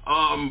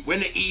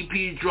 when the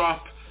EP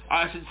drop,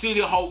 I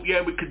sincerely hope,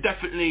 we could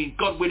definitely,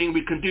 God willing,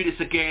 we can do this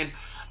again.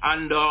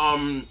 And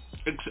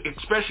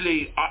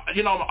especially,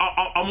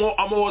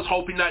 I'm always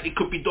hoping that it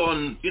could be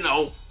done,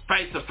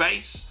 face to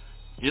face.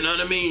 You know what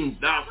I mean?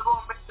 Now, we're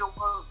gonna make it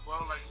work,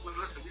 bro. Like,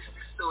 listen, we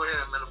still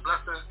here, man. A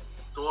blessing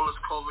to all this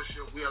COVID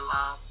shit. We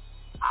alive.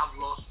 I've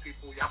lost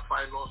people. Y'all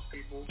probably lost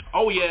people.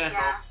 Oh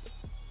yeah.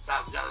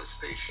 Y'all gotta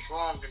stay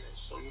strong in it.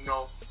 So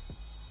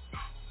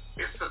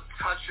it's a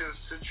touching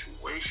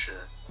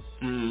situation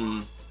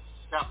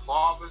that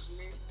bothers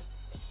me,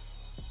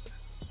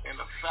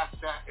 and the fact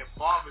that it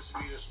bothers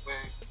me this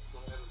way.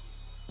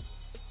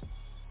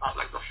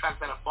 Like the fact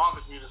that it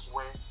bothers me this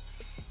way,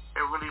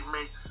 it really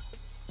makes.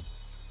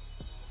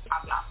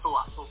 I feel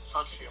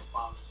touchy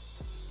about it.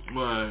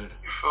 Right.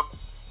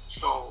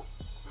 So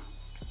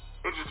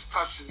it just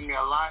touches me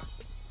a lot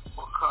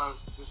because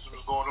this is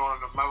what's going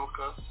on in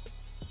America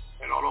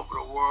and all over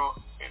the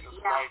world, and it's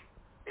like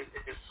it's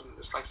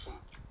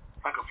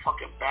like a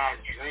fucking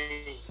bad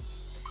dream.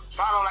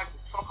 So I don't like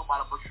to talk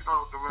about it, but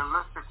the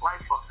realistic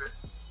life of it,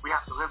 we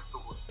have to live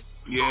through it.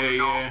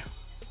 Yeah.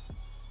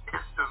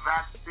 It's the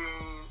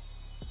vaccine.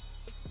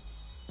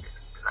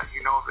 Like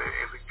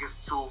if it gets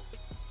too.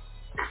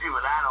 It's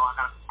either that or I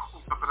gotta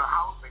coop up in the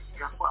house and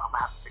guess what? I'm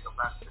gonna have to take a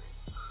vaccine.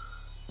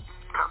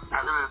 Because at the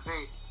end of the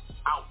day,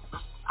 I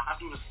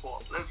do this for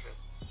a living.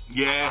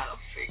 Yeah. I'm not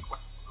a fake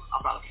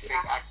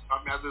actor. I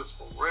mean, I do this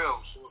for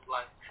real. So it's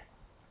like,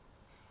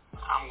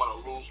 I'm gonna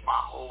lose my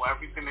whole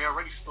everything. They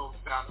already slowed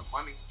down the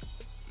money.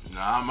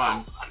 Nah,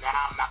 man. So,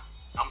 now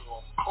I'm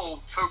going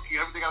cold turkey.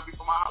 Everything gotta be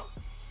for my house.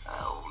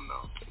 Hell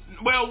no.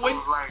 Well, when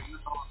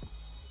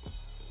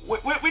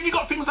you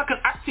got things like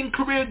an acting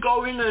career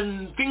going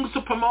and things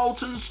to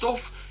promote and stuff,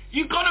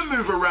 you gotta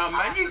move around,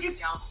 man.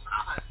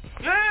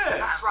 Yeah.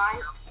 That's right.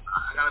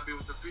 I gotta be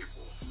with the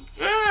people.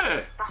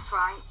 Yeah. That's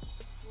right.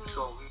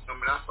 So,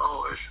 that's the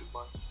whole issue,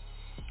 but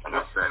like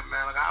I said,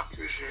 man, I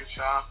appreciate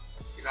y'all.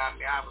 You know what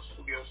I mean? I have a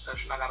studio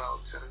session I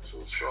gotta attend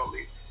to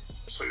shortly.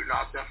 So,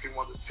 I definitely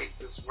want to take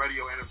this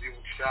radio interview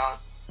with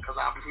y'all because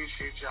I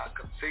appreciate y'all.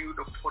 Continue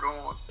to put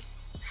on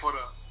for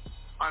the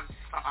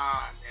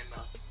unsigned and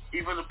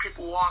even the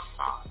people who are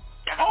signed.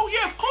 Oh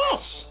yeah, of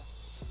course.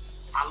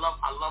 I love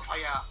how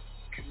y'all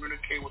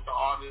communicate with the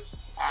artists.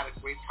 I had a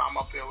great time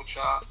up here with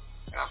y'all,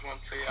 and I just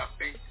want to tell y'all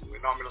thank you.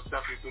 Let's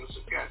definitely do this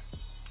again.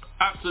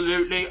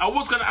 Absolutely. I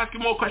was going to ask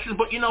you more questions,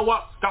 but you know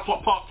what? That's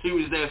what part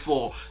 2 is there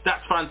for. That's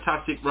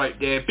fantastic right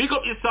there. Big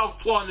up yourself,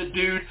 Twan the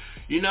Dude.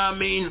 You know what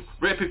I mean?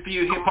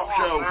 RePPiN4U Hip Hop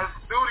Show. Man.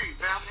 Duty,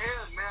 man. I'm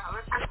here,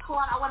 man. And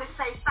Twan, I want to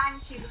say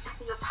thank you for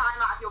taking your time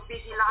out of your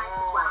busy life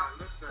as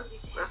well.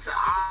 Listen,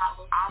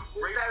 I'm grateful.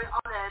 We're very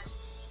honored.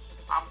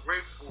 I'm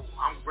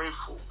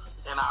grateful.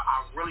 And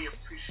I really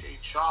appreciate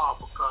y'all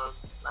because,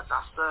 like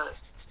I said,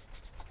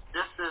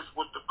 this is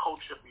what the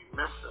culture be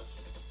missing.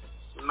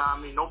 You know what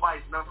I mean?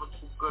 Nobody's never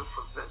too good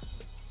for this.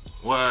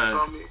 What? You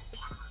know what I mean?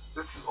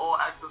 This is all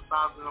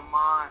exercising the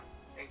mind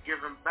and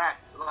giving back.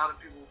 There's a lot of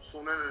people who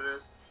tune into this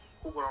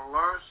who are going to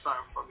learn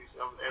something from these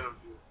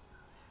interviews.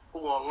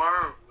 Who are going to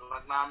learn, you know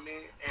what I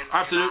mean? And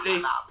absolutely.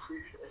 And I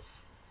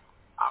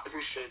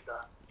appreciate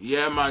that.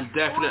 Yeah, man,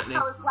 definitely.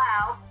 Also as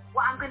well,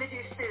 what I'm going to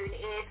do soon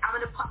is I'm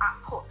going to put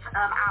out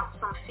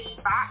some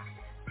feedback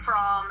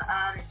from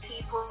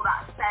people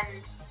that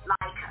send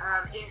like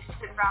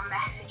Instagram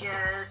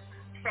messages,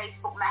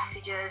 Facebook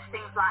messages,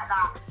 things like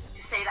that,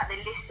 to say that they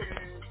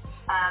listened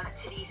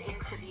to these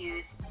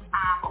interviews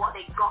and what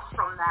they got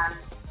from them,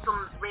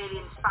 some really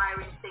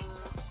inspiring things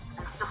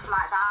and stuff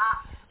like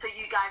that. So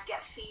you guys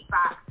get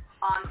feedback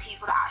on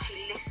people that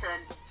actually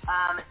listen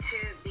to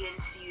the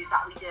interviews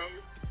that we do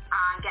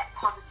and get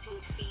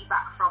positive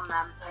feedback from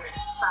them. So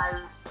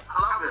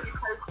I'm going to be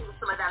posting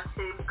some of them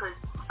soon because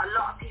a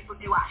lot of people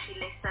do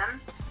actually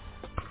listen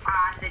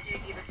and they do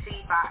give us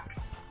feedback.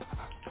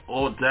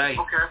 All day.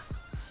 Okay.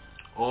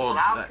 All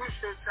I day.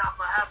 appreciate y'all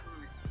for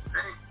having me.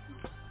 Thank you.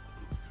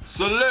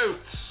 Salute.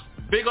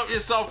 Big up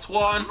yourself,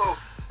 Twan.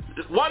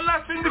 One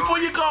last thing before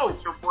you go.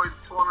 Your boy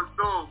Twan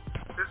do.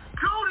 It's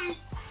Goody.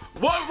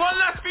 One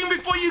last thing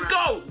before you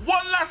go.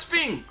 One last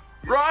thing,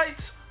 right?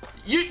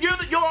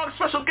 You're our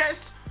special guest.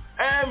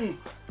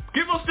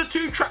 Give us the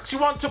 2 tracks you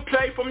want to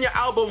play from your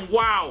album.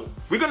 Wow.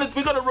 We're gonna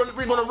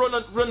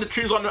run the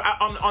tunes on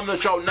the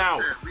show now.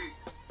 Yeah, we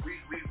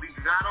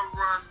gotta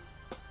run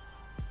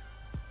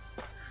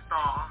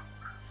Star,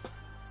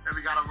 and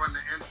we gotta run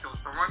the intro.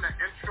 So run the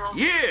intro.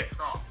 Yeah.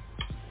 Star.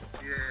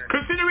 Yeah.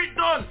 Consider it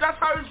done. That's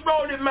how it's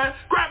rolling, man.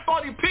 Grand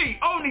Body P,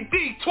 Only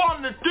D,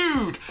 Twan the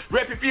Dude.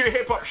 RePPiN4U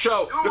Hip Hop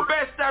Show. The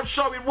best damn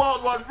show in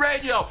worldwide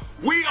radio.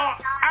 We are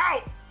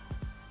out.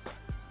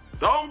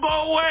 Don't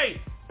go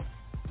away.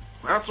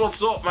 That's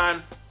what's up,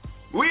 man.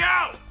 We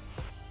out.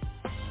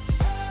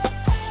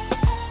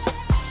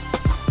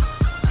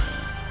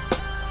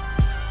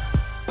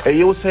 Hey,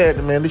 yo, what's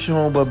happening, man? This your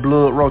homeboy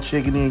Blood Raw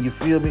checking in, you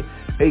feel me?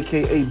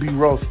 A.K.A. B.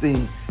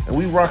 Rothstein. And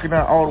we rocking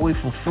out all the way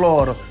from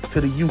Florida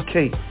to the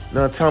UK.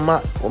 Now I'm talking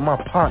about with my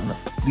partner,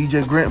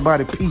 DJ Grant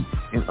Body P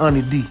and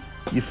Honey D.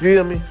 You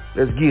feel me?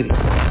 Let's get it.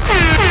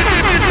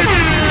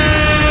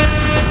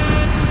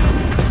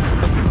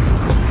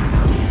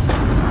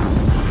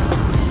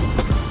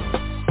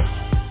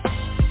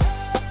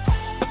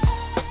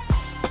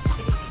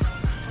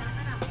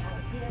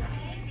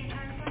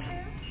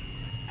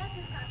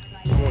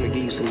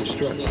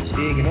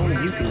 And only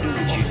you can do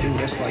what you do.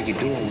 That's why you're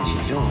doing what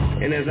you're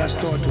doing. And as I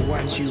start to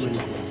watch you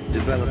and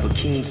develop a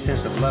keen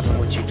sense of loving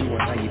what you do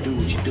and how you do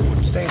what you're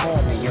doing, stay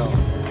hard with y'all.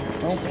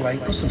 Don't play.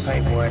 Put some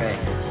paint where it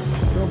ain't.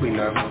 Don't be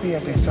nervous. Be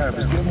at their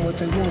service. Give them what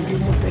they want. Give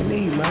them what they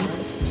need, man.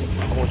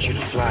 I want you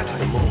to fly to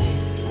the moon.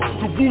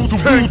 The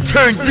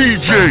Wu-Tang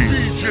DJ.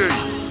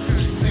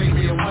 Take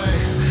me away.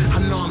 I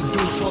know I'm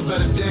due for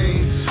better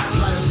days.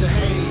 Light as the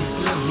haze.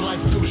 Live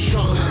life through the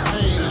struggle and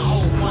pain. I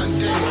hope one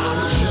day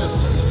I'll just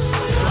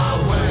fly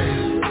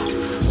away.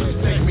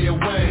 Take me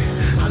away,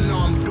 I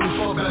know I'm due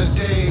for better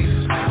days.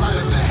 Light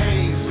up the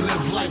haze,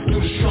 live life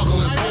through the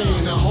struggle and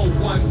pain. I hope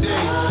one day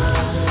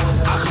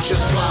I could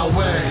just fly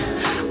away.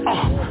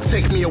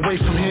 Take me away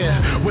from here,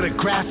 where the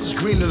grass is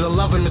greener, the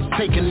loving is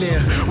taken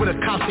there. Where the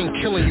cops ain't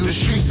killing you, the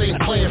streets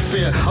ain't playing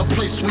fair. A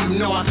place where you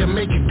know I can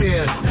make it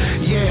there.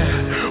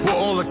 Yeah, where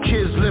all the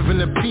kids living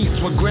in peace.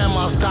 Where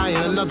grandma's dying,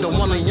 another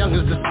one of the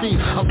youngest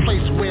deceased. A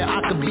place where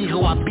I could be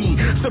who I be,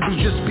 simply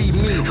just be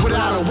me.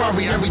 Without a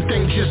worry,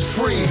 everything just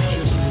free.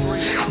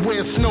 Where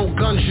it's no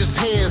guns, just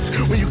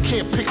hands. When you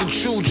can't pick and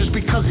choose just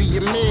because of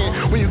your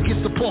man. When you get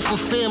support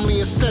from family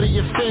instead of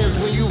your fans.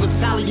 When you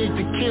retaliate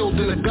to kill,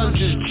 then the gun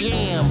just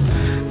jam.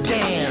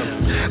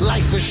 Damn,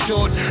 life is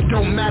short.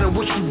 Don't matter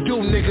what you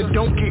do, nigga,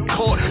 don't get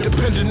caught.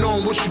 Depending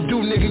on what you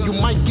do, nigga, you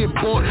might get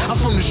bored. I'm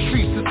from the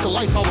streets, it's the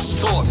life I was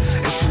taught.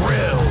 It's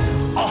real.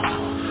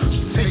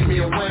 So take me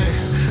away.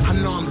 I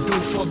know I'm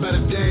due for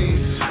better days.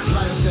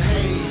 Light up the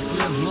haze,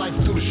 live life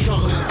through the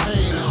struggle and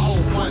pain. I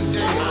hope one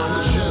day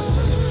I'll just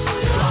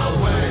fly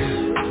away.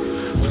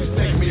 Please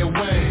take me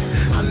away.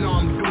 I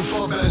know I'm due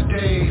for better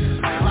days.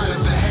 Light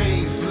up the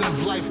haze, live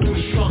life through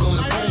the struggle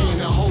and pain.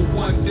 I hope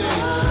one day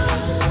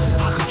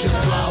I could just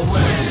fly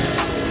away.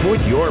 Put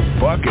your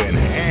fucking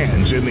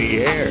hands in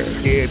the air.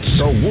 It's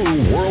the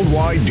Woo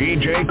Worldwide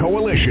DJ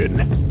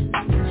Coalition.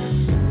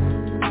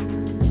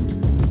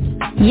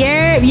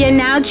 You're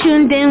now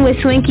tuned in with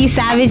Swinky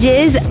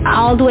Savages,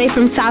 all the way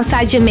from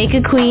Southside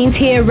Jamaica, Queens,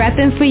 here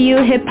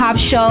RePPiN4U Hip Hop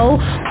Show,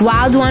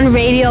 Wild One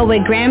Radio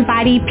with Grand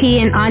Body P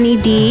and Ani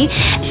D.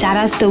 Shout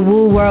outs to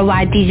Woo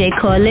Worldwide DJ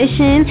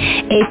Coalition,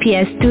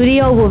 APS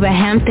Studio,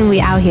 Wolverhampton, we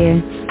out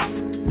here.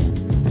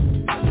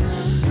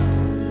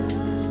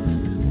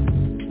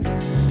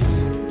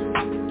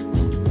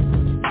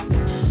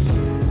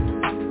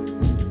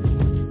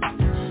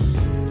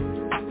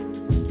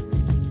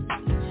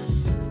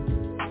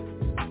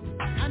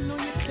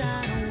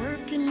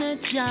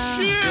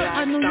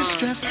 I know you're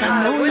stressed,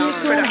 I know you're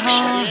so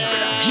hard.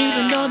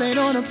 Even though they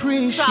don't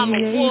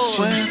appreciate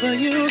wherever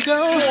you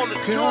go,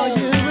 girl,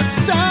 you're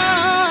a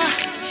star.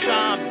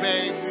 Shine,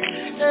 baby.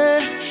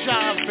 Yeah,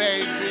 shine,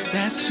 baby.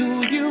 That's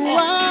who you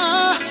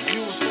are.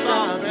 You a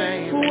star,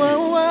 baby.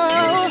 Whoa,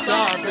 whoa.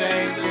 Star,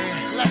 baby.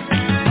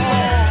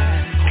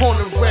 On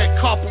the red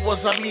carpet was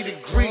I meet a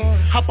greet.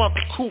 Hop out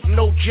the coupe,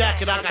 no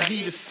jacket, I got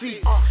heated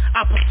seats.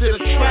 Opposite of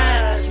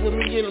tracks with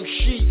me in them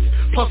sheets.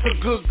 Plus a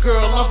good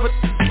girl, love it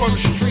from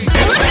the street. I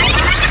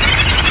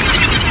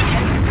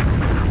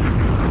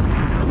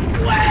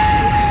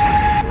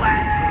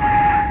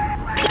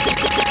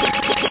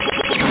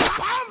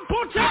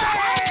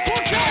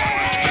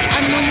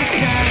know you're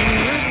tired of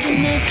working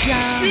that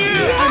job.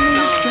 I know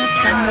you're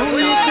stressed, I know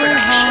you're so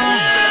hard.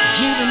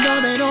 Even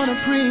though they don't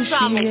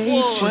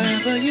appreciate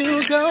wherever you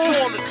go,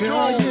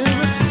 girl, you're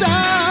a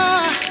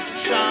star.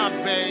 Shine,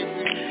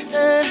 baby.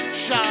 Yeah,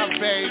 shine,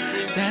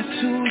 baby. That's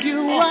who you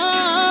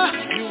are.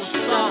 You a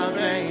star,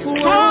 baby.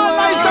 Whoa,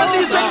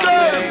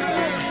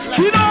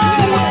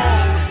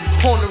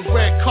 On the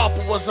red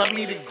carpet was cause I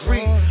meet a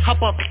greet.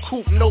 Hop out the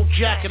coupe, no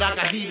jacket, I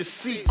got heated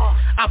seats.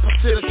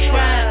 Opposite of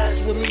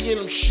trash, with me in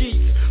them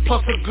sheets.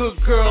 Plus a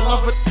good girl,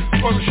 love it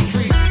on the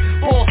street.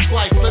 Boss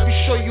life, let me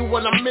show you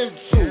what I'm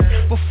into.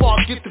 Before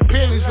I get the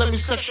panties, let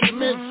me set your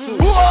mental.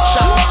 Shot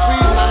the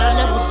free, man, I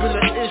never been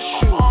an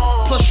issue.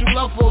 Plus you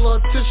love all the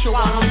attention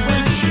while I'm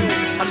with you.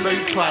 I know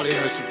you probably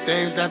heard some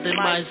things that they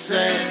might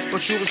say,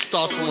 but you the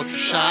star, so want to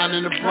shine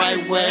in a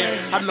bright way.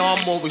 I know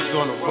I'm always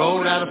on the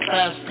road at a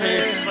fast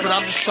pace, but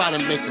I'm just trying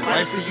to make it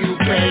right for you,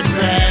 baby.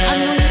 I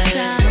know you're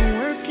tired of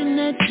working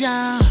that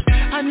job.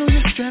 I know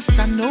you're stressed,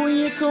 I know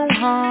you go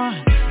hard.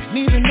 And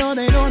even though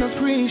they don't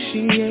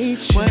appreciate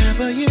you,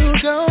 wherever you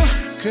go,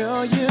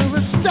 girl, you're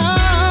a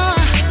star.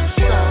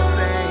 Star,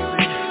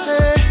 baby.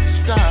 Hey,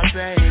 star,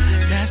 baby.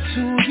 That's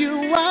who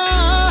you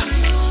are.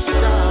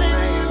 Star,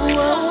 baby.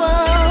 Whoa,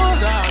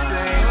 whoa. Star,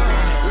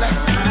 baby.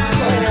 Let's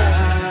go.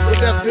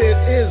 Whatever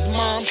it is,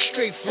 mom,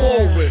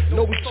 straightforward.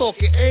 No, we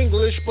talking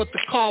English, but the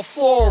car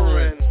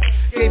foreign.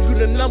 Gave you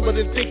the number,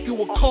 didn't think you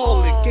would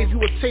call it. Gave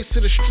you a taste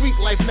of the street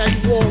life, now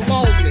you all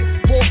on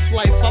it. Boss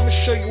life, I'ma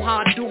show you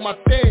how I do my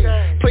thing.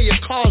 Play your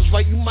cards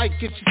right, you might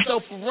get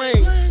yourself a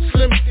ring.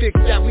 Slim thick,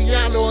 that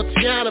Rihanna or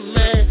Tiana,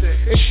 man.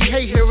 And she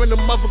hate hearing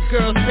them other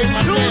girls say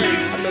my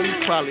name. I know you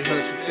probably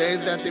heard some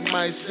things that they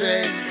might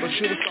say, but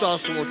you the star,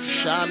 so won't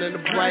you shine in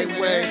a bright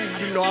way.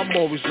 You know I'm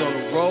always on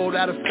the road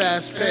at a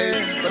fast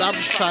pace, but I'm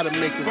just trying to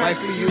make it right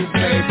for you,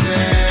 baby.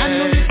 I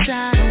know you're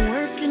tired of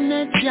working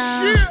that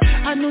job.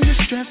 I know you're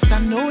stressed, I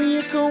know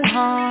you go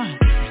hard.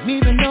 And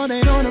even though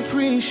they don't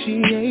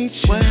appreciate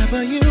you,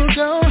 wherever you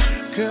go,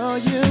 girl,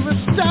 you're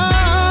a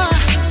star.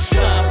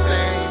 Star,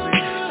 baby.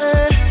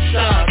 Hey,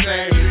 star,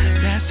 baby.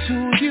 That's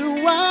who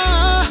you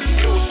are.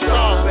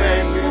 Star,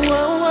 baby.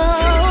 Whoa,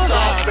 whoa.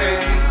 Star,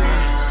 baby.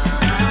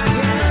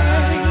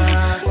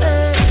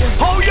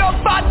 Hold your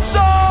butts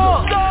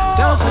up.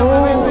 Oh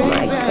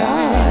my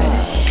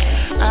gosh,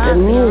 the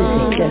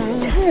music just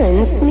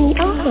turns me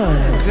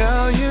on.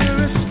 Girl, you're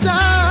a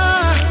star.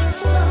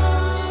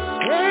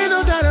 Ain't no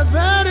doubt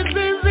about it,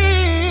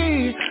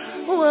 baby.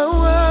 Whoa,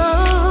 whoa.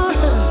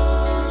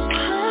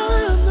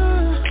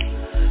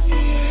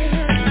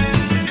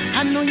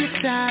 I know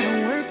you're tired of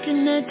working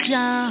that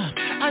job.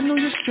 I know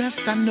you're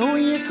stressed, I know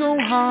you go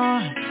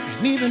hard.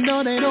 And even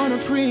though they don't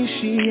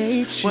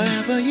appreciate you,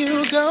 wherever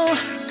you go,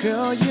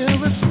 girl,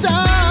 you're a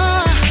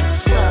star.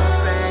 Star,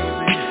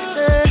 baby.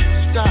 Hey,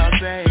 star,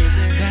 baby.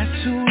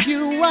 That's who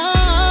you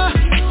are.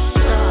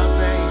 Star,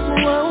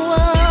 baby. Whoa,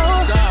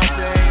 whoa. Star,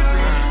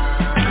 baby.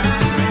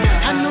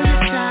 I know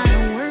you're tired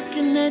of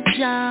working that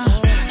job.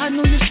 I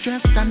know you're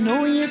stressed, I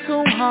know you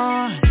go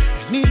hard.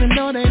 And even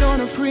though they don't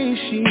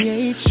appreciate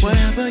you,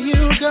 wherever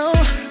you go,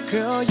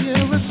 girl, you're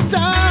a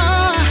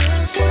star.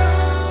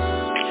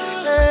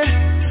 Hey,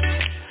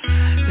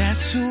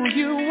 that's who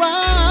you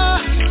are.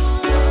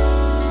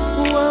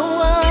 Whoa,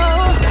 whoa.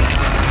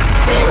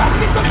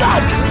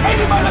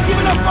 Anybody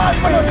giving up my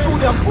fire to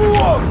their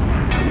fool?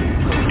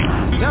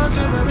 Don't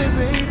you worry,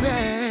 baby.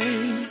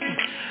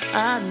 I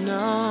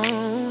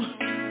know,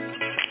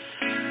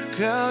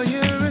 girl,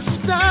 you're a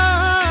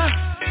star.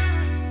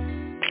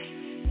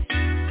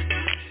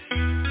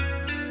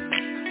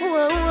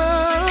 Whoa, whoa.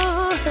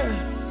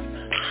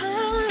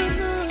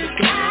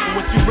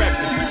 What you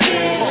reppin'?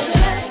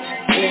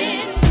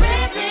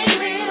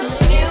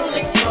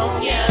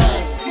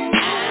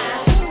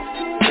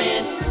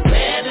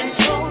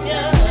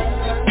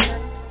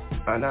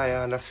 And I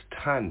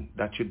understand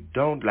that you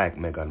don't like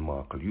Meghan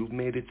Markle. You've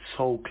made it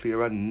so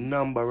clear a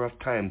number of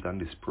times on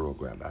this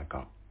program, like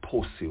a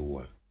pussy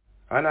hole.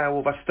 And I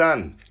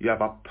understand you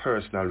have a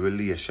personal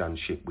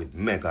relationship with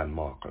Meghan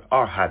Markle,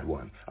 or had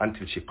one,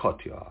 until she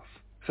cut you off.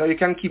 So you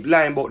can keep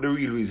lying about the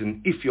real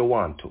reason if you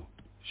want to.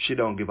 She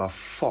don't give a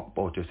fuck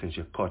about you since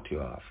she cut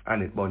you off.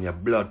 And it burn your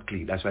blood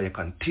clean. That's why you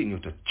continue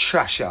to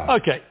trash her.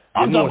 Okay,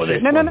 I'm done with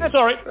it. No,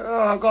 sorry.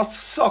 Oh, go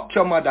suck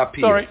your mother,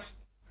 Piers. Sorry.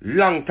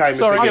 Long time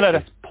you forget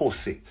this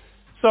pussy.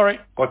 Sorry.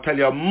 Go tell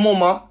your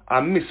mama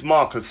and Miss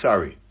Markle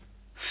sorry.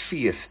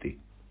 Feisty.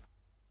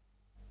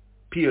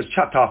 Piers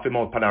chat off him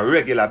out on a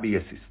regular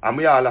basis. And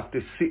we all have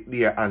to sit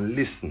there and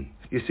listen.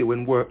 You see,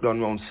 when work done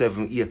around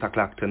 7, 8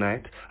 o'clock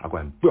tonight, I go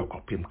and broke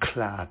up him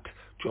clot.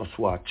 Just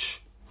watch.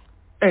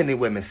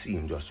 Anyway me see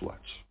him, just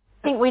watch.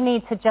 I think we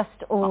need to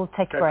just all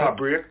take a break. Take a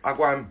break. I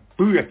go and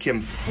break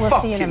him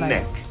fucking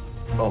neck.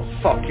 Oh,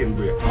 fucking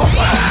break.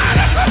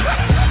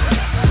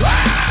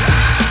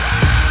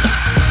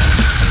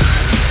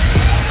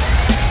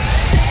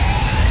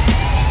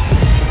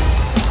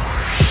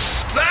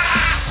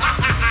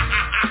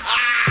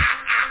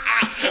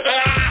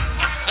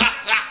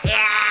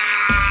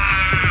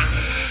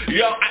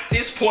 Yo, at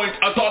this point,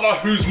 I don't know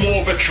who's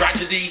more of a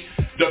tragedy,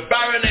 the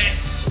Baroness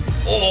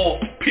or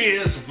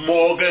Piers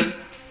Morgan.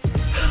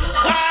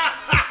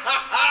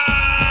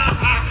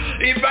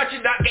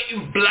 Imagine that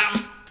getting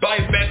blamed by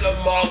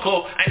Meghan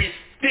Markle and it's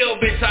still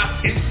bitter,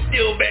 it's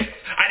still vexed,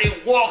 and he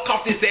walk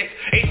off the set.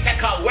 He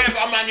take a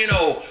weatherman, a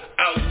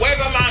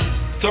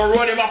weatherman to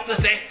run him off the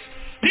set.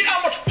 Do you know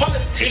how much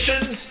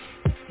politicians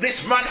this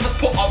man has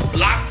put on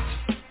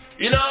blast?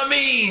 You know what I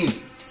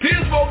mean?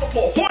 Piers Morgan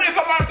put Hood if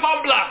a man on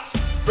blast,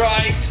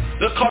 right?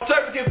 The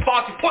Conservative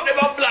Party put them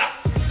on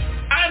blast.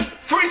 And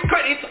for his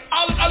credit,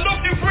 I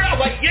loved him for it. I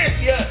was like, yes,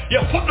 yeah,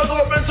 you put the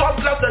government on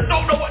blast, they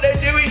don't know what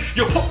they're doing.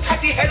 You put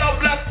Tatty Head on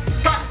blast,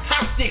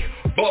 fantastic.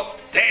 But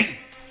then,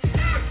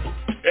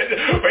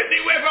 when the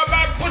weather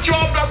man put you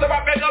on blast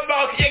about Meghan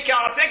Markle, you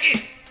can't take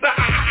it.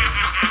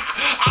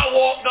 I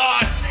walked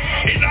on.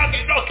 He's not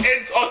getting no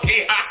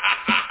Kentucky.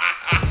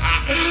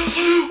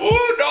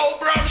 Oh no,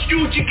 brown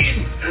stew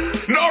chicken.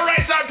 No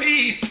rice and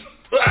peas.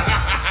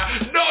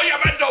 No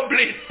yam and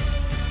dumplings.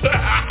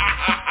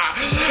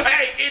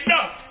 Hey,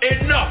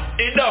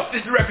 enough.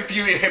 This is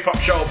RePPiN4U Hip Hop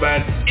Show,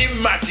 man.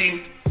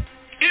 Imagine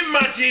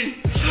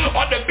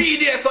on the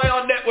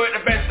BDSIR network,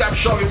 the best damn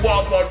show in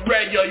worldwide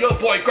radio. Your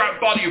boy Grant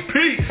Body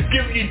P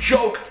giving you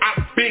joke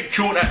and big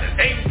tune at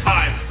the same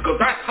time, because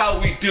that's how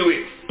we do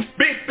it.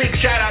 Big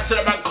shout out to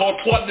the man called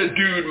TWAN the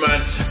Dude,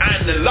 man,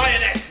 and the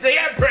Lioness, the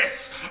Empress.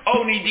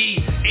 Only D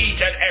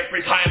each and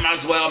every time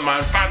as well,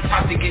 man.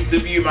 Fantastic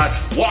interview,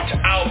 man. Watch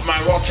out,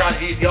 man. Watch out.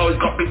 He's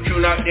got big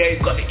tune out there.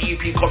 He's got the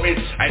EP coming,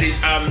 and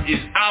his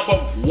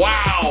album,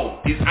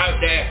 wow, is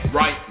out there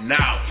right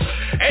now.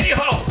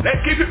 Anyhow, let's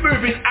keep it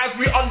moving as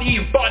we're on the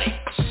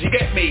Ebonics. You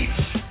get me?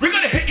 We're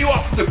gonna hit you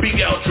off with the Big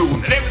L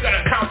tune, and then we're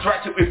gonna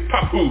counteract it with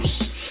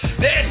PAPOOSE.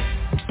 Then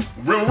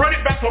we'll run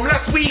it back from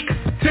last week.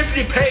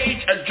 Tiffany,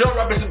 PAIGE, and Joe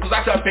Robinson, because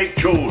that's a big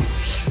tune.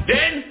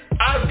 Then,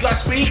 as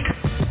last week,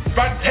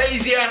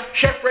 Fantasia,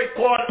 Chef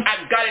RAEKWON,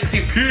 and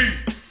Galaxy P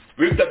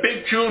with the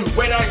big tune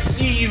When I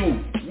See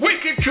You,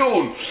 wicked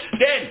tune.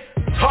 Then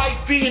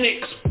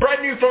TIFFANY,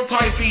 brand new from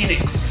TIFFANY,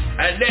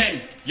 and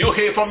then you'll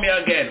hear from me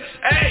again.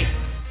 Hey,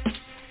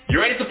 you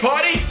ready to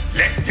party?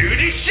 Let's do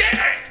this shit.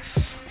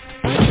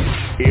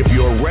 If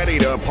you're ready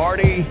to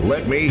party,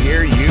 let me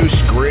hear you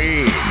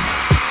scream.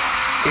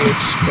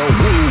 It's the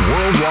Woo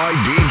Worldwide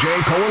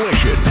DJ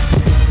Coalition.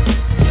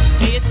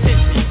 Pay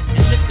attention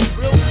and listen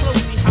real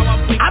closely how I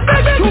break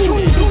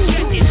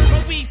it.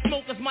 My weed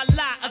smoke is my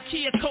lie, a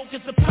Kia Coke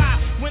is a pie.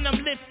 When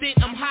I'm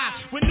lifted, I'm high.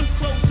 With new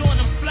clothes on,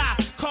 I'm fly.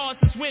 Cars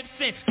is whips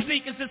and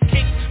sneakers is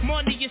kicks.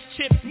 Money is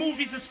chips,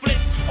 movies is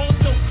flips.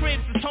 Also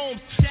cribs is homes,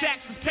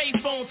 jacks is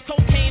payphones.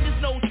 Cocaine is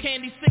nose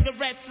candy,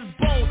 cigarettes is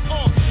bones.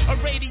 A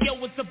radio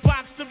is a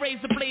box, the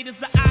razor blade is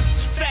the ox.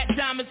 Fat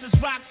diamonds is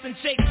rocks and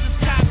jakes is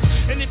cops.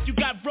 And if you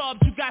got robbed,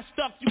 you got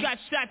stuck, you got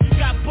shot, you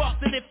got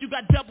bucked. And if you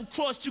got double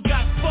crossed, you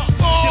got fucked.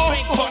 Your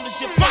bank phone is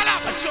your fuck.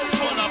 A choke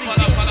on a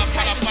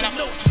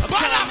note. A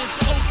crime is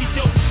the okie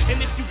doke.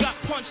 And if you got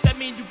punched, that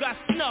means you got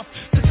snuff.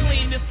 To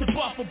clean this to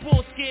buff, a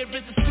bull scare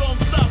is a strong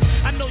stuff.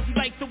 I know you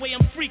like the way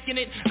I'm freaking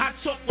it. I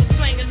talk with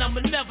slang and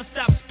I'ma never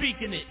stop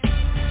speaking it.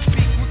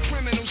 Speak with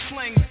criminal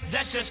slang,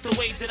 that's just the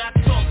way that I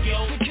talk,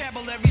 yo.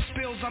 Vocabulary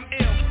spills, I'm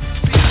ill.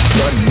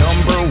 The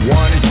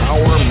 #1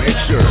 power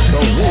mixer, the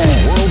Woo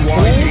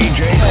Worldwide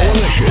DJ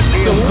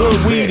Coalition. Some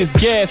good weed is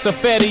gas, a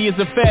fatty is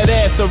a fat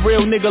ass. A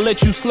real nigga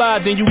let you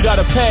slide, then you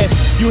gotta pass.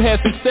 You had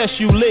success,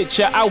 you lit,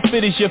 your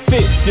outfit is your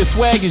fit. Your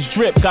swag is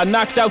drip, got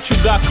knocked out, you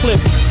got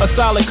clipped. A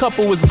solid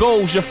couple is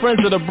goals, your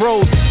friends are the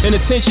bros. An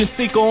attention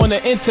seeker on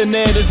the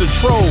internet is a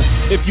troll.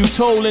 If you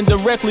told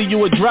indirectly,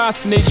 you a dry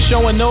snitch.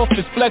 Showing off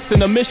is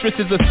flexing, a mistress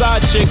is a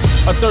side chick.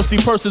 A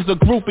thirsty person's a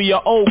groupie,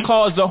 your old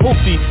car's a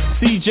hoopty.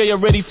 CJ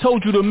already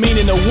told you the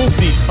meaning of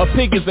whoopty. A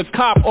pig is a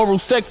cop, oral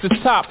sex is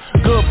top.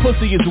 Good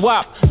pussy is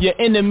wop, your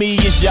enemy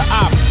is your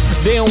op.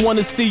 They don't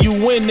wanna see you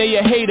win, they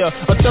a hater.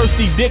 A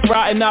thirsty dick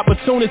riding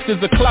opportunist is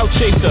a clout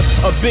chaser.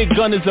 A big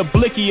gun is a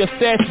blicky, a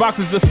stash box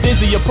is a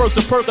stizzy. A Perk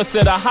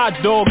said a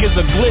hot dog is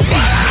a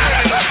glizzy.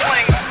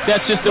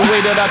 That's just the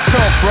way that I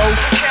talk, bro.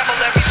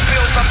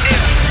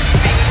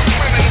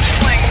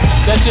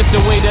 That's just the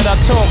way that I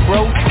talk,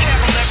 bro.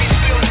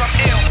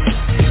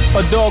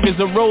 A dog is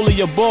a roller,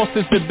 your boss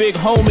is the big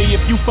homie.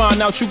 If you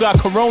find out you got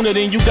corona,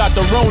 then you got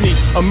the roni.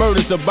 A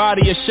murder's a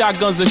body, a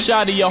shotgun's a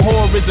shotty. A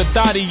whore is a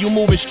thotty, you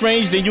moving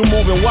strange, then you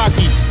moving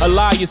wacky. A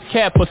lie is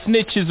cap, a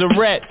snitch is a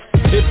rat.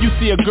 If you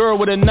see a girl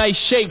with a nice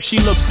shape, she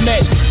looks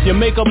snatched. Your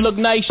makeup look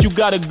nice, you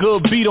got a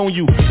good beat on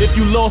you. If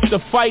you lost a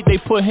fight, they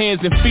put hands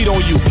and feet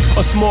on you.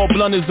 A small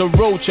blunt is a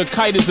roach, a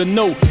kite is a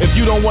note. If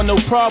you don't want no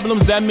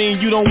problems, that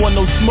means you don't want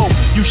no smoke.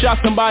 You shot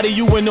somebody,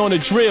 you went on a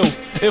drill.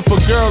 If a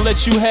girl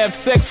lets you have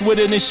sex with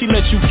her, then she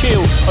lets you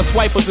kill. A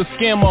swiper's a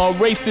scammer, a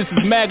racist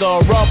is MAGA,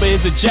 a robber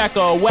is a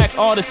jacker, a whack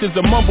artist is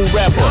a mumble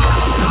rapper.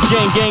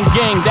 Gang, gang,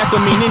 gang, that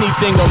could mean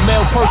anything. A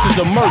male purse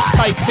is a merch,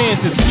 tight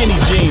pants and skinny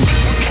jeans.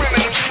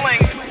 Criminal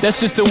slang. That's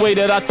just the way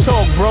that I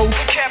talk, bro.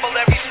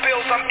 Vocabulary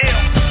spills, I'm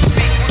ill.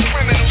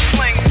 Criminal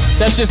slang.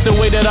 That's just the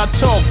way that I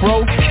talk,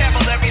 bro.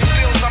 Vocabulary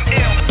spills, I'm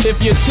ill. If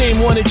your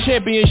team won a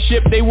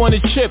championship, they won a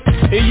chip.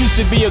 It used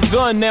to be a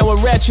gun, now a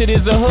ratchet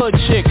is a hood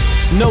chick.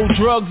 No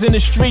drugs in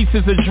the streets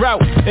is a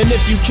drought. And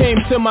if you came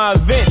to my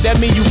event, that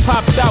mean you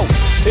popped out.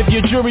 If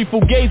your jury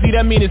fugazi,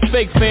 that mean it's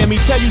fake, fam. He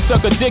tell you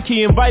suck a dick,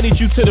 he invited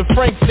you to the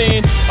Frank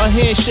stand. A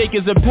handshake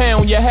is a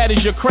pound, your hat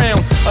is your crown.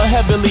 A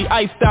heavily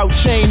iced out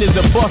chain is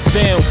a bust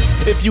down.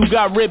 If you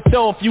got ripped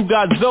off, you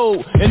got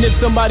zold. And if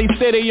somebody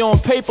say they on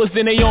papers,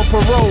 then they on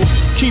parole.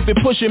 Keep it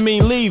pushing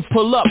mean leave,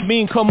 pull up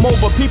mean come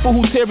over. People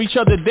who tear each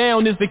other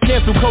down is the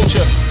cancel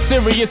culture.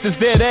 Serious is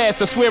dead ass,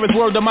 I swear it's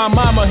word to my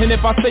mama. And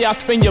if I say I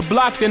spin your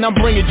block, then I'm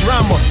bringing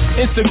drama.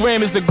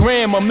 Instagram is the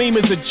gram, a meme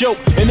is a joke.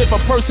 And if a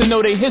person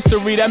know their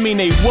history, that mean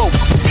they woke.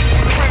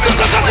 That's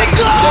just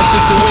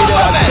the way that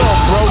I talk,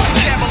 bro.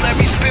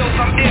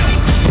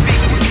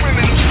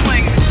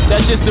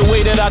 That's just the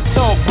way that I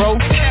talk, bro.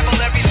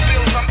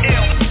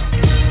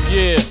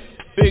 Yeah,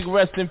 big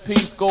rest in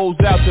peace goes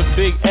out to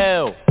Big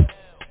L.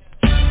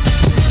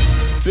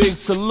 Big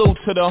salute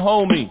to the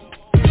homie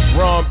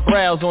Ron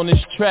Browse on this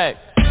track.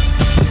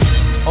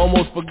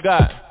 Almost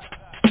forgot.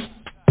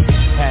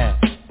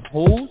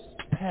 Who's?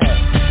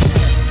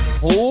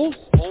 Who?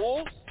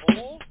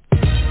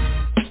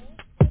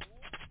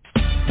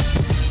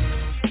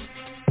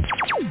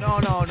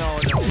 No.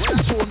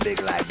 We're too big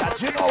like that.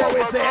 You know what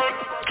we say?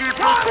 Keep it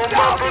from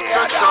my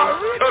protection.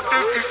 That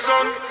is the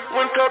sun.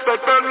 When top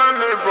at bed and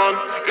they run.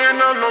 Ain't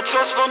no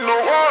trust on no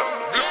one.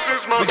 This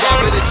is my gun. We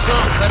got rid of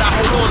Trump, but I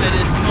hold on to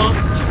this month.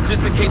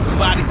 Just in case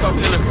somebody start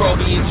feeling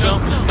froggy and jump.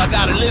 I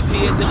gotta live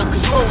here, then I'm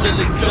controlling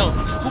this jump.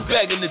 Who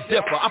begging the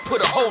differ? I put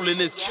a hole in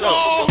this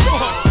chunk.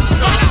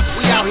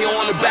 We out here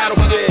on the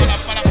battlefield.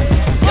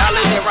 Y'all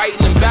in there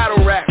writing them battle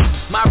raps.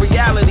 My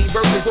reality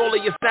versus all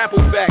of your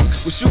sample facts.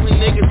 Was shooting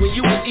niggas when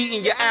you was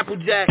eating your Apple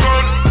Jack.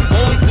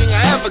 Only thing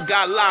I ever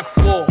got locked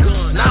for.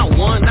 Not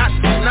one, not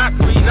two, not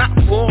three, not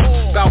four.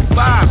 About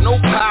 5, no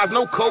pies,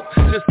 no coke.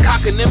 Just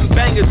cocking them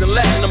bangers and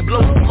letting them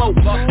blow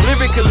smoke.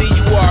 Lyrically,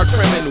 you are a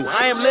criminal.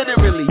 I am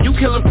literally. You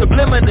kill them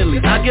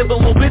subliminally. I give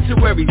them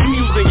obituaries. You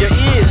using your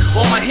ears.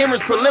 All my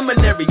hearing's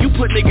preliminary. You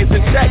put niggas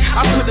in check.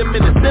 I put them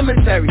in the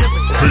cemetery.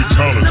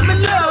 I'm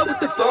in love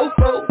with the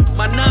fofo.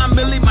 My 9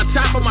 milli, my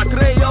chopper, my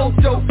 3-0.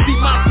 See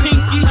my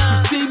pinky, you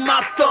see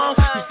my thumb.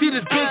 You see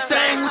this big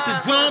thing with the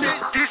drum.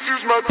 This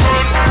is my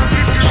gun.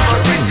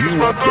 This is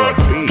my gun.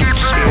 Keep it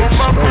from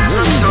my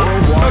protection.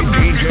 Worldwide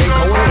DJ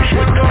Coalition.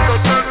 Ain't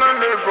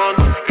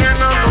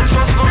no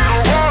trust on no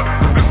one.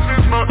 This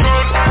is my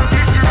gun.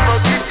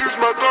 This is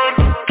my gun.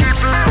 Keep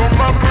it from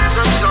my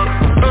protection.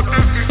 That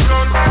is the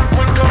sun.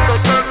 When top at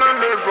bed and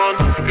they run.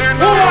 Ain't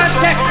no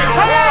trust on no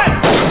one.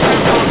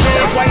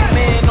 White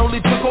man only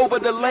took over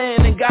the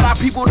land and got our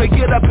people to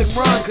get up and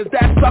run. Cause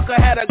that sucker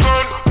had a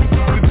gun.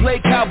 We play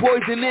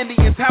cowboys and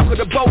Indians. How could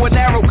a bow and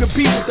arrow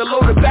compete with the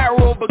loaded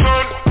barrel of a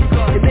gun?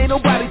 And ain't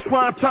nobody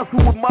trying to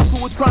tussle with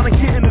muscle or trying to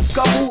get in the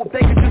scuffle. If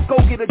they could just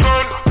go get a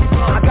gun.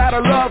 I got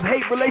a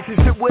love-hate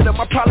relationship with them.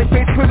 I probably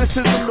face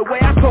criticism the way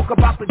I talk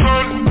about the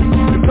gun.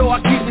 And so I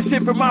keep the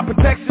shit for my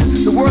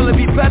protection. The world would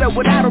be better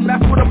without them,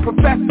 that's what I'm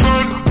professing.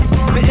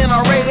 The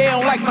NRA, they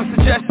don't like my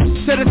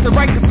suggestions. Said it's the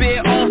right to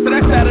bear on, so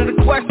that's out of the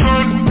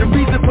question. The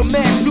reason for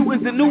mass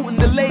shootings in Newton,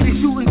 the lady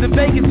shootings in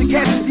Vegas, the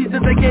casualties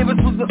that they gave us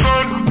was the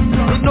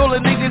and all the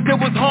niggas that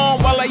was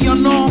home while I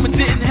unarmed and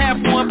didn't have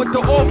one, but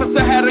the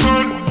officer had a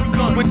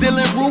gun. When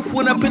Dylan Roof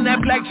went up in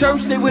that black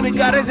church, they would've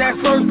got his ass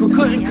first, but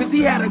couldn't cause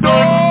he had a gun.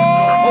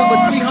 Over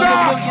 300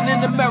 million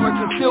in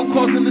America, still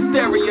causing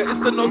hysteria.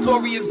 It's the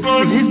notorious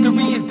gun.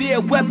 History is there,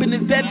 weapon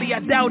is deadly, I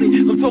doubt it.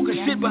 I'm talking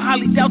shit, but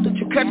highly doubt that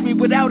you catch me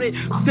without it.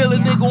 Still a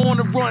nigga on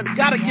the run,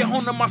 gotta get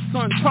home to my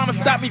son, trying to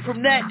stop me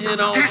from that, you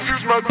know. This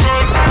is my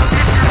gun,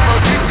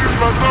 this is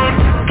my gun.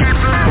 Keep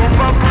it from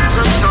my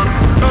protection.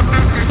 That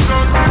is the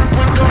sun.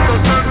 When top at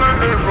bed and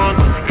they run.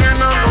 Ain't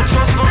no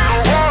trust on no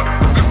one.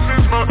 This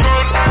is my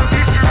gun.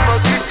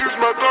 This is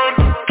my gun.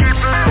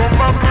 Keep it from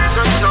my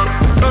protection.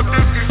 That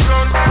is the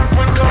sun.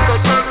 When top at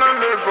bed and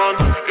they run.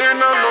 Ain't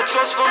no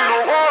trust on no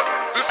one.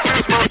 This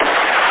is my gun.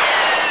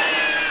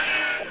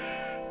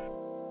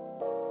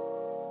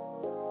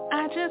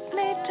 I just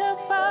need to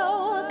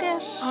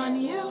focus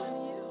on you.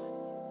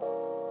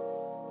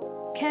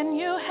 Can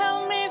you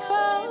help me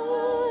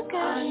focus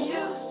on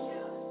you?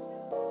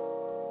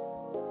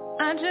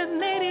 I just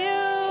need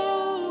you.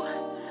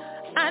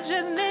 I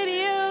just need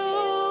you.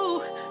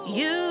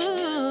 You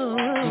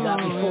got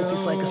me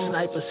focused like a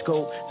sniper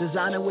scope.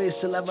 Designing ways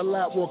to level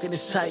up, walking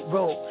this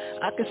tightrope.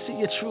 I can see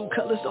your true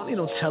colors, don't need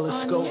no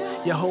telescope.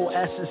 Your whole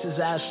essence is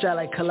abstract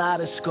like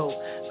kaleidoscope.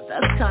 But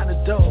that's kinda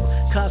dope.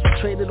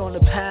 Concentrated on the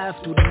path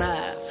through the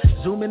math.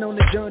 Zooming on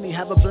the journey,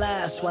 have a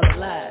blast while it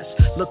lasts.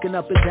 Looking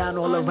up and down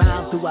all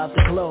around throughout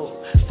the globe.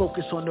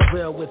 Focus on the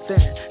real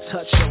within,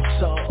 touch your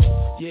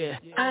soul. Yeah.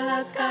 I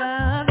look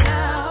up,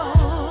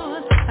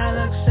 down, I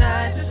look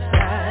side to side.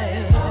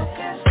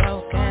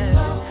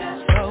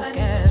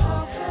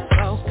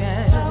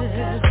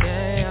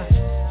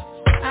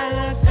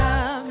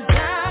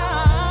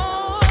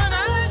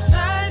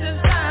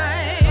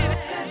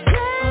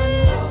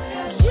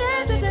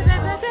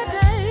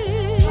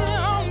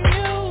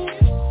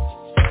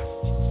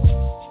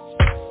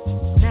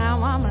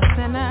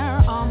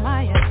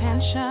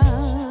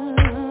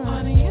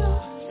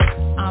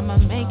 I'ma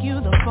make you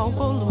the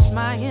focal, lose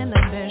my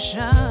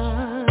inhibition.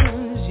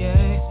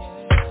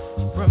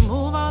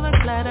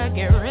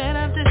 get rid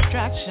of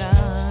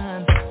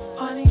distraction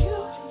on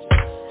you.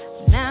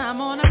 Now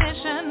I'm on a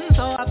mission,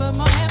 so I put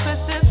more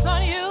emphasis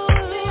on you.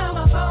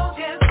 I'ma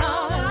focus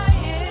on my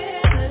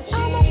energy.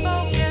 I'ma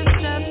focus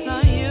just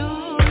on you.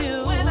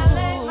 When I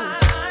lay my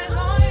eyes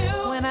on you.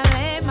 When I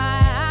lay my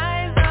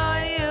eyes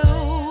on you.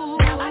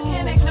 Now I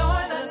can't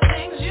ignore the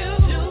things you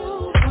do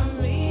for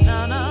me. No.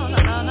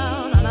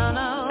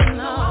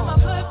 I'ma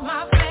put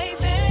my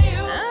faith in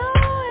you.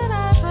 And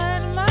I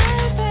put my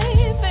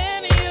faith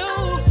in you.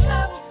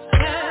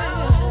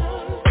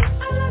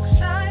 I look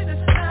side to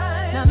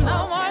side. Now no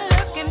more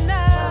looking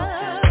down.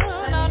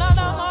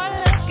 No more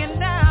looking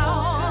down.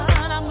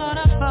 I'm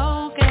gonna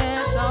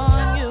focus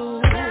on you.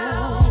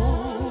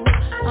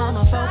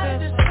 I'ma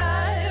focus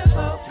on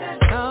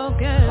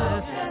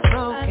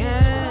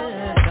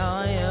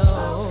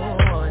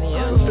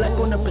you. Reflect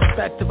on the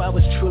perspective, I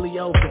was truly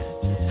open.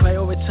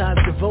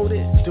 Prioritize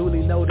devoted, duly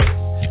noted.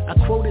 I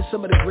quoted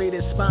some of the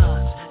greatest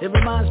minds. It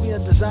reminds me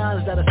of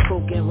designs that are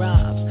spoken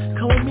rhymes.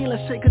 Come with me,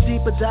 let's take a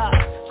deeper dive.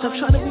 Stop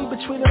trying to read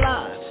between the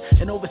lines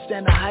and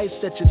overstand the heights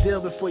that you deal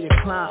before you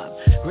climb.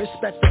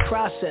 Respect the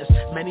process,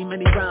 many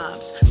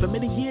rhymes. For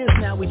many years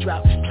now we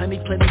drop plenty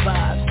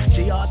vibes.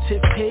 JR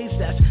tip page,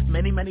 that's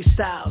many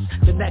styles.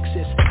 The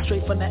nexus,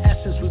 straight from the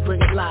essence, we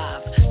bring it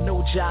live.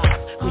 No job,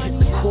 we hit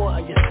the core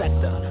of your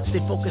sector.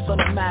 Stay focused on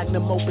the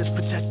magnum opus,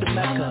 protect the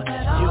mecca.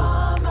 You.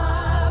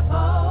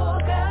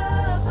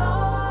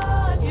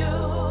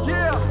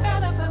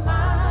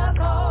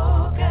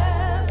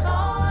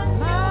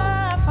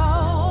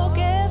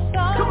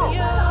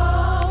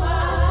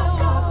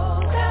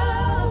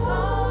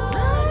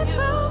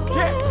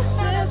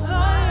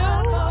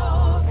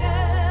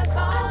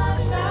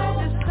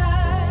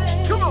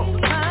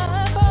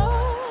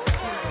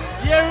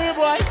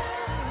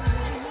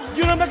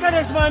 You know make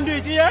this man do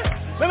it, yeah?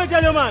 Let me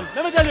tell you man,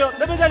 let me tell you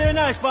a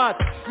nice part.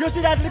 You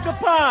see that little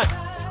part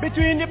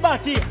between the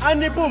body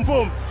and the boom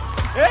boom?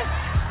 Eh?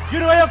 You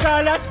know what you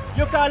call that?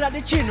 You call that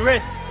the chin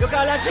rest. You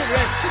call that chin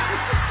rest.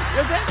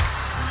 You see?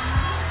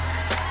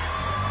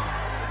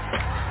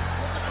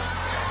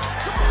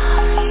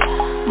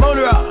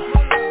 Monroe.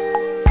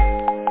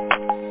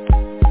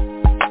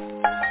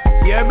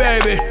 Yeah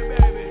baby.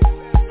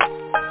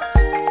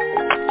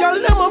 Y'all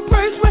never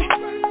praise me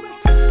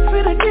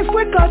for the gift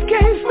what God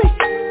gave me.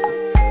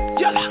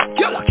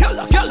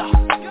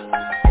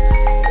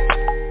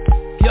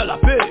 Yalla,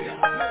 baby.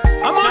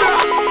 I'm on her.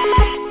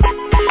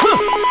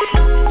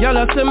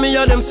 Yalla send me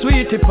a them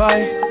sweetie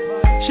pie.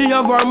 She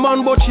have her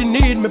man but she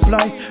need me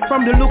ply.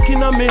 From the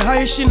looking at me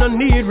high she no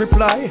need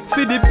reply.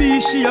 For the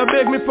beast she a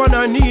beg me pon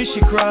her knees she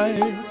cry.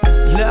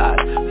 Lad,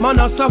 man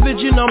a savage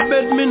in a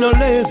bed me no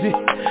lazy.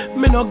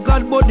 Me no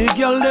God but the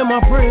girl them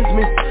a praise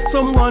me.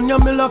 Someone ya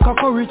me like a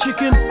curry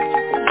chicken.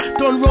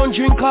 Don't run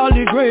drink all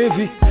the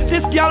gravy.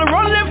 This girl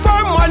run left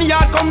for man,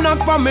 ya come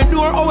knock for me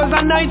door always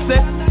a night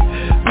say.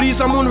 Please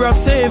Amunra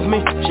save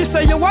me. She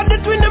say you want the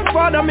twin them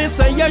father, me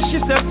say yes. She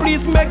say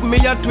please make me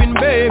a twin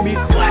baby.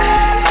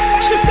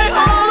 She say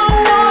all I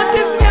want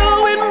is you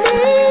and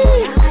me.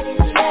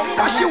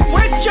 Cause she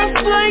wet just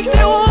like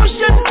the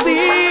ocean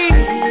sea.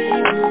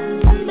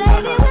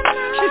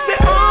 She say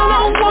all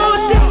I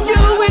want is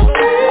you and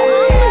me.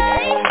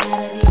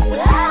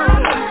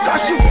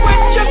 Cause she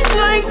wet just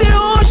like the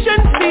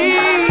ocean sea.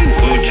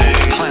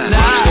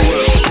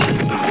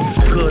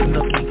 Good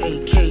looking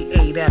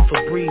AKA that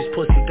Febreze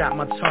pussy. Got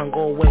my tongue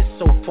all wet,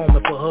 so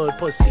foaming for hood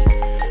pussy.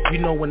 You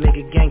know a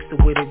nigga gangster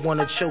with it,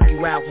 wanna choke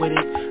you out with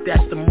it.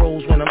 That's them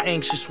rolls when I'm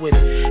anxious with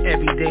it.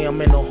 Every day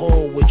I'm in the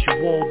hole with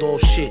you,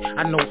 Waldorf shit.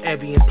 I know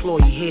every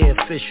employee here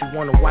official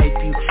wanna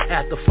wipe you.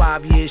 After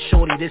 5 years,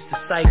 shorty, this the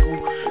cycle.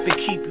 They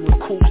keep you in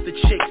coops, the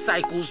chick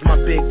cycles. My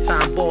big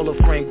time baller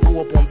friend grew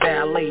up on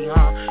ballet,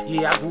 huh?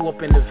 Yeah, I grew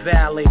up in the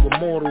valley with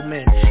mortal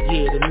men.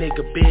 Yeah, the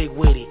nigga big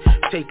with it.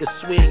 Take a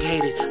swig,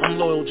 hate it. I'm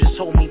loyal, just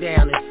hold me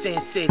down in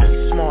Sin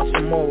City. Smarts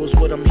and morals,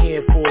 what I'm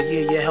here for.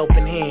 Yeah, you're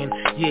helping hand.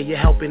 Yeah, you're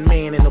helping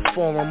man in the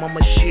forum.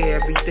 I'ma share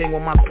everything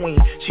with my queen.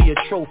 She a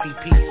trophy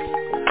piece.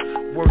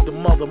 Word to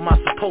mother, my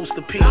supposed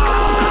to piece.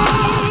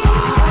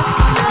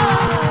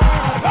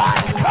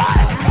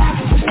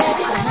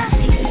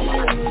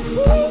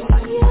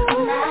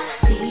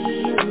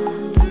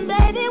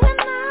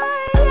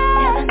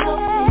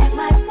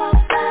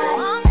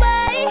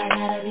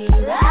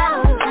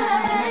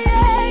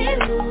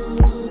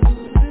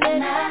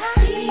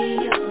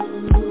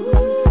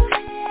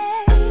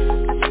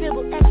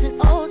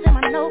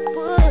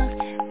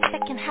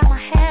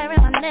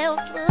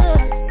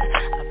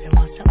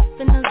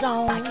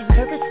 I get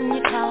nervous when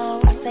you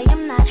call. I say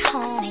I'm not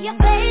home. See your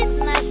face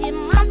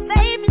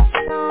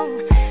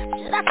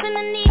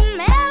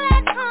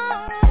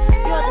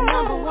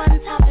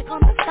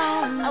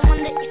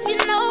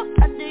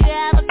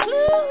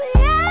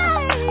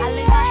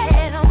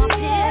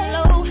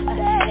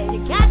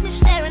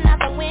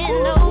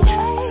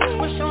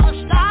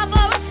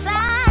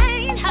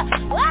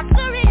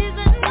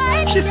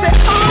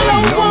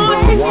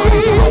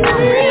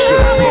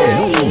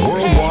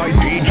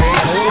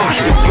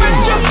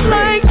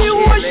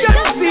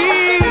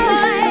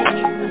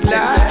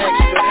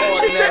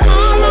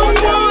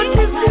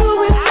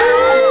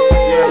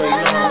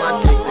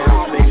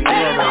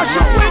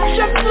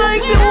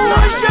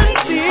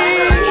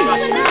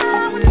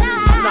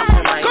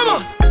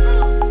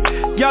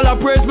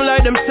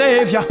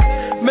savior.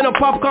 Me no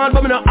popcorn,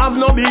 but me no have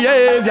no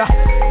behavior.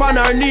 Pan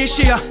her knee,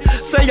 she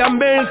say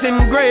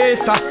amazing grace.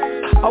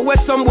 I wear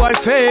some boy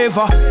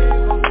favor.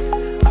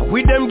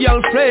 With them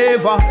girl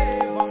flavor.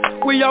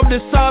 We have the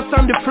sauce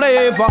and the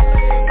flavor.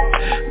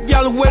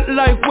 Girl wet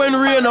like when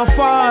rain or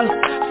fall.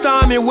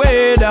 Stormy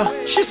weather.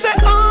 She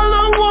said all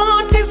I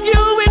want is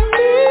you and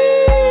me.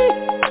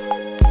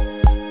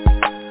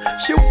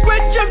 She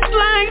wet just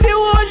like the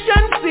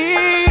ocean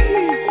sea.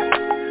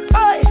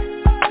 Hey.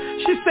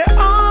 She said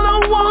all I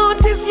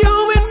want is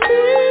you and me.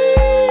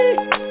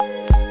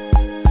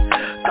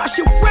 Cause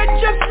she wet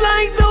just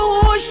like the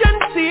ocean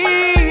sea.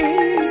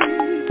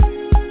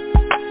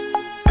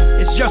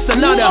 It's just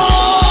another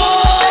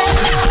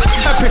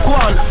epic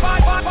one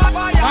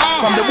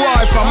from the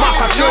boy from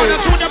Macatree.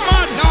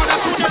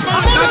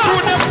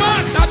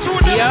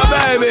 Yeah,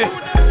 baby.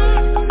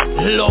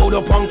 Load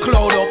up and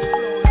cloud up.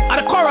 At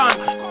the Quran.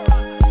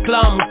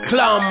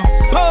 Clam,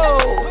 oh.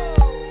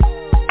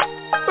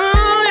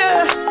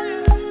 Yeah.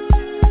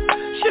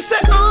 She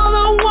said all I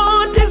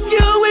want is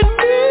you and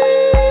me.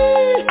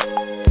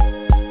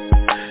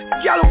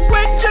 Girl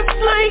wet just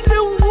like the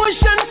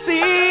ocean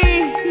sea.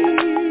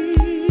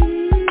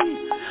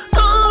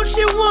 All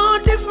she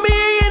wants is me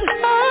and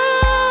her.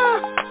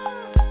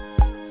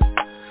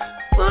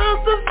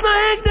 Just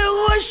like the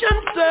ocean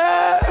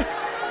sea.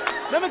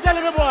 Let me tell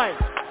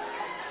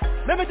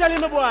you,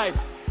 my boy.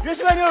 Just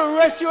when you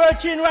rest your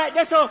chin right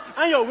there, so,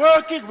 and you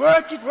work it.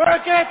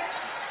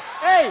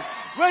 Hey,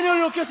 when you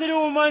look, you see the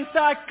woman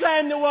start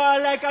climb the wall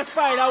like a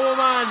spider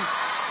woman.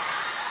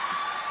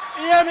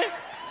 You hear me?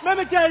 Let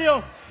me tell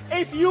you,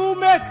 if you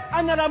make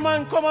another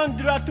man come and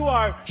do that to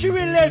her, she will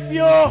leave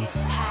you.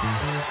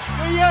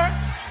 You hear?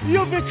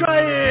 You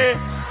betray her.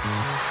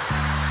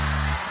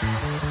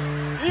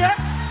 Yeah?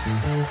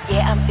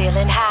 Yeah, I'm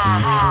feeling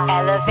high,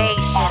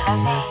 elevation,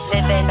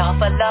 living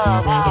off of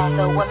love, it's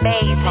so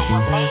amazing,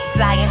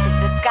 flying through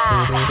the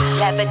sky,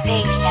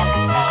 levitation,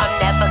 I'm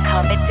never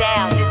coming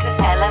down, this is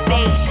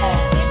elevation.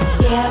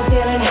 Yeah, I'm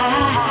feeling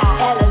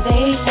high,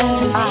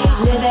 elevation,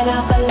 living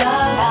off of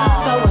love,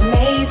 so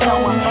amazing,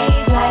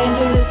 flying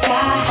through the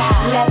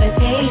sky,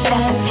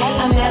 levitation,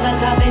 I'm never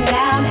coming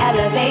down,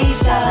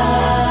 elevation.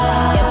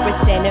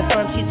 Empress standing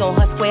firm, she's on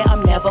her square,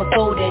 I'm never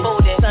folding.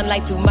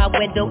 Sunlight through my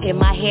window, in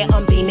my hair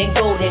I'm beaming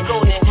golden.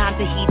 It's time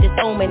to heed this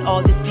omen,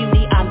 all this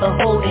beauty I'm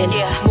beholding.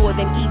 More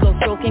than ego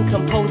stroking,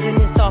 composing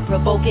and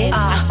thought-provoking.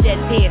 I shed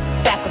tears,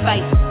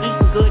 sacrifice,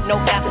 eating good, no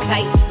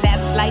appetite.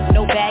 Lavish life,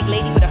 no bag,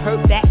 lady with a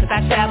hurt back, cause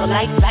I travel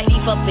light.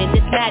 Deep up in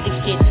this magic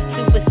shit,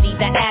 supersede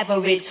the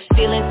average.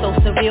 Feeling so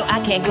surreal, I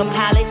can't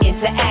compile it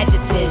into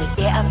adjectives.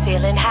 Yeah, I'm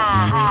feeling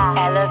high,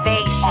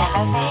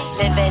 elevation,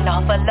 living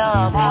off of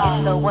love,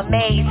 it's so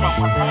amazing.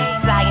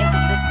 Flying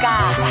through the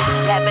sky,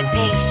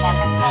 levitation,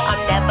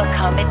 I'm never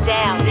coming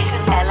down, this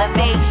is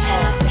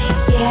elevation.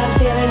 Yeah, I'm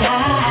feeling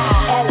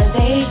high,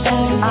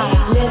 elevation,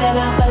 living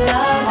off of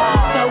love,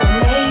 so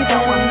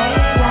amazing.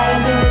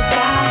 Flying through the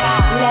sky,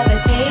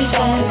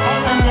 levitation,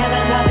 I'm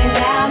never coming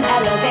down,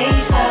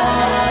 elevation.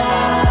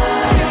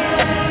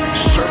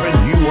 Serving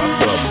you up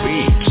the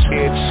beats,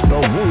 it's the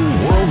Woo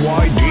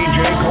Worldwide DJ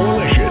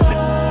Coalition.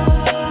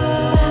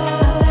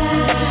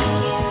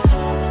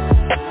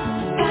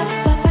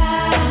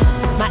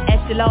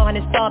 And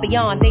it's far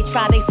beyond, they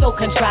try, they so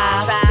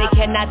contrived. They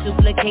cannot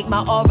duplicate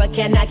my aura,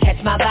 cannot catch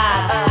my vibe.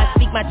 I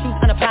speak my truth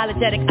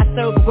unapologetic, I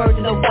serve the word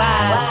to the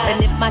wise.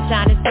 And if my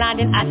shine is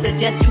blinding, I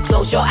suggest you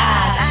close your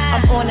eyes.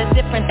 I'm on a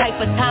different type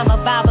of time, I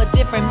vibe a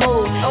different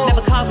mood.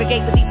 Never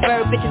congregate with these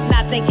bird bitches,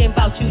 not thinking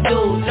about you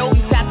dudes.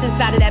 You trapped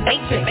inside of that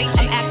matrix,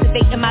 I'm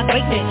activating my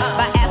greatness.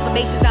 By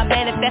affirmations I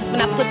manifest when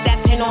I put that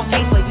pen on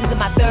paper, using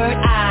my third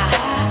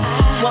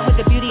eye. One with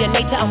the beauty of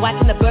nature, I'm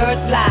watching the birds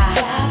fly.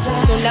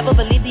 You'll never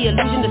believe the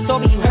illusion, the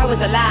story you heard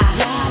was a lie.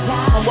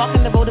 I'm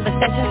walking the road of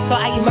ascension, so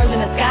I emerge in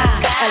the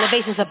sky.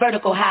 Elevation's a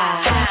vertical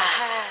high.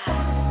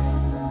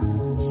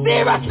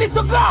 Seriously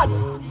to God,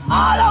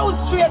 all out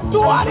straight, do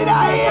what did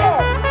I hear?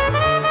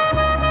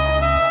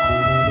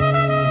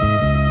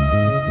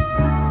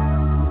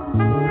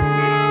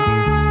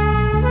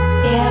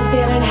 Yeah, I'm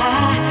feeling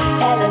high,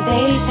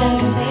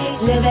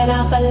 elevation, living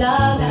off of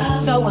love,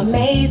 so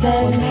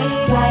amazing.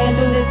 Flying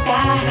through the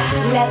sky,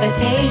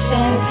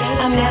 levitation,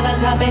 I'm never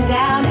coming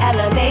down,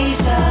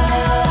 elevation.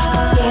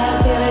 Yeah,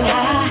 I'm feeling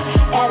high,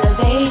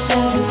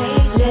 elevation,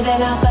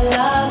 living off of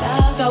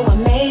love, so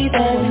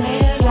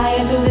amazing.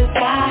 Flying through the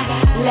sky,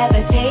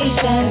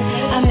 levitation,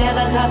 I'm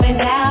never coming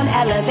down,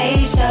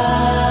 elevation.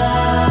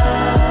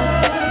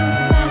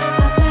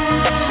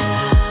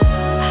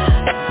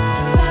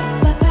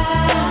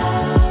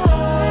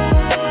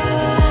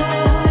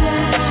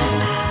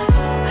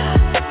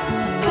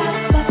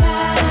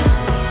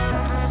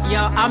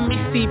 I'm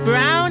Misty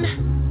Brown,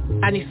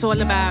 and it's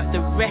all about the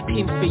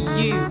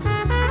RePPiN4U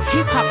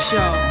hip-hop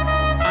show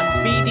on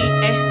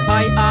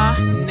BDSIR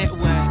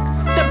Network.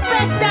 The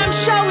best damn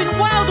show in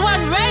Wild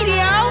One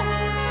Radio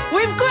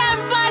with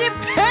Grandfather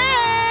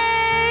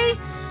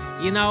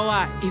P. You know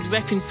what? He's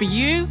repping for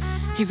you,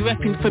 he's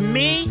repping for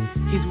me,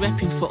 he's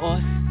repping for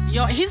us.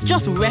 Yo, he's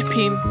just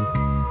repping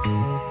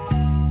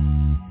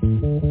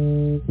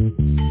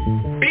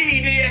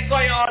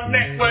IR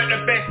Network,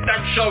 the best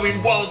damn show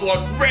in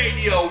worldwide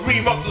radio.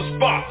 Reebok the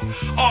spot.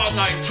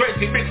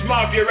 R920 Mix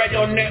Mafia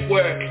Radio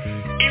Network.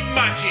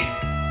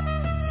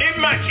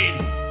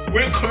 Imagine,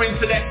 we're coming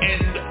to the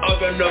end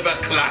of another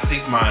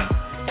classic, man.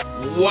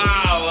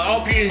 Wow, I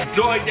hope you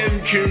enjoyed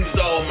them tunes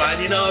though,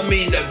 man. You know what I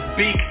mean? The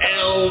Big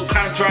L,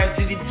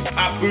 counteraction to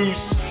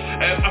PAPOOSE.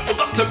 I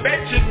forgot to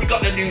mention we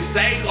got the new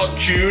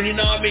SAIGON tune, you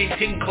know what I mean?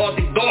 Thing called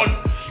The Gun.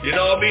 You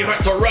know what I mean? We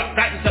had to rock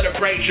that in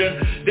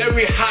celebration. Then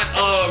we had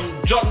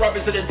John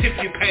Robinson and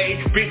TIFFANY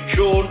PAIGE, big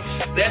tune.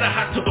 Then I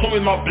had to come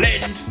with my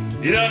blend.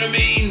 You know what I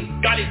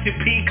mean? Galaxy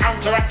P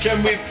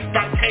counteraction with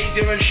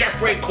Fantasia and Chef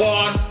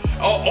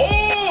RAEKWON.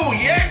 Oh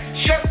yes,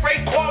 Chef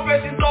RAEKWON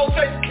versus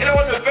GODSON Killer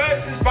on the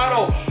versus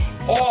battle.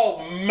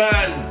 Oh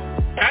man.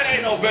 That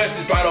ain't no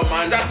versus battle,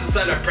 man. That's a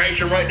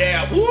celebration right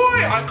there. Woo!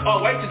 I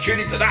can't wait to tune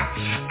into that.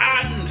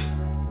 And,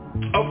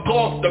 of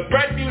course, the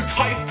brand new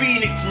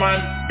TIFFANY, man.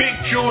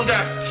 Big tune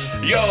that.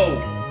 Yo,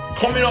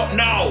 coming up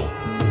now.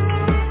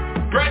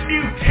 Brand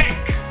new tech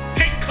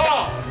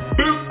car,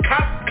 boot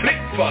camp, Clik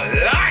for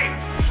life.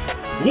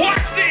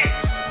 Watch this.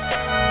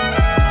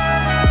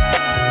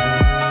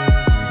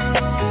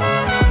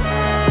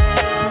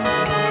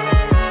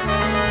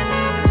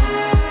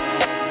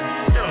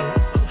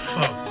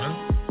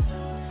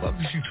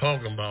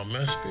 Talking about,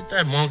 man, spit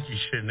that monkey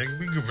shit, nigga.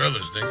 We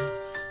gorillas, nigga.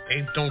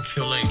 Ape don't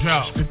kill ape.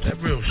 Spit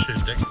that real shit,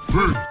 nigga.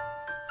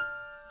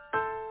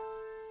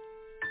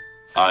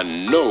 I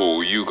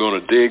know you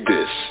gonna dig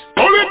this.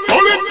 Pull it.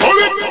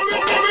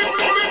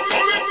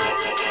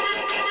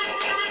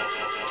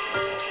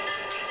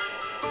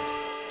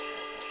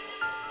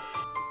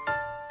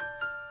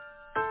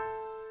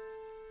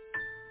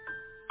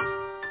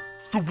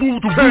 The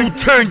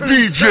Wu-Tang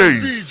DJ.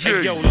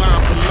 Hey, yo, line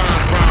for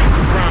line, rhyme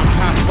for rhyme,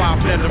 hot five,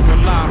 better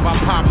alive. I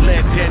pop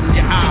lead dead in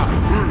your eye.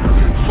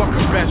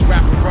 Fucking best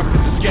rapper, rucker,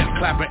 the sketch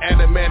clapper,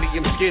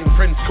 adamantium skin,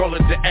 friends call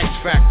it the X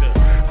Factor.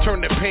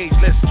 Turn the page,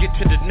 let's get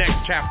to the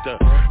next chapter.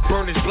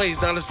 Burn his blaze,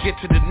 now let's get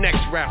to the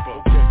next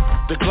rapper.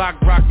 The Glock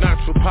rock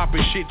knots for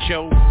poppin' shit,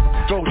 yo.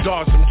 Throw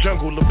dogs, some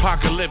jungle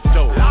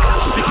apocalypto. 6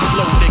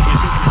 slow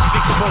niggas,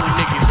 6-4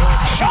 niggas.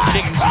 Shoot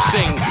niggas who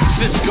sing,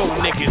 Cisco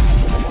niggas.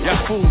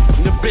 Y'all fool,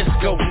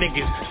 Nabisco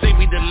niggas. Say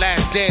me the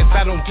last dance,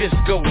 I don't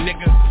disco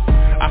nigga.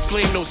 I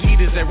flame those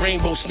heaters at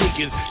rainbow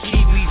sneakers.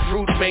 Kiwi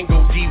fruit,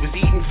 mango divas,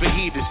 eating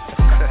fajitas.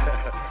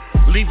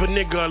 Leave a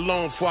nigga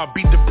alone before I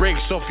beat the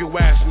brakes off your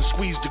ass and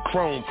squeeze the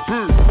chrome.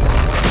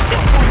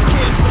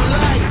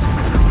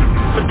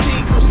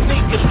 Fatigue with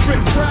sneakers,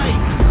 trip right.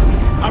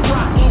 I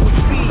rock Louis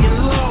V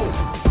and low.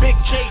 Big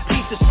J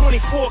pieces,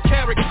 24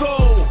 karat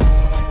gold.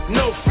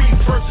 No free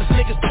versus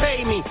niggas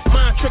pay me.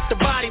 Mind trick the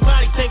body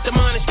think the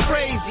mind is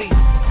crazy.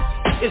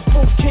 It's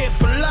boot camp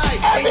for life.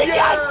 Hey,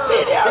 yeah.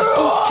 It's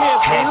boot camp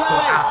for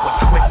life.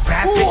 Quit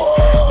rapping.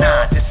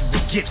 Nah, this is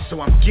a gift,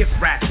 so I'm gift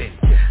rapping.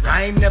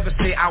 I ain't never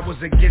say I was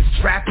against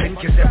trapping,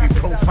 cause every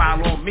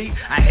profile on me,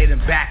 I hit him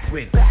back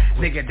with.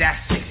 Nigga,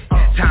 that's it.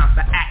 Time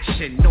for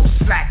action, no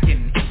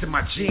slacking. It's in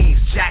my jeans,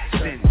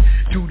 Jackson.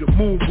 Do the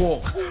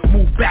moonwalk,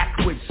 move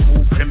backwards.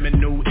 Smooth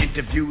criminal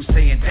interview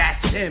saying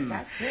that's him.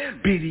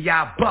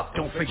 BDI buck,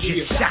 don't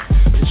forget shots.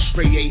 It's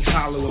straight 8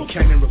 hollow, and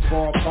cannon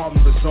revolve,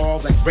 problem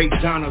resolved like Ray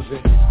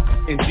Donovan.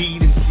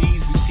 Indeed, and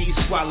C's, we see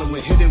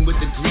swallowing, hit him with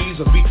degrees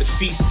or beat the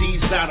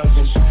feces out of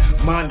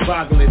them. Mind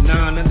boggling,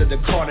 9 under the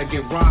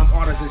cardigan, rhyme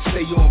artists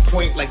stay on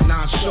point like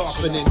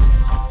non-sharpening.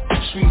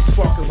 Streets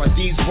fucking while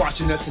D's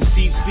watching us, and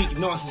C's speak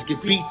nonsense,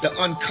 get beat the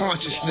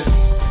unconsciousness.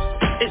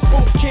 It's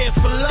boot camp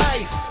for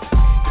life.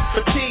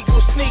 Fatigue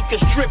with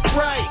sneakers, drip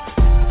right.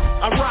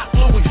 I rock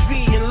Louis V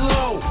and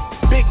low.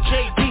 Big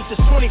J pieces,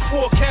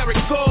 24 karat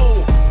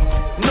gold.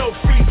 No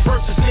free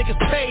versus niggas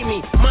pay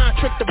me. Mind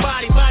trick the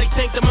body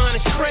think the mind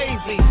is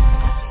crazy.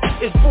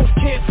 It's boot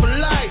camp for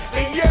life.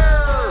 Hey,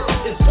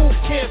 yeah. It's boot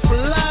camp for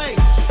life.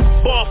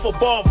 Ball for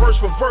ball, verse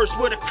for verse,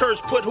 with a curse,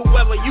 put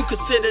whoever you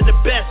consider the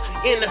best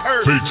in the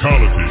hearse.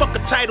 Fatality. Fuck a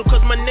title,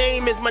 cause my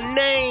name is my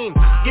name.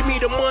 Give me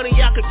the money,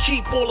 I could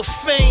keep all the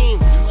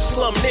fame.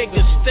 Slum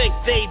niggas think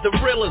they the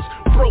realest.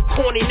 Broke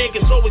corny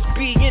niggas always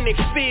be in their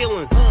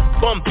feelings.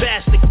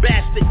 Bombastic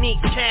bastard need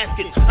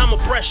caskets. I'm a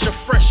breath of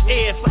fresh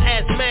air for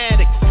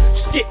asthmatics.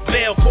 Skip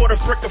bail, quarter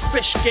brick of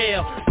fish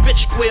scale. Bitch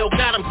squeal,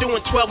 got him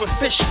doing 12 and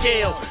fish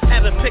scale.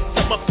 Haven't picked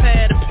up a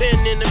pad and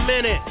pen in a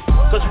minute.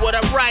 Cause what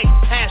I write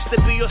has to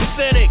be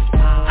authentic.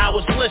 I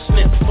was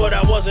listening, but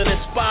I wasn't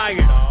inspired.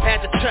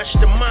 Had to touch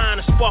the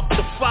mind and spark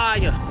the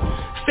fire.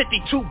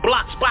 52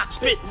 blocks, box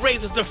spit,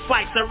 razors and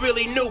fights. I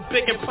really knew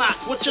Big and Pop,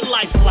 what's your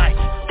life like?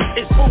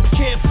 It's boot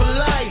camp for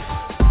life.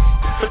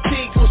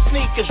 Fatigue with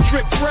sneakers,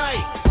 drip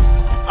right.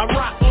 I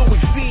rock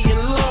Louis V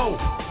and low.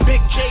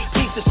 Big J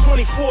pieces,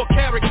 24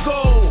 karat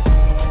gold.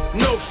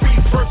 No free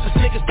versus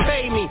niggas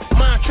pay me.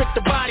 Mind trick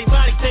the body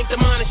think the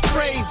mind is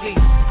crazy.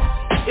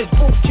 It's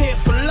boot camp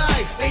for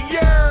life. Hey,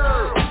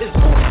 yeah. It's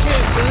boot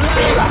camp for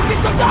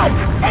life.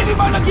 Any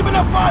man not giving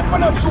a fight for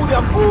them through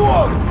their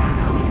fool.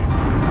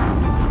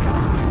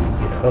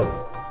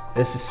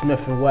 This is Smith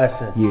 &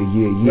 Wesson.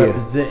 Yeah.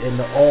 Representing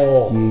the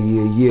all.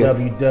 Yeah.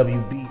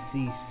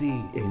 WWBCC.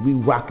 And we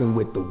rocking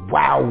with the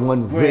Wild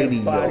One Grand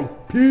Radio. Body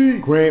P.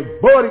 Grand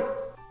Body.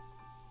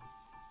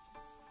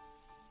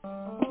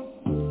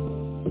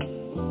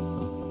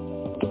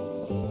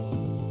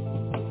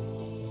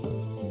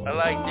 I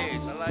like this.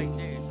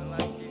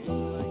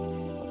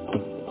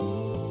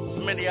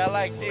 Smitty, I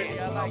like this.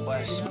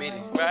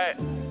 Smitty, right.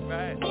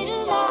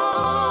 It'll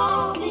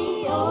all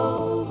be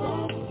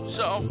over.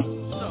 So.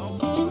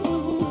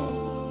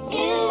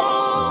 It'll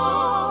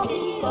all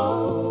be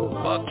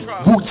over. Fuck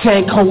Trump.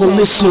 Wu-Tang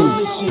Coalition.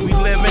 We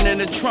living in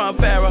the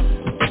Trump era.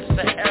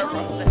 The era.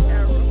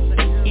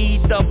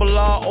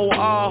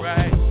 ERROR.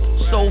 Right.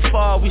 So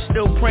far, we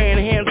still praying,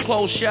 hands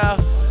closed, y'all.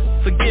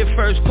 Forget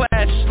first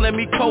class, just let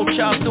me coach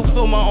y'all. Still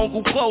feel my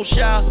uncle close,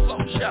 y'all.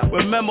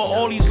 Remember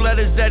all these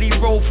letters that he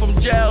wrote from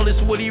jail, it's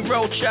what he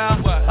wrote,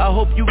 y'all. I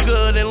hope you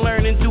good and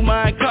learning through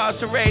my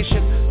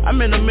incarceration.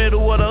 I'm in the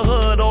middle of the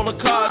hood, all the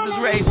cars is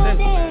racing.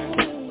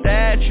 The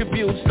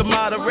attributes, the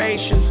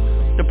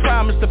moderations, the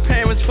promise the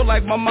parents feel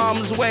like my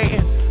mama's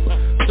waiting.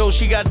 So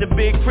she got the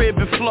big crib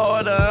in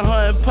Florida, and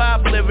her and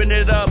Pop living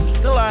it up,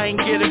 still I ain't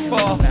get it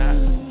far.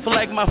 Feel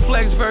like my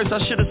flex verse I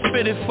should've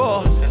spit it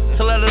for,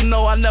 to let her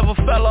know I never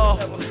fell off.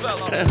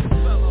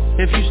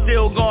 If you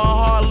still going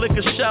hard, lick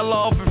a shell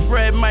off, and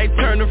Fred might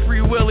turn to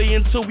Free Willy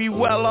until we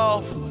well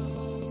off.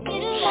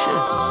 It'll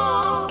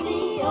all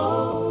be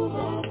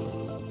over.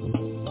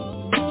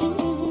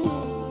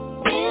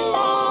 It'll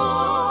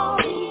all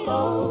be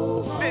over.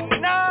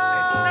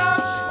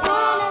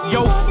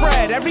 Yo,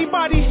 Fred,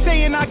 everybody's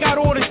saying I got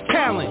all this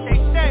talent.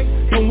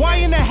 Then why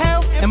in the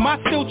hell am I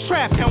still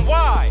trapped? And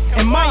why?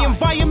 In my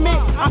environment,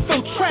 I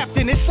feel trapped,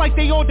 and it's like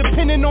they all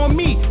depending on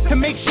me to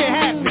make shit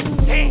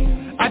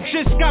happen. I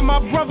just got my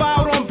brother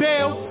out on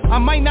bail. I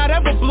might not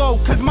ever blow,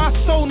 cause my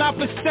soul not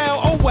for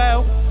sale, oh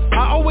well.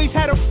 I always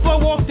had a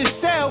flow off the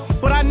cell,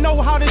 but I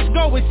know how this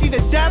go, it's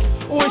either death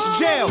or it's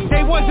jail.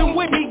 They wasn't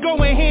with me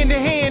going hand to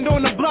hand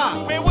on the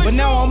block, but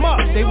now I'm up,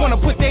 they wanna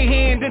put their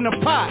hand in the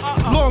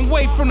pot. Long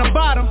way from the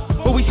bottom,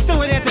 but we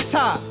still ain't at the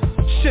top.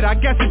 Shit, I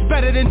guess it's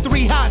better than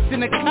 3 hots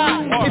in a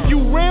cot. If you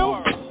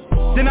real,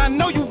 then I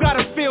know you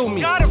gotta feel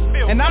me.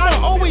 And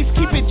I'ma always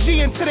keep it G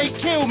until they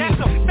kill me.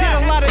 Did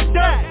a lot of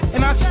dirt,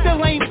 and I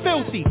still ain't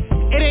filthy.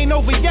 It ain't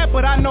over yet,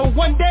 but I know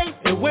one day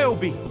it will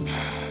be.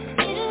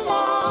 It'll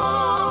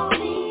all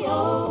be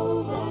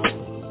over.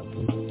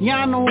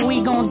 Y'all know what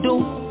we gon'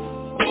 do.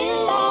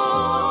 It'll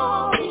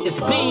all be It's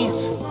beans.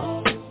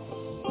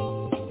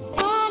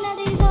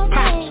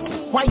 Pops,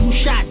 why you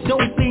shot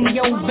dope in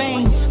your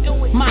veins?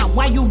 Ma,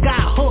 why you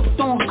got hooked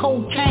on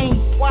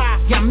cocaine? Why?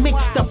 Y'all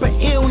mixed up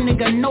an ill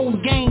nigga, no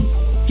game.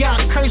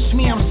 Y'all curse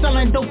me, I'm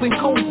selling dope and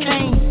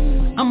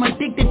cocaine. I'm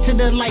addicted to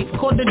the life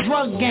called the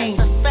drug game.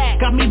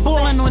 Got me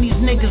ballin' on these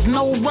niggas,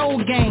 no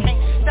road game.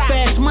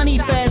 Fast money,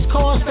 fast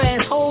cars,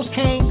 fast hoes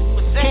came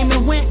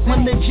and went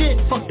when legit,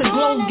 fuck the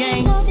glow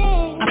game.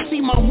 I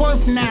see my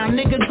worth now,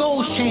 nigga,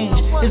 goals change.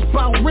 It's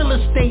about real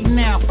estate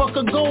now, fuck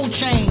a gold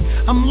chain.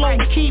 I'm low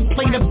key,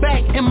 play the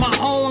back in my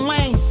own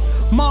lane.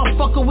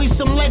 Motherfucker, we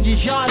some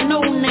legends, y'all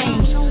know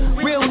names.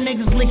 Real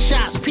niggas lick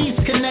shots, peace,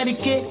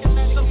 Connecticut.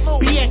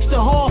 BX to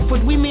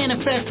Hartford, we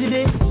manifested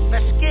it.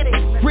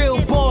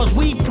 Real balls,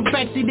 we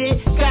perfected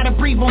it. Gotta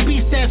breathe on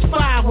beats that's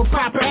 5 with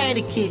proper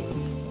etiquette.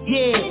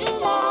 Yeah.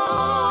 It'll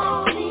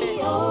all be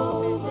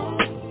over.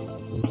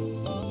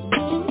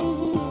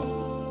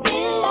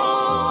 It'll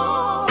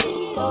all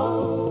be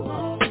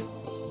over.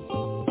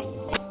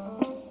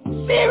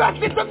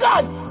 Seriously to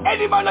God,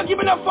 any man not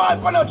giving a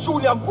fight for no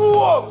Julia, go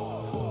home.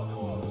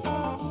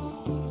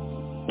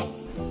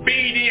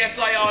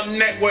 BDSIR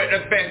Network, the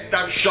best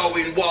damn show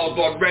in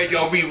worldwide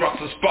radio. We rock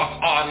the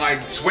spot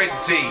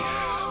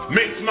R920.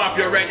 Mixed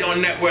Mafia Radio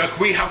Network.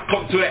 We have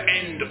come to the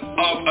end of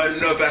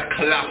another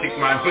classic,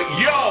 man. But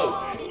yo,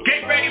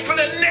 get ready for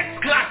the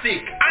next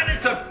classic. And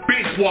it's a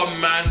big one,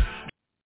 man.